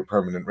finally get your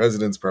permanent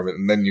residence permit,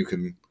 and then you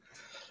can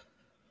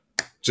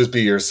just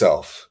be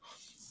yourself.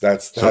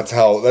 That's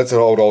how it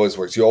always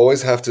works. You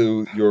always have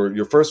to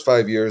your first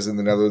 5 years in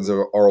the Netherlands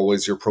are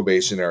always your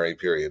probationary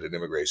period in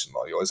immigration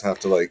law. You always have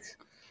to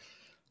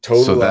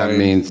toe the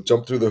line,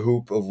 jump through the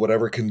hoop of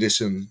whatever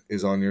condition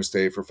is on your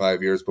stay for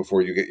 5 years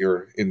before you get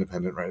your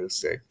independent right of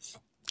stay.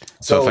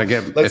 So if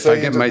I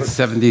get my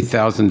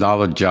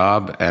 $70,000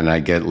 job and I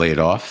get laid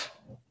off,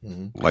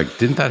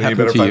 didn't that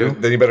happen to you?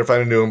 Then you better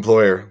find a new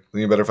employer.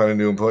 Yeah,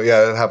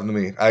 that happened to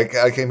me.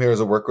 I came here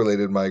as a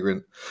work-related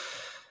migrant,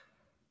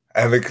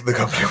 and the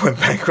company went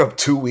bankrupt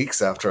 2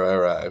 weeks after I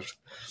arrived.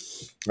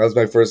 That was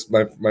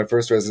my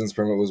first residence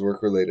permit was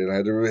work-related. I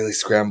had to really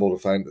scramble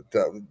to find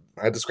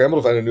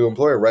a new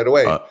employer right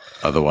away.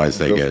 Otherwise,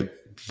 they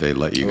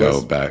let you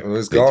go back.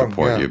 They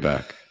deport you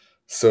back.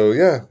 So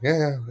yeah,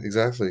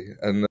 exactly.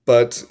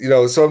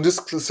 So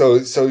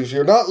if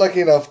you're not lucky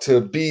enough to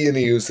be an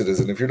EU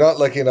citizen, if you're not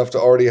lucky enough to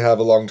already have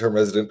a long-term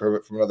resident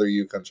permit from another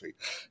EU country,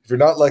 if you're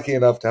not lucky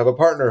enough to have a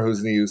partner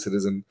who's an EU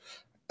citizen,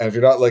 and if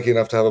you're not lucky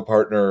enough to have a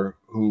partner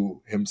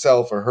who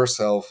himself or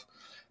herself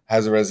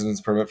has a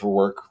residence permit for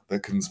work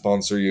that can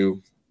sponsor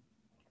you,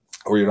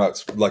 or you're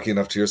not lucky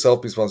enough to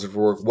yourself be sponsored for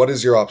work, what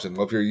is your option?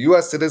 Well, if you're a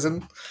U.S.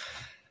 citizen,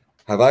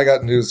 have I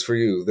got news for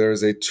you? There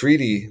is a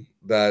treaty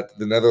that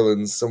the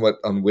Netherlands somewhat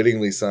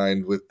unwittingly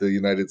signed with the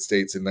United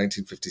States in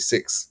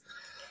 1956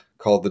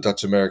 called the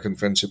Dutch-American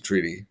Friendship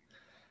Treaty.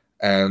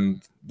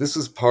 And this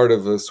was part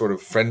of a sort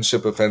of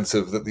friendship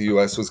offensive that the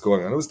U.S. was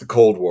going on. It was the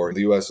Cold War.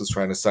 The U.S. was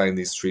trying to sign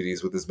these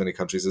treaties with as many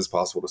countries as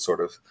possible to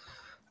sort of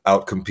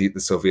outcompete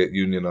the Soviet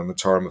Union on the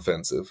charm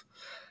offensive.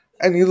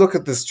 And you look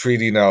at this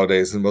treaty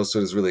nowadays, and most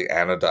of it is really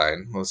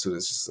anodyne. Most of it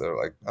is just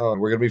we're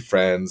going to be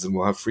friends, and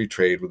we'll have free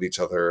trade with each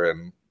other,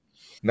 and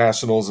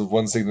nationals of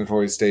one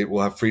signatory state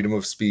will have freedom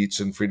of speech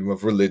and freedom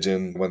of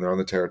religion when they're on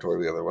the territory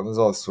of the other one. There's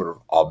all this sort of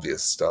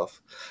obvious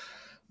stuff.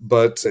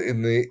 But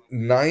in the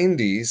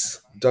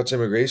 90s, Dutch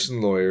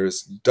immigration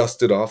lawyers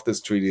dusted off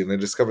this treaty, and they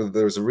discovered that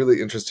there was a really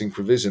interesting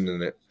provision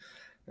in it.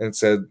 And it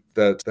said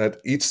that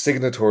each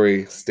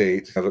signatory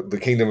state, the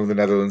Kingdom of the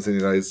Netherlands and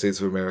the United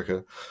States of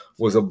America,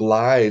 was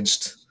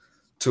obliged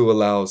to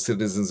allow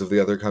citizens of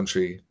the other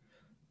country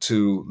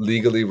to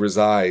legally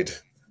reside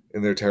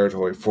in their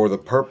territory for the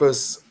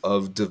purpose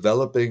of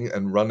developing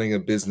and running a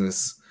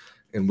business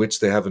in which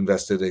they have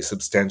invested a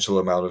substantial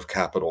amount of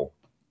capital.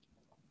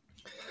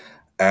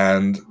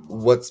 And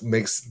what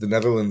makes the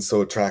Netherlands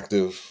so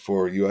attractive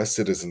for U.S.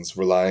 citizens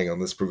relying on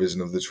this provision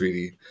of the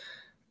treaty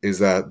is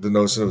that the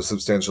notion of a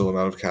substantial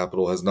amount of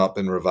capital has not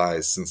been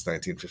revised since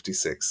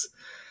 1956.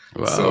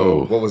 Whoa.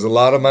 So what was a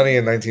lot of money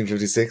in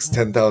 1956,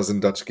 10,000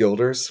 Dutch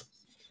guilders,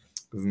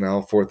 is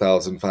now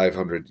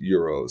 4,500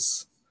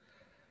 euros.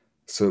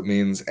 So it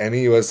means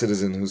any U.S.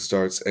 citizen who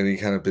starts any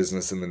kind of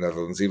business in the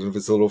Netherlands, even if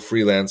it's a little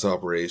freelance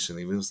operation,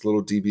 even if it's a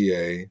little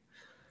DBA,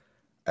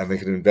 and they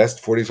can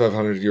invest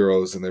 4,500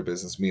 euros in their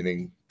business,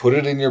 meaning put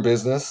it in your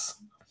business,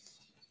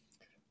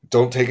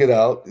 don't take it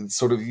out. It's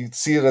sort of, you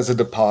see it as a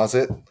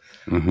deposit.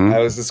 I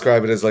always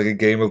describe it as like a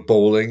game of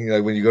bowling.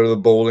 Like when you go to the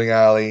bowling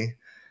alley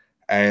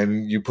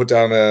and you put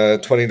down a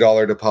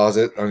 $20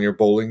 deposit on your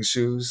bowling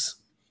shoes,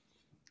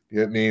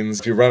 it means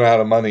if you run out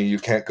of money, you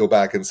can't go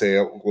back and say,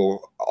 oh,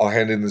 well, I'll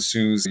hand in the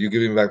shoes. You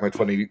give me back my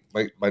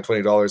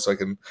 $20 so I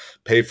can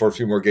pay for a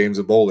few more games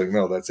of bowling.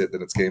 No, that's it.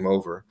 Then it's game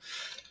over.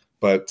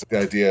 But the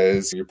idea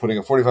is you're putting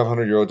a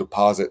 4,500 euro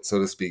deposit, so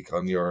to speak,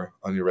 on your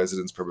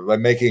residence permit. By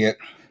making it,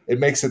 it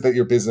makes it that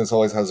your business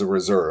always has a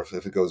reserve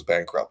if it goes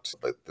bankrupt,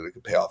 but that it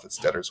can pay off its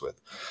debtors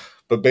with.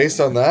 But based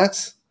on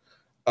that,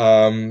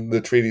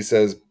 the treaty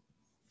says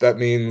that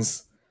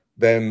means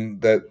then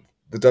that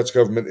the Dutch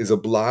government is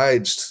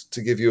obliged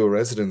to give you a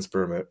residence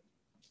permit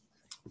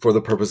for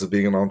the purpose of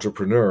being an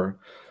entrepreneur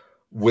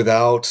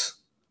without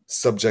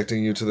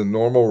subjecting you to the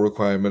normal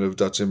requirement of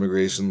Dutch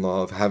immigration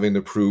law of having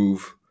to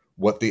prove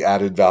what the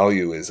added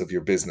value is of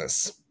your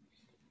business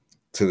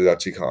to the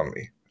Dutch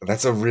economy. And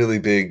that's a really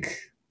big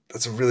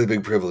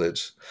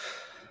privilege,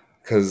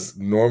 because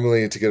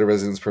normally to get a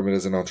residence permit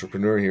as an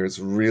entrepreneur here, it's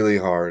really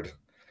hard.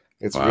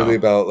 It's really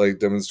about like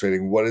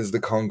demonstrating what is the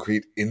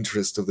concrete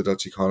interest of the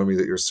Dutch economy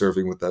that you're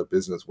serving with that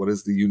business. What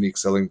is the unique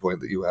selling point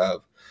that you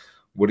have?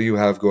 What do you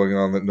have going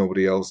on that no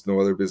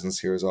other business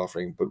here is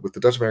offering? But with the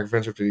Dutch-American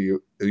Friendship Treaty,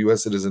 a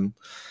U.S. citizen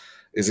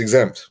is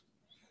exempt.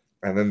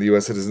 And then the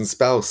U.S. citizen's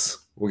spouse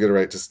will get a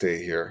right to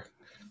stay here.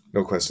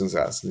 No questions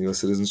asked. And the U.S.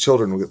 citizen's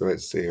children will get the right to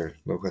stay here.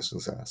 No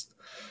questions asked.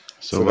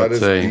 So let's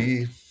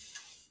say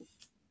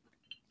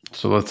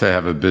I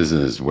have a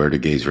business. Where do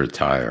gays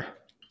retire?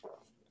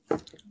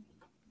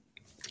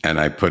 And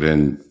I put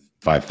in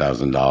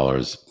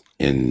 $5,000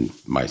 in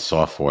my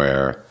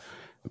software,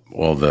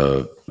 all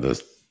the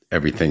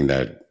everything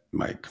that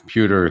my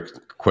computer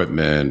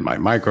equipment, my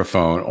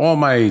microphone, all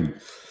my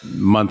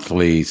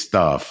monthly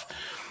stuff.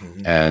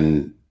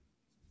 And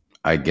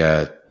I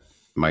get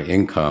my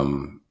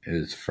income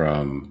is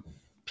from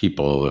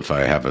people if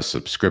I have a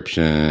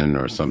subscription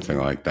or something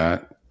like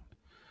that.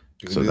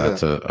 So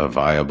that's a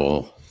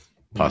viable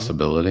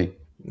possibility.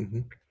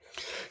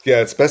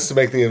 Yeah, it's best to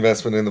make the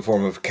investment in the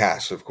form of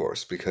cash, of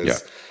course,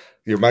 because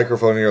your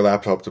microphone and your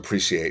laptop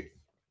depreciate.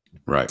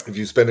 Right. If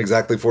you spend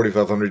exactly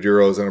 4,500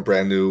 euros on a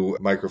brand new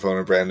microphone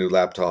and a brand new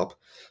laptop,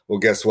 well,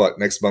 guess what?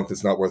 Next month,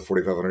 it's not worth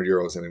 4,500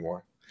 euros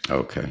anymore.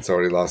 Okay. It's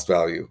already lost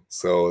value.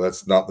 So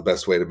that's not the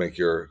best way to make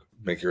your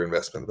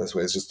investment. The best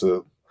way is just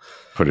to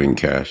put it in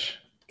cash.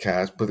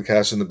 Put the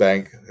cash in the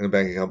bank, in a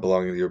bank account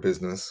belonging to your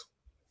business,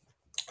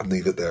 and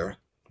leave it there.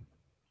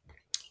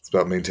 It's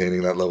about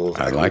maintaining that level of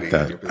equity. I like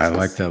that. I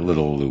like that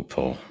little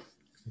loophole.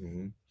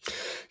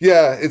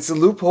 Yeah, it's a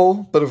loophole,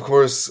 but of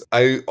course,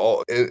 it's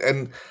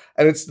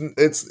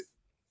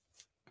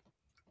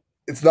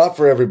not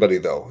for everybody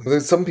though.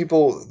 There's some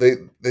people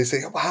they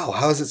say, "Wow,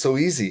 how is it so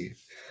easy?"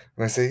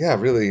 And I say, "Yeah,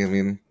 really. I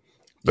mean,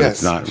 but yes,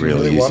 it's not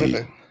really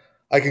easy.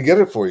 I can get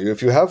it for you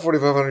if you have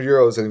 4,500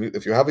 euros and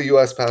if you have a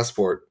U.S.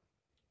 passport.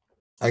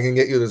 I can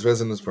get you this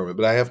residence permit,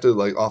 but I have to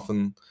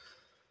often."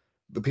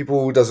 The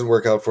people who doesn't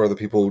work out for are the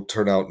people who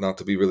turn out not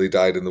to be really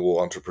dyed-in-the-wool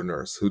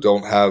entrepreneurs who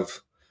don't have,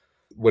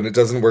 when it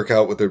doesn't work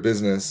out with their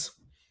business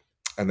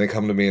and they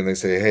come to me and they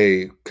say,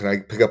 hey, can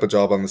I pick up a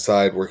job on the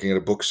side working at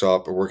a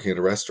bookshop or working at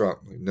a restaurant?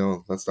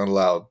 No, that's not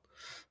allowed.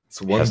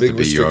 It's one big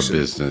restriction. It has to be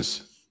your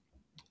business.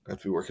 You have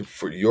to be working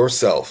for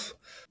yourself.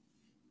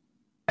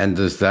 And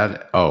does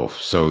that,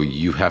 so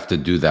you have to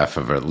do that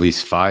for at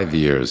least 5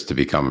 years to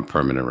become a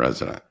permanent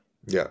resident?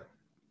 Yeah.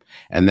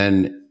 And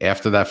then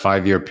after that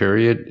 5-year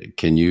period,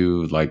 can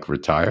you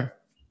retire?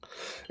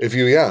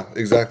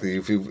 Exactly.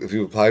 If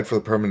you applied for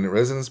the permanent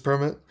residence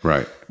permit,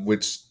 right,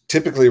 which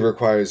typically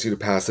requires you to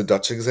pass a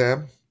Dutch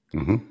exam.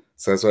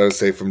 So that's why I would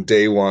say from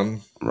day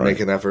one, make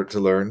an effort to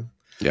learn.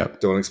 Yeah.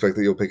 Don't expect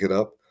that you'll pick it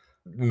up.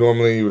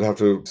 Normally you would have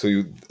to,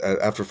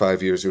 after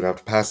 5 years, you would have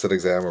to pass that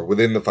exam, or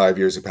within the 5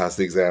 years you pass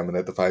the exam. And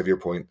at the 5-year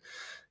point,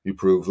 you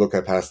prove, look, I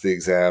passed the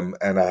exam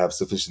and I have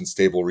sufficient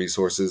stable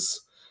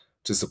resources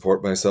to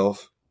support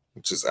myself,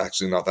 which is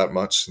actually not that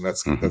much. And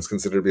that's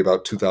considered to be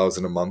about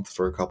 $2,000 a month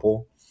for a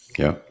couple.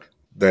 Yeah.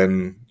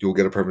 Then you'll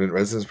get a permanent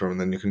residence permit,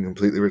 and then you can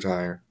completely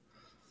retire.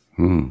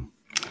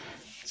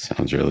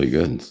 Sounds really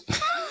good.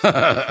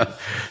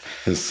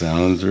 It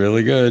sounds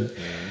really good,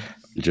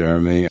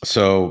 Jeremy.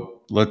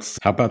 So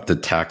how about the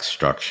tax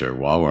structure?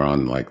 While we're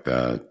on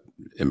the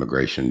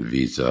immigration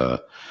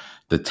visa,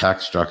 the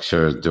tax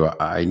structure,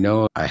 I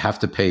know I have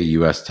to pay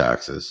U.S.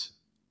 taxes.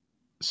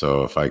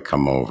 So if I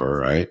come over,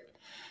 right?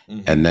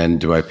 And then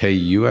do I pay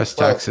U.S.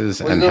 taxes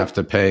and have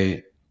to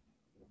pay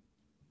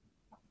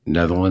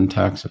Netherlands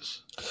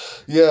taxes?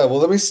 Yeah, well,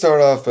 let me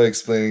start off by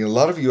explaining a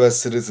lot of U.S.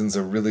 citizens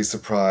are really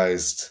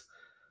surprised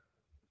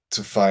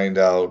to find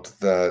out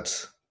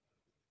that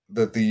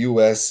that the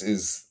US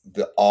is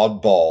the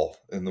oddball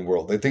in the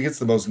world. They think it's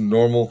the most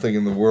normal thing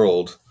in the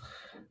world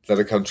that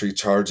a country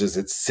charges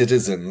its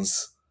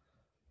citizens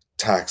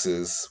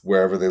taxes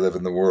wherever they live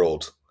in the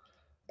world.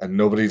 And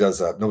nobody does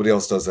that. Nobody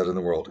else does that in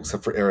the world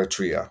except for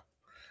Eritrea.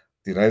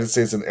 The United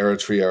States and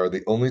Eritrea are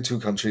the only two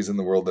countries in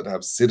the world that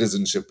have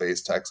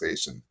citizenship-based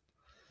taxation.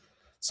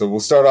 So we'll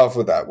start off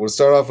with that. We'll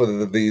start off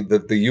with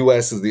the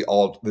U.S. is the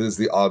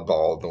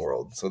oddball in the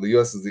world. So the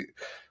U.S. is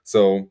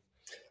so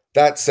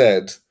that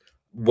said,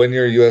 when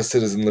you're a U.S.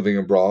 citizen living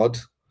abroad,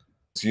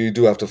 you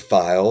do have to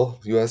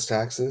file U.S.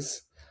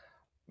 taxes.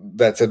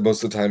 That said,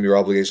 most of the time your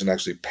obligation to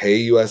actually pay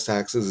U.S.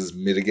 taxes is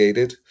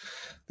mitigated.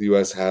 The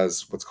U.S.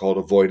 has what's called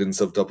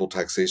avoidance of double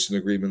taxation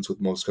agreements with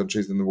most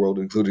countries in the world,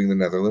 including the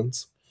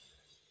Netherlands.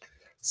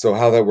 So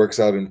how that works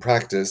out in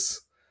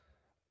practice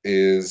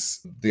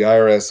is the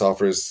IRS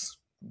offers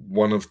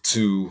one of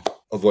two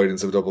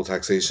avoidance of double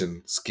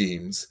taxation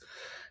schemes.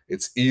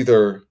 It's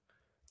either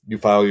you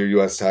file your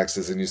U.S.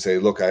 taxes and you say,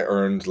 look, I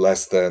earned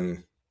less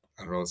than,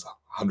 I don't know, it's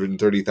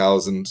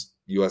 130,000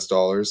 US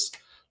dollars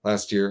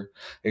last year.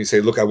 And you say,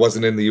 look, I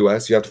wasn't in the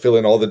U.S. You have to fill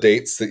in all the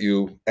dates that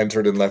you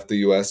entered and left the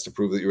U.S. to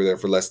prove that you were there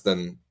for less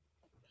than,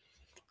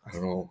 I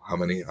don't know how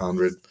many,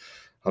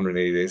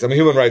 180 days. I'm a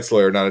human rights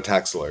lawyer, not a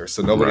tax lawyer.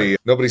 So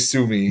nobody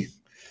sue me.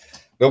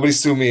 Nobody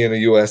sue me in a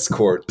U.S.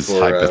 court it's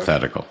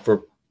hypothetical.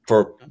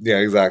 Yeah,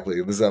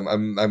 exactly. This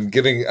I'm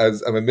admitting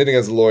as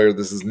a lawyer,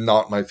 this is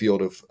not my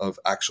field of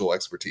actual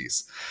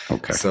expertise.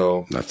 Okay,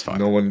 so that's fine.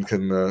 No one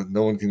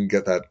can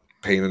get that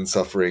pain and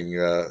suffering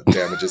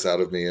damages out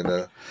of me in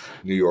a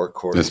New York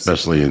court,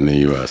 especially in the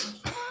U.S.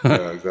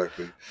 Yeah,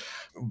 exactly.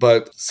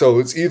 But so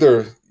it's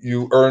either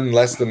you earn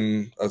less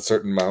than a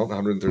certain amount,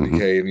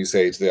 130K, and you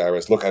say to the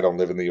IRS, "Look, I don't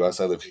live in the U.S.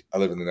 I live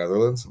in the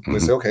Netherlands." And they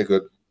say, "Okay,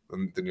 good,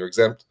 and then you're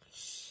exempt.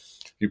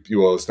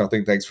 You owe us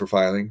nothing. Thanks for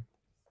filing."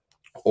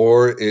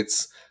 Or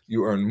it's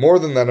you earn more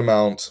than that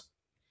amount,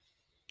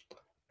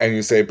 and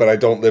you say, "But I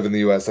don't live in the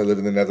U.S. I live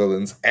in the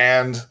Netherlands."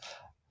 And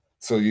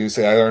so you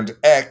say, "I earned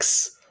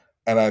X,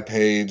 and I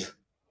paid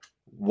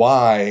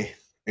Y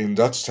in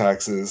Dutch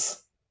taxes.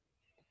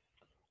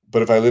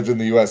 But if I lived in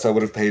the U.S., I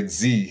would have paid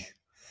Z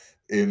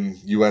in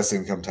U.S.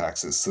 income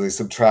taxes." So they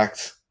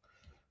subtract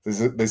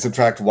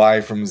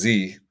Y from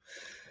Z.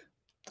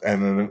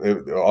 And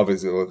then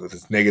obviously, if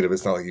it's negative,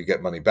 it's not like you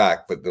get money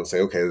back, but they'll say,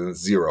 okay, then it's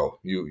zero.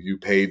 You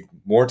paid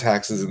more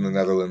taxes in the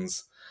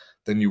Netherlands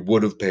than you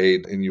would have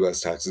paid in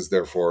U.S. taxes.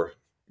 Therefore,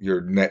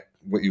 your net,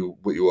 what you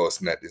owe us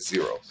net is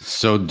zero.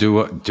 So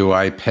do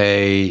I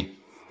pay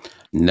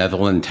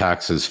Netherlands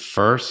taxes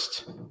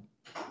first?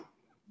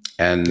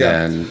 The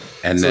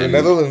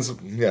Netherlands,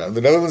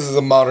 the Netherlands is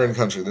a modern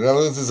country. The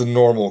Netherlands is a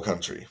normal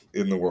country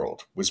in the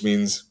world, which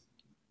means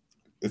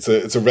it's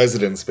a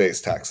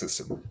residence-based tax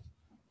system.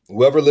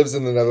 Whoever lives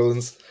in the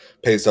Netherlands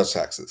pays Dutch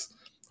taxes.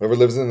 Whoever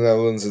lives in the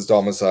Netherlands is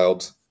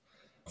domiciled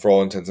for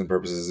all intents and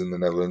purposes in the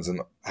Netherlands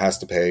and has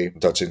to pay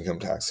Dutch income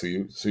tax. So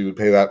you would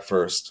pay that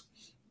first,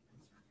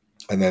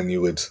 and then you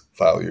would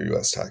file your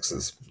U.S.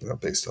 taxes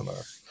based on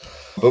that.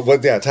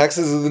 But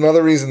taxes is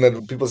another reason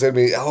that people say to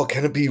me, "Oh,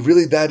 can it be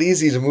really that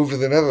easy to move to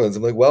the Netherlands?"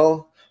 I'm like,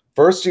 well,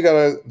 first you got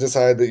to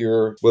decide that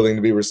you're willing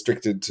to be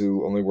restricted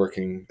to only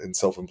working in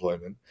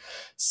self-employment.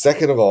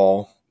 Second of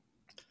all,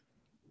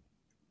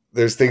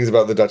 there's things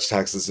about the Dutch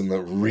tax system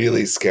that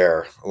really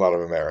scare a lot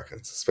of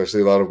Americans,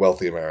 especially a lot of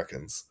wealthy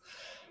Americans.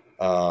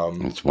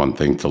 It's one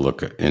thing to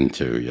look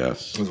into,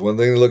 yes. It's one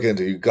thing to look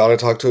into. You got to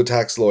talk to a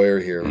tax lawyer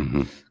here,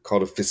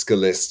 called a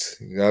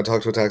fiscalist. You got to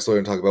talk to a tax lawyer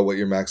and talk about what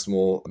your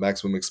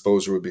maximum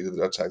exposure would be to the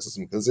Dutch tax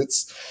system,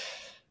 because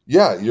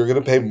you're going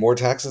to pay more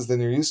taxes than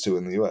you're used to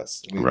in the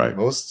U.S. I mean, right.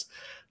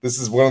 This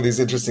is one of these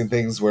interesting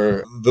things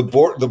where the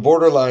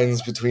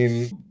borderlines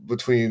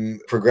between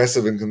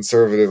progressive and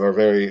conservative are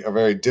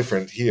very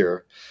different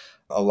here.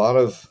 A lot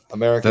of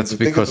Americans That's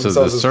because of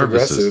the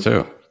services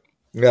too.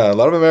 Yeah, a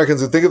lot of Americans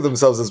who think of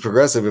themselves as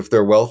progressive, if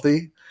they're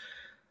wealthy,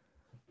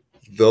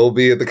 they'll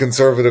be at the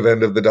conservative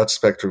end of the Dutch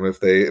spectrum if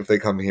they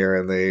come here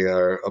and they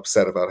are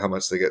upset about how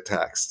much they get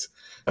taxed.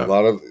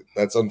 Yeah.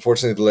 That's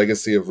unfortunately the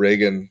legacy of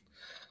Reagan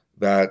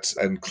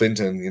and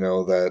Clinton,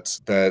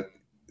 that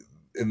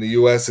in the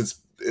US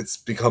it's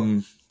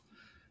become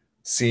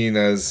seen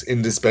as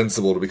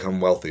indispensable to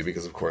become wealthy,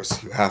 because of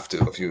course you have to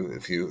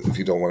if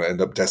you don't want to end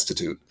up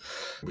destitute,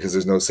 because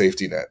there's no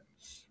safety net.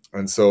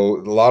 And so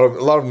a lot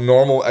of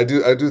normal, I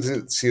do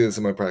see this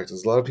in my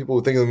practice. A lot of people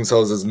who think of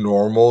themselves as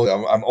normal.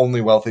 I'm only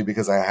wealthy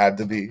because I had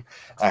to be.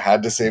 I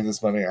had to save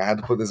this money. I had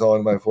to put this all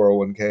in my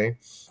 401k.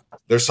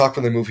 They're shocked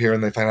when they move here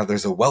and they find out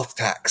there's a wealth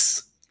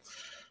tax.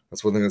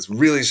 That's one thing that's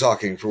really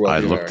shocking for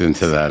wealthy Americans. I looked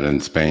into that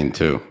in Spain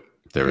too.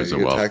 There is a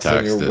wealth tax.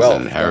 There's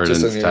an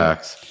inheritance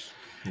tax.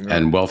 Yeah.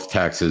 And wealth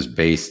tax is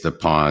based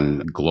upon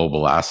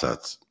global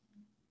assets.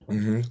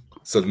 Mm-hmm.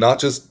 So not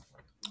just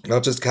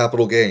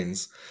capital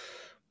gains,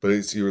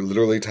 but you're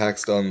literally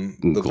taxed on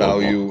the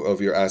value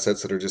of your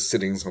assets that are just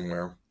sitting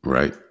somewhere.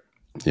 Right.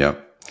 Yeah.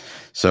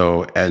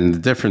 So, and the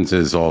difference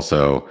is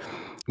also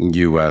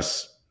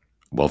U.S.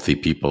 wealthy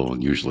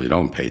people usually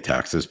don't pay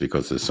taxes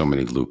because there's so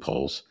many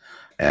loopholes.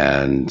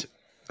 And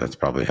That's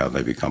probably how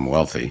they become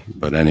wealthy.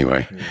 But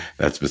anyway,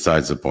 that's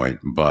besides the point.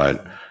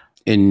 But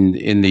in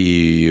the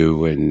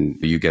EU, and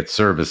you get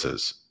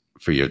services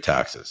for your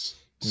taxes.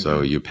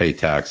 So you pay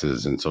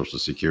taxes and Social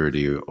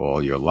Security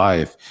all your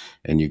life,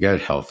 and you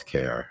get health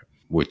care,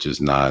 which is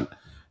not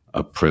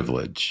a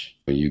privilege.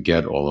 You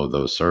get all of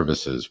those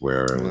services,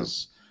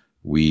 whereas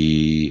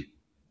we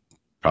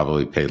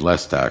probably pay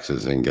less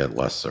taxes and get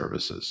less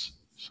services.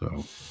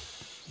 So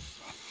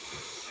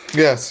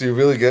yes, you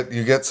really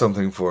get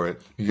something for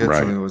it. You get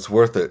something that's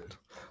worth it.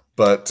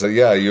 But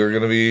you're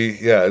gonna be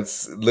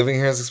it's living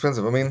here is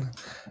expensive. I mean,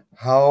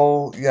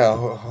 how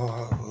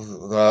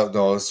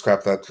no,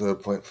 scrap that to the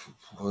point.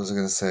 What was I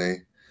gonna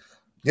say?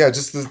 Yeah,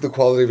 just the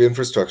quality of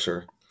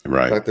infrastructure.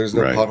 Right. The fact there's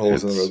no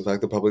potholes in the road. The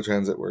fact the public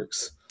transit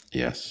works.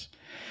 Yes.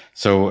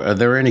 So are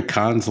there any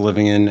cons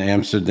living in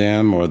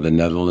Amsterdam or the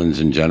Netherlands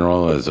in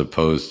general, as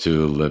opposed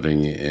to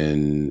living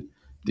in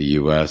the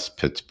U.S.,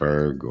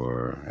 Pittsburgh,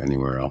 or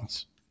anywhere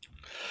else?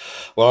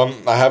 Well,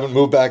 I haven't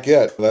moved back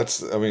yet.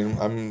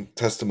 I'm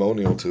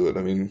testimonial to it.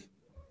 I mean,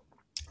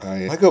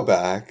 I go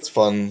back. It's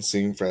fun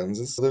seeing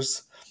friends.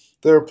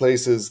 There are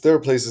places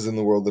in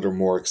the world that are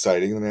more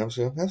exciting than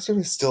Amsterdam.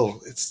 Amsterdam is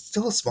still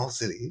a small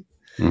city.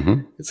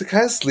 Mm-hmm. It's a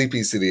kind of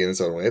sleepy city in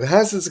its own way. It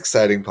has its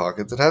exciting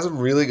pockets. It has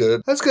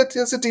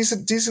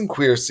a decent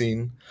queer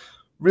scene.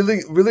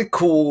 Really, really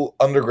cool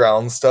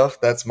underground stuff.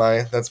 That's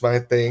my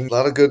thing. A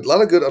lot of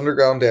good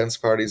underground dance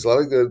parties. A lot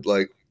of good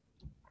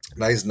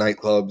nice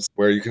nightclubs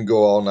where you can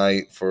go all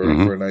night for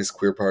a nice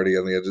queer party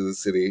on the edge of the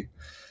city.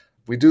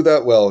 We do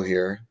that well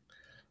here.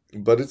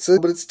 But it's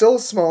still a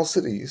small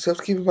city. You still have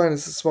to keep in mind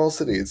it's a small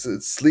city. It's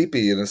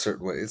sleepy in a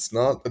certain way. It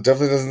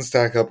definitely doesn't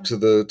stack up to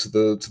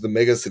the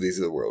mega cities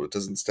of the world. It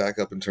doesn't stack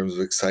up in terms of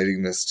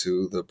excitingness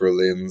to the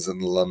Berlins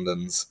and the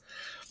Londons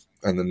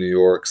and the New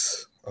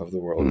Yorks of the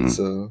world.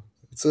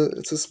 It's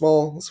a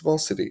small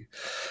city.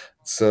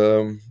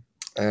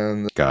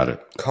 And got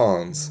it.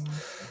 Cons.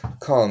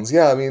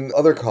 Yeah, I mean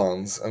other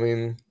cons. I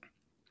mean,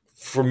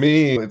 for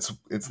me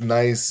it's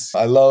nice.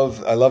 I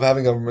love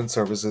having government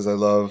services. I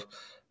love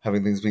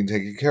having things being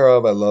taken care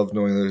of. I love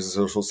knowing there's a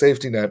social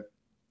safety net,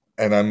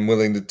 and I'm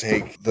willing to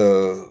take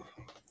the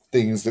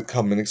things that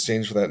come in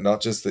exchange for that. Not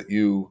just that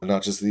you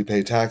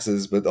pay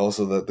taxes, but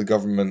also that the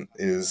government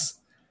is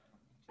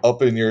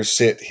up in your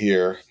shit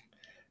here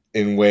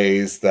in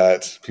ways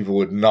that people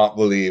would not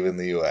believe in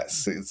the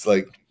U.S. It's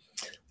like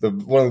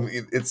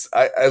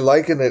I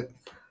liken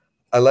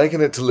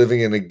it to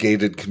living in a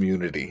gated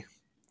community,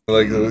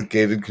 like the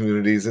gated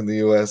communities in the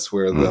U.S.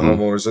 where the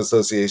homeowners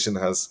association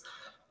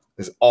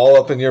is all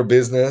up in your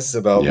business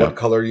about what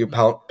color you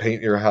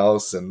paint your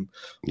house and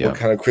what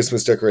kind of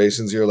Christmas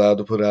decorations you're allowed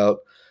to put out.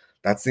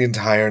 That's the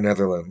entire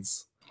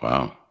Netherlands.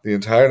 Wow. The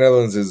entire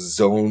Netherlands is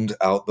zoned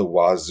out the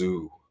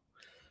wazoo.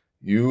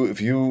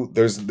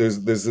 There's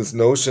this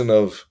notion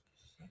of,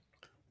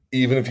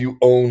 even if you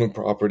own a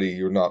property,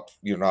 you're not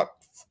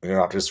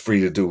just free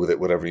to do with it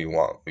whatever you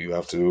want. You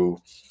have to,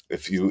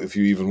 if you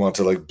even want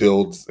to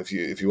build, if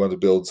you want to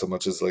build so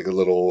much as a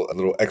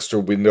little extra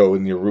window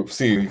in your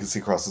roof. You can see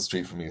across the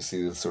street from you. You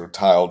see this sort of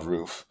tiled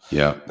roof.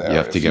 Yeah, there. You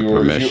have to get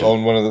permission. If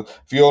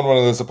you own one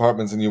of those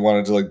apartments and you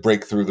wanted to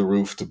break through the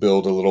roof to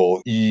build a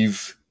little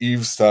eave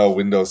style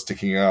window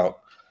sticking out,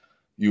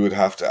 you would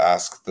have to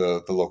ask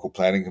the local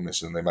planning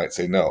commission. They might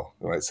say no.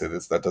 They might say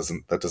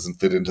that doesn't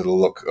fit into the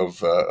look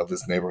of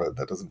this neighborhood.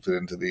 That doesn't fit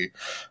into the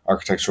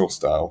architectural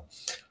style.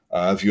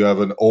 If you have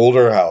an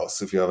older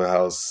house, if you have a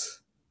house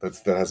that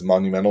has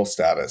monumental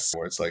status,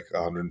 where it's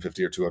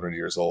 150 or 200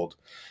 years old,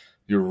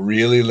 you're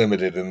really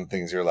limited in the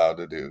things you're allowed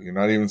to do. You're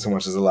not even so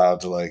much as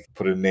allowed to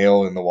put a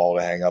nail in the wall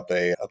to hang up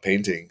a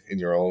painting in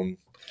your own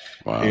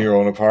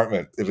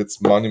apartment. If it's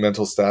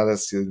monumental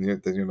status,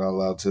 then you're not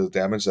allowed to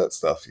damage that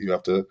stuff. You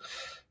would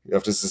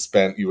have to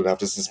suspend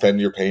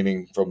your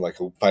painting from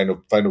find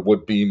a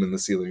wood beam in the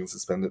ceiling and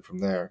suspend it from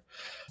there.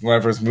 When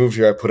I first moved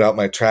here, I put out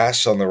my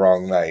trash on the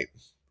wrong night.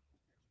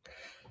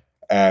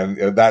 And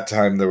at that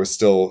time, there was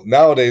still,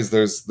 nowadays,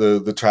 there's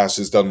the trash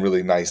is done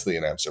really nicely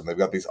in Amsterdam. They've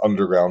got these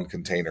underground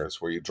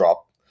containers where you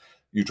drop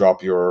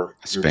your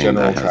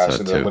general trash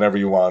into whenever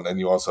you want, and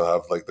you also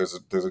have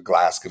there's a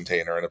glass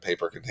container and a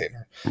paper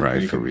container.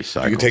 Right, for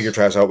recycling. You can take your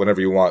trash out whenever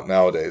you want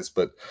nowadays.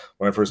 But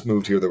when I first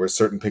moved here, there were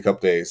certain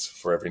pickup days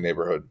for every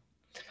neighborhood.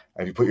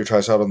 And if you put your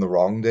trash out on the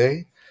wrong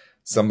day,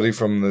 somebody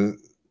from the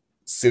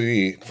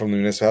city, from the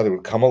municipality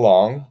would come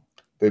along,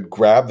 they'd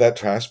grab that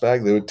trash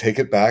bag, they would take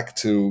it back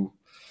to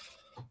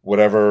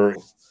whatever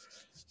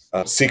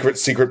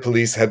secret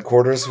police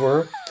headquarters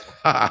were,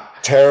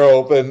 tear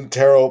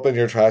open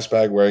your trash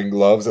bag wearing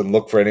gloves and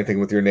look for anything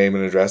with your name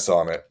and address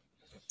on it,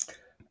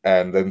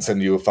 and then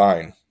send you a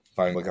fine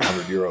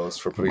 €100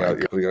 for putting out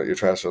your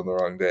trash on the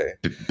wrong day.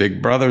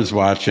 Big Brother's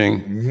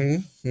watching.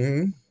 Mm-hmm.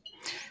 Mm-hmm.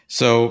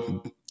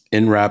 So,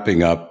 in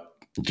wrapping up,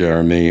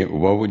 Jeremy,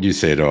 what would you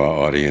say to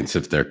our audience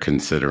if they're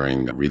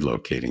considering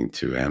relocating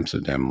to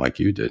Amsterdam like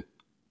you did?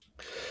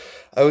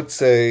 I would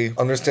say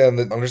understand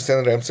that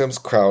Amsterdam's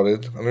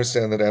crowded.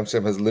 Understand that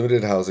Amsterdam has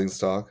limited housing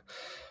stock.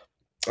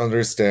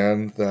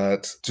 Understand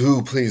that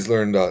please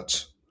learn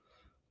Dutch.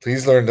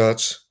 please learn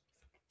Dutch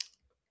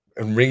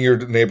and ring your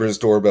neighbors'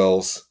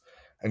 doorbells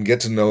and get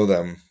to know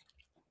them,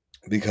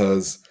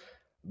 because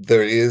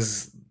there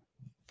is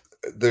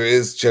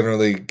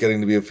generally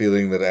getting to be a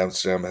feeling that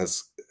Amsterdam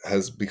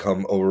has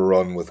become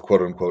overrun with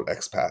quote unquote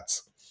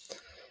expats.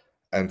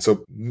 And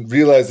so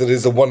realize that it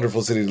is a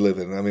wonderful city to live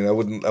in. I mean, I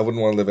wouldn't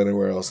want to live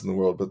anywhere else in the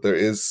world, but there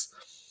is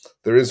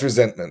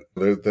resentment.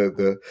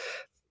 The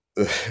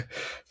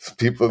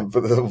people,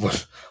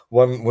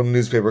 one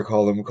newspaper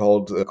called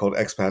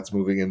expats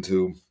moving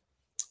into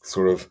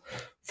sort of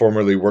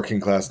formerly working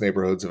class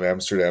neighborhoods of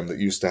Amsterdam that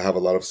used to have a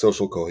lot of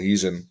social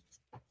cohesion,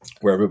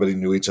 where everybody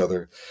knew each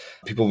other.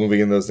 People moving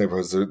in those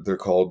neighborhoods, they're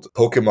called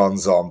Pokemon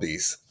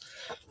zombies,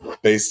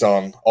 based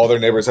on all their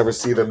neighbors ever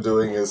see them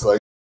doing is like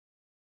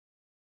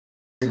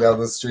down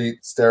the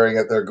street, staring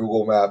at their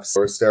Google Maps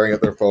or staring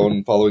at their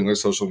phone, following their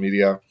social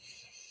media,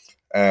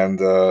 and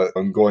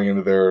going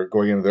into their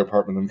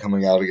apartment and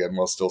coming out again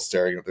while still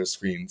staring at their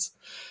screens.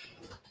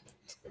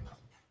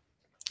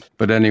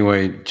 But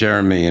anyway,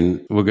 Jeremy,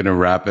 and we're going to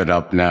wrap it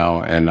up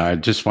now. And I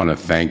just want to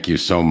thank you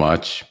so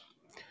much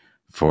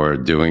for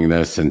doing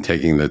this and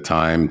taking the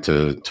time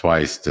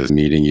twice to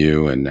meeting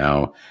you and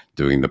now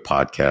doing the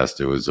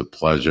podcast. It was a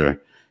pleasure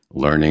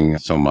learning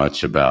so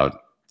much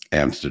about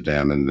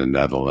Amsterdam and the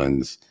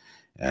Netherlands.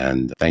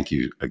 And thank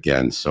you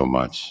again so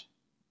much.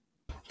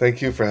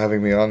 Thank you for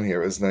having me on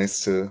here. It was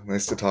nice to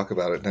talk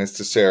about it. Nice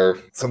to share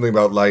something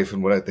about life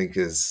and what I think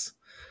is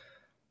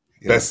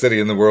the best city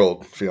in the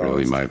world, to be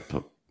honest.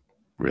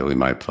 Really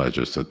my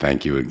pleasure. So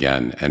thank you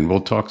again. And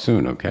we'll talk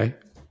soon, okay?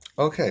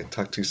 Okay,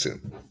 talk to you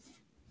soon.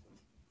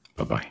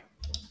 Bye-bye.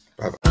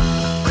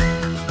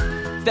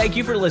 Bye-bye. Thank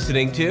you for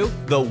listening to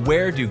the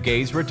Where Do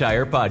Gays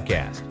Retire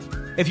podcast.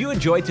 If you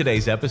enjoyed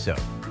today's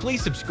episode,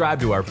 please subscribe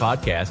to our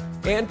podcast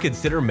and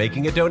consider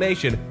making a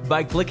donation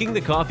by clicking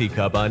the coffee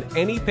cup on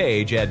any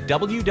page at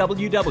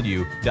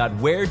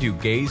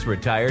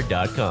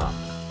www.wheredogaysretire.com.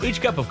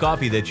 Each cup of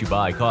coffee that you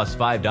buy costs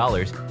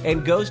 $5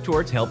 and goes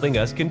towards helping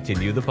us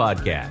continue the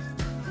podcast.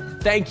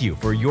 Thank you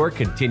for your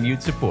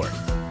continued support.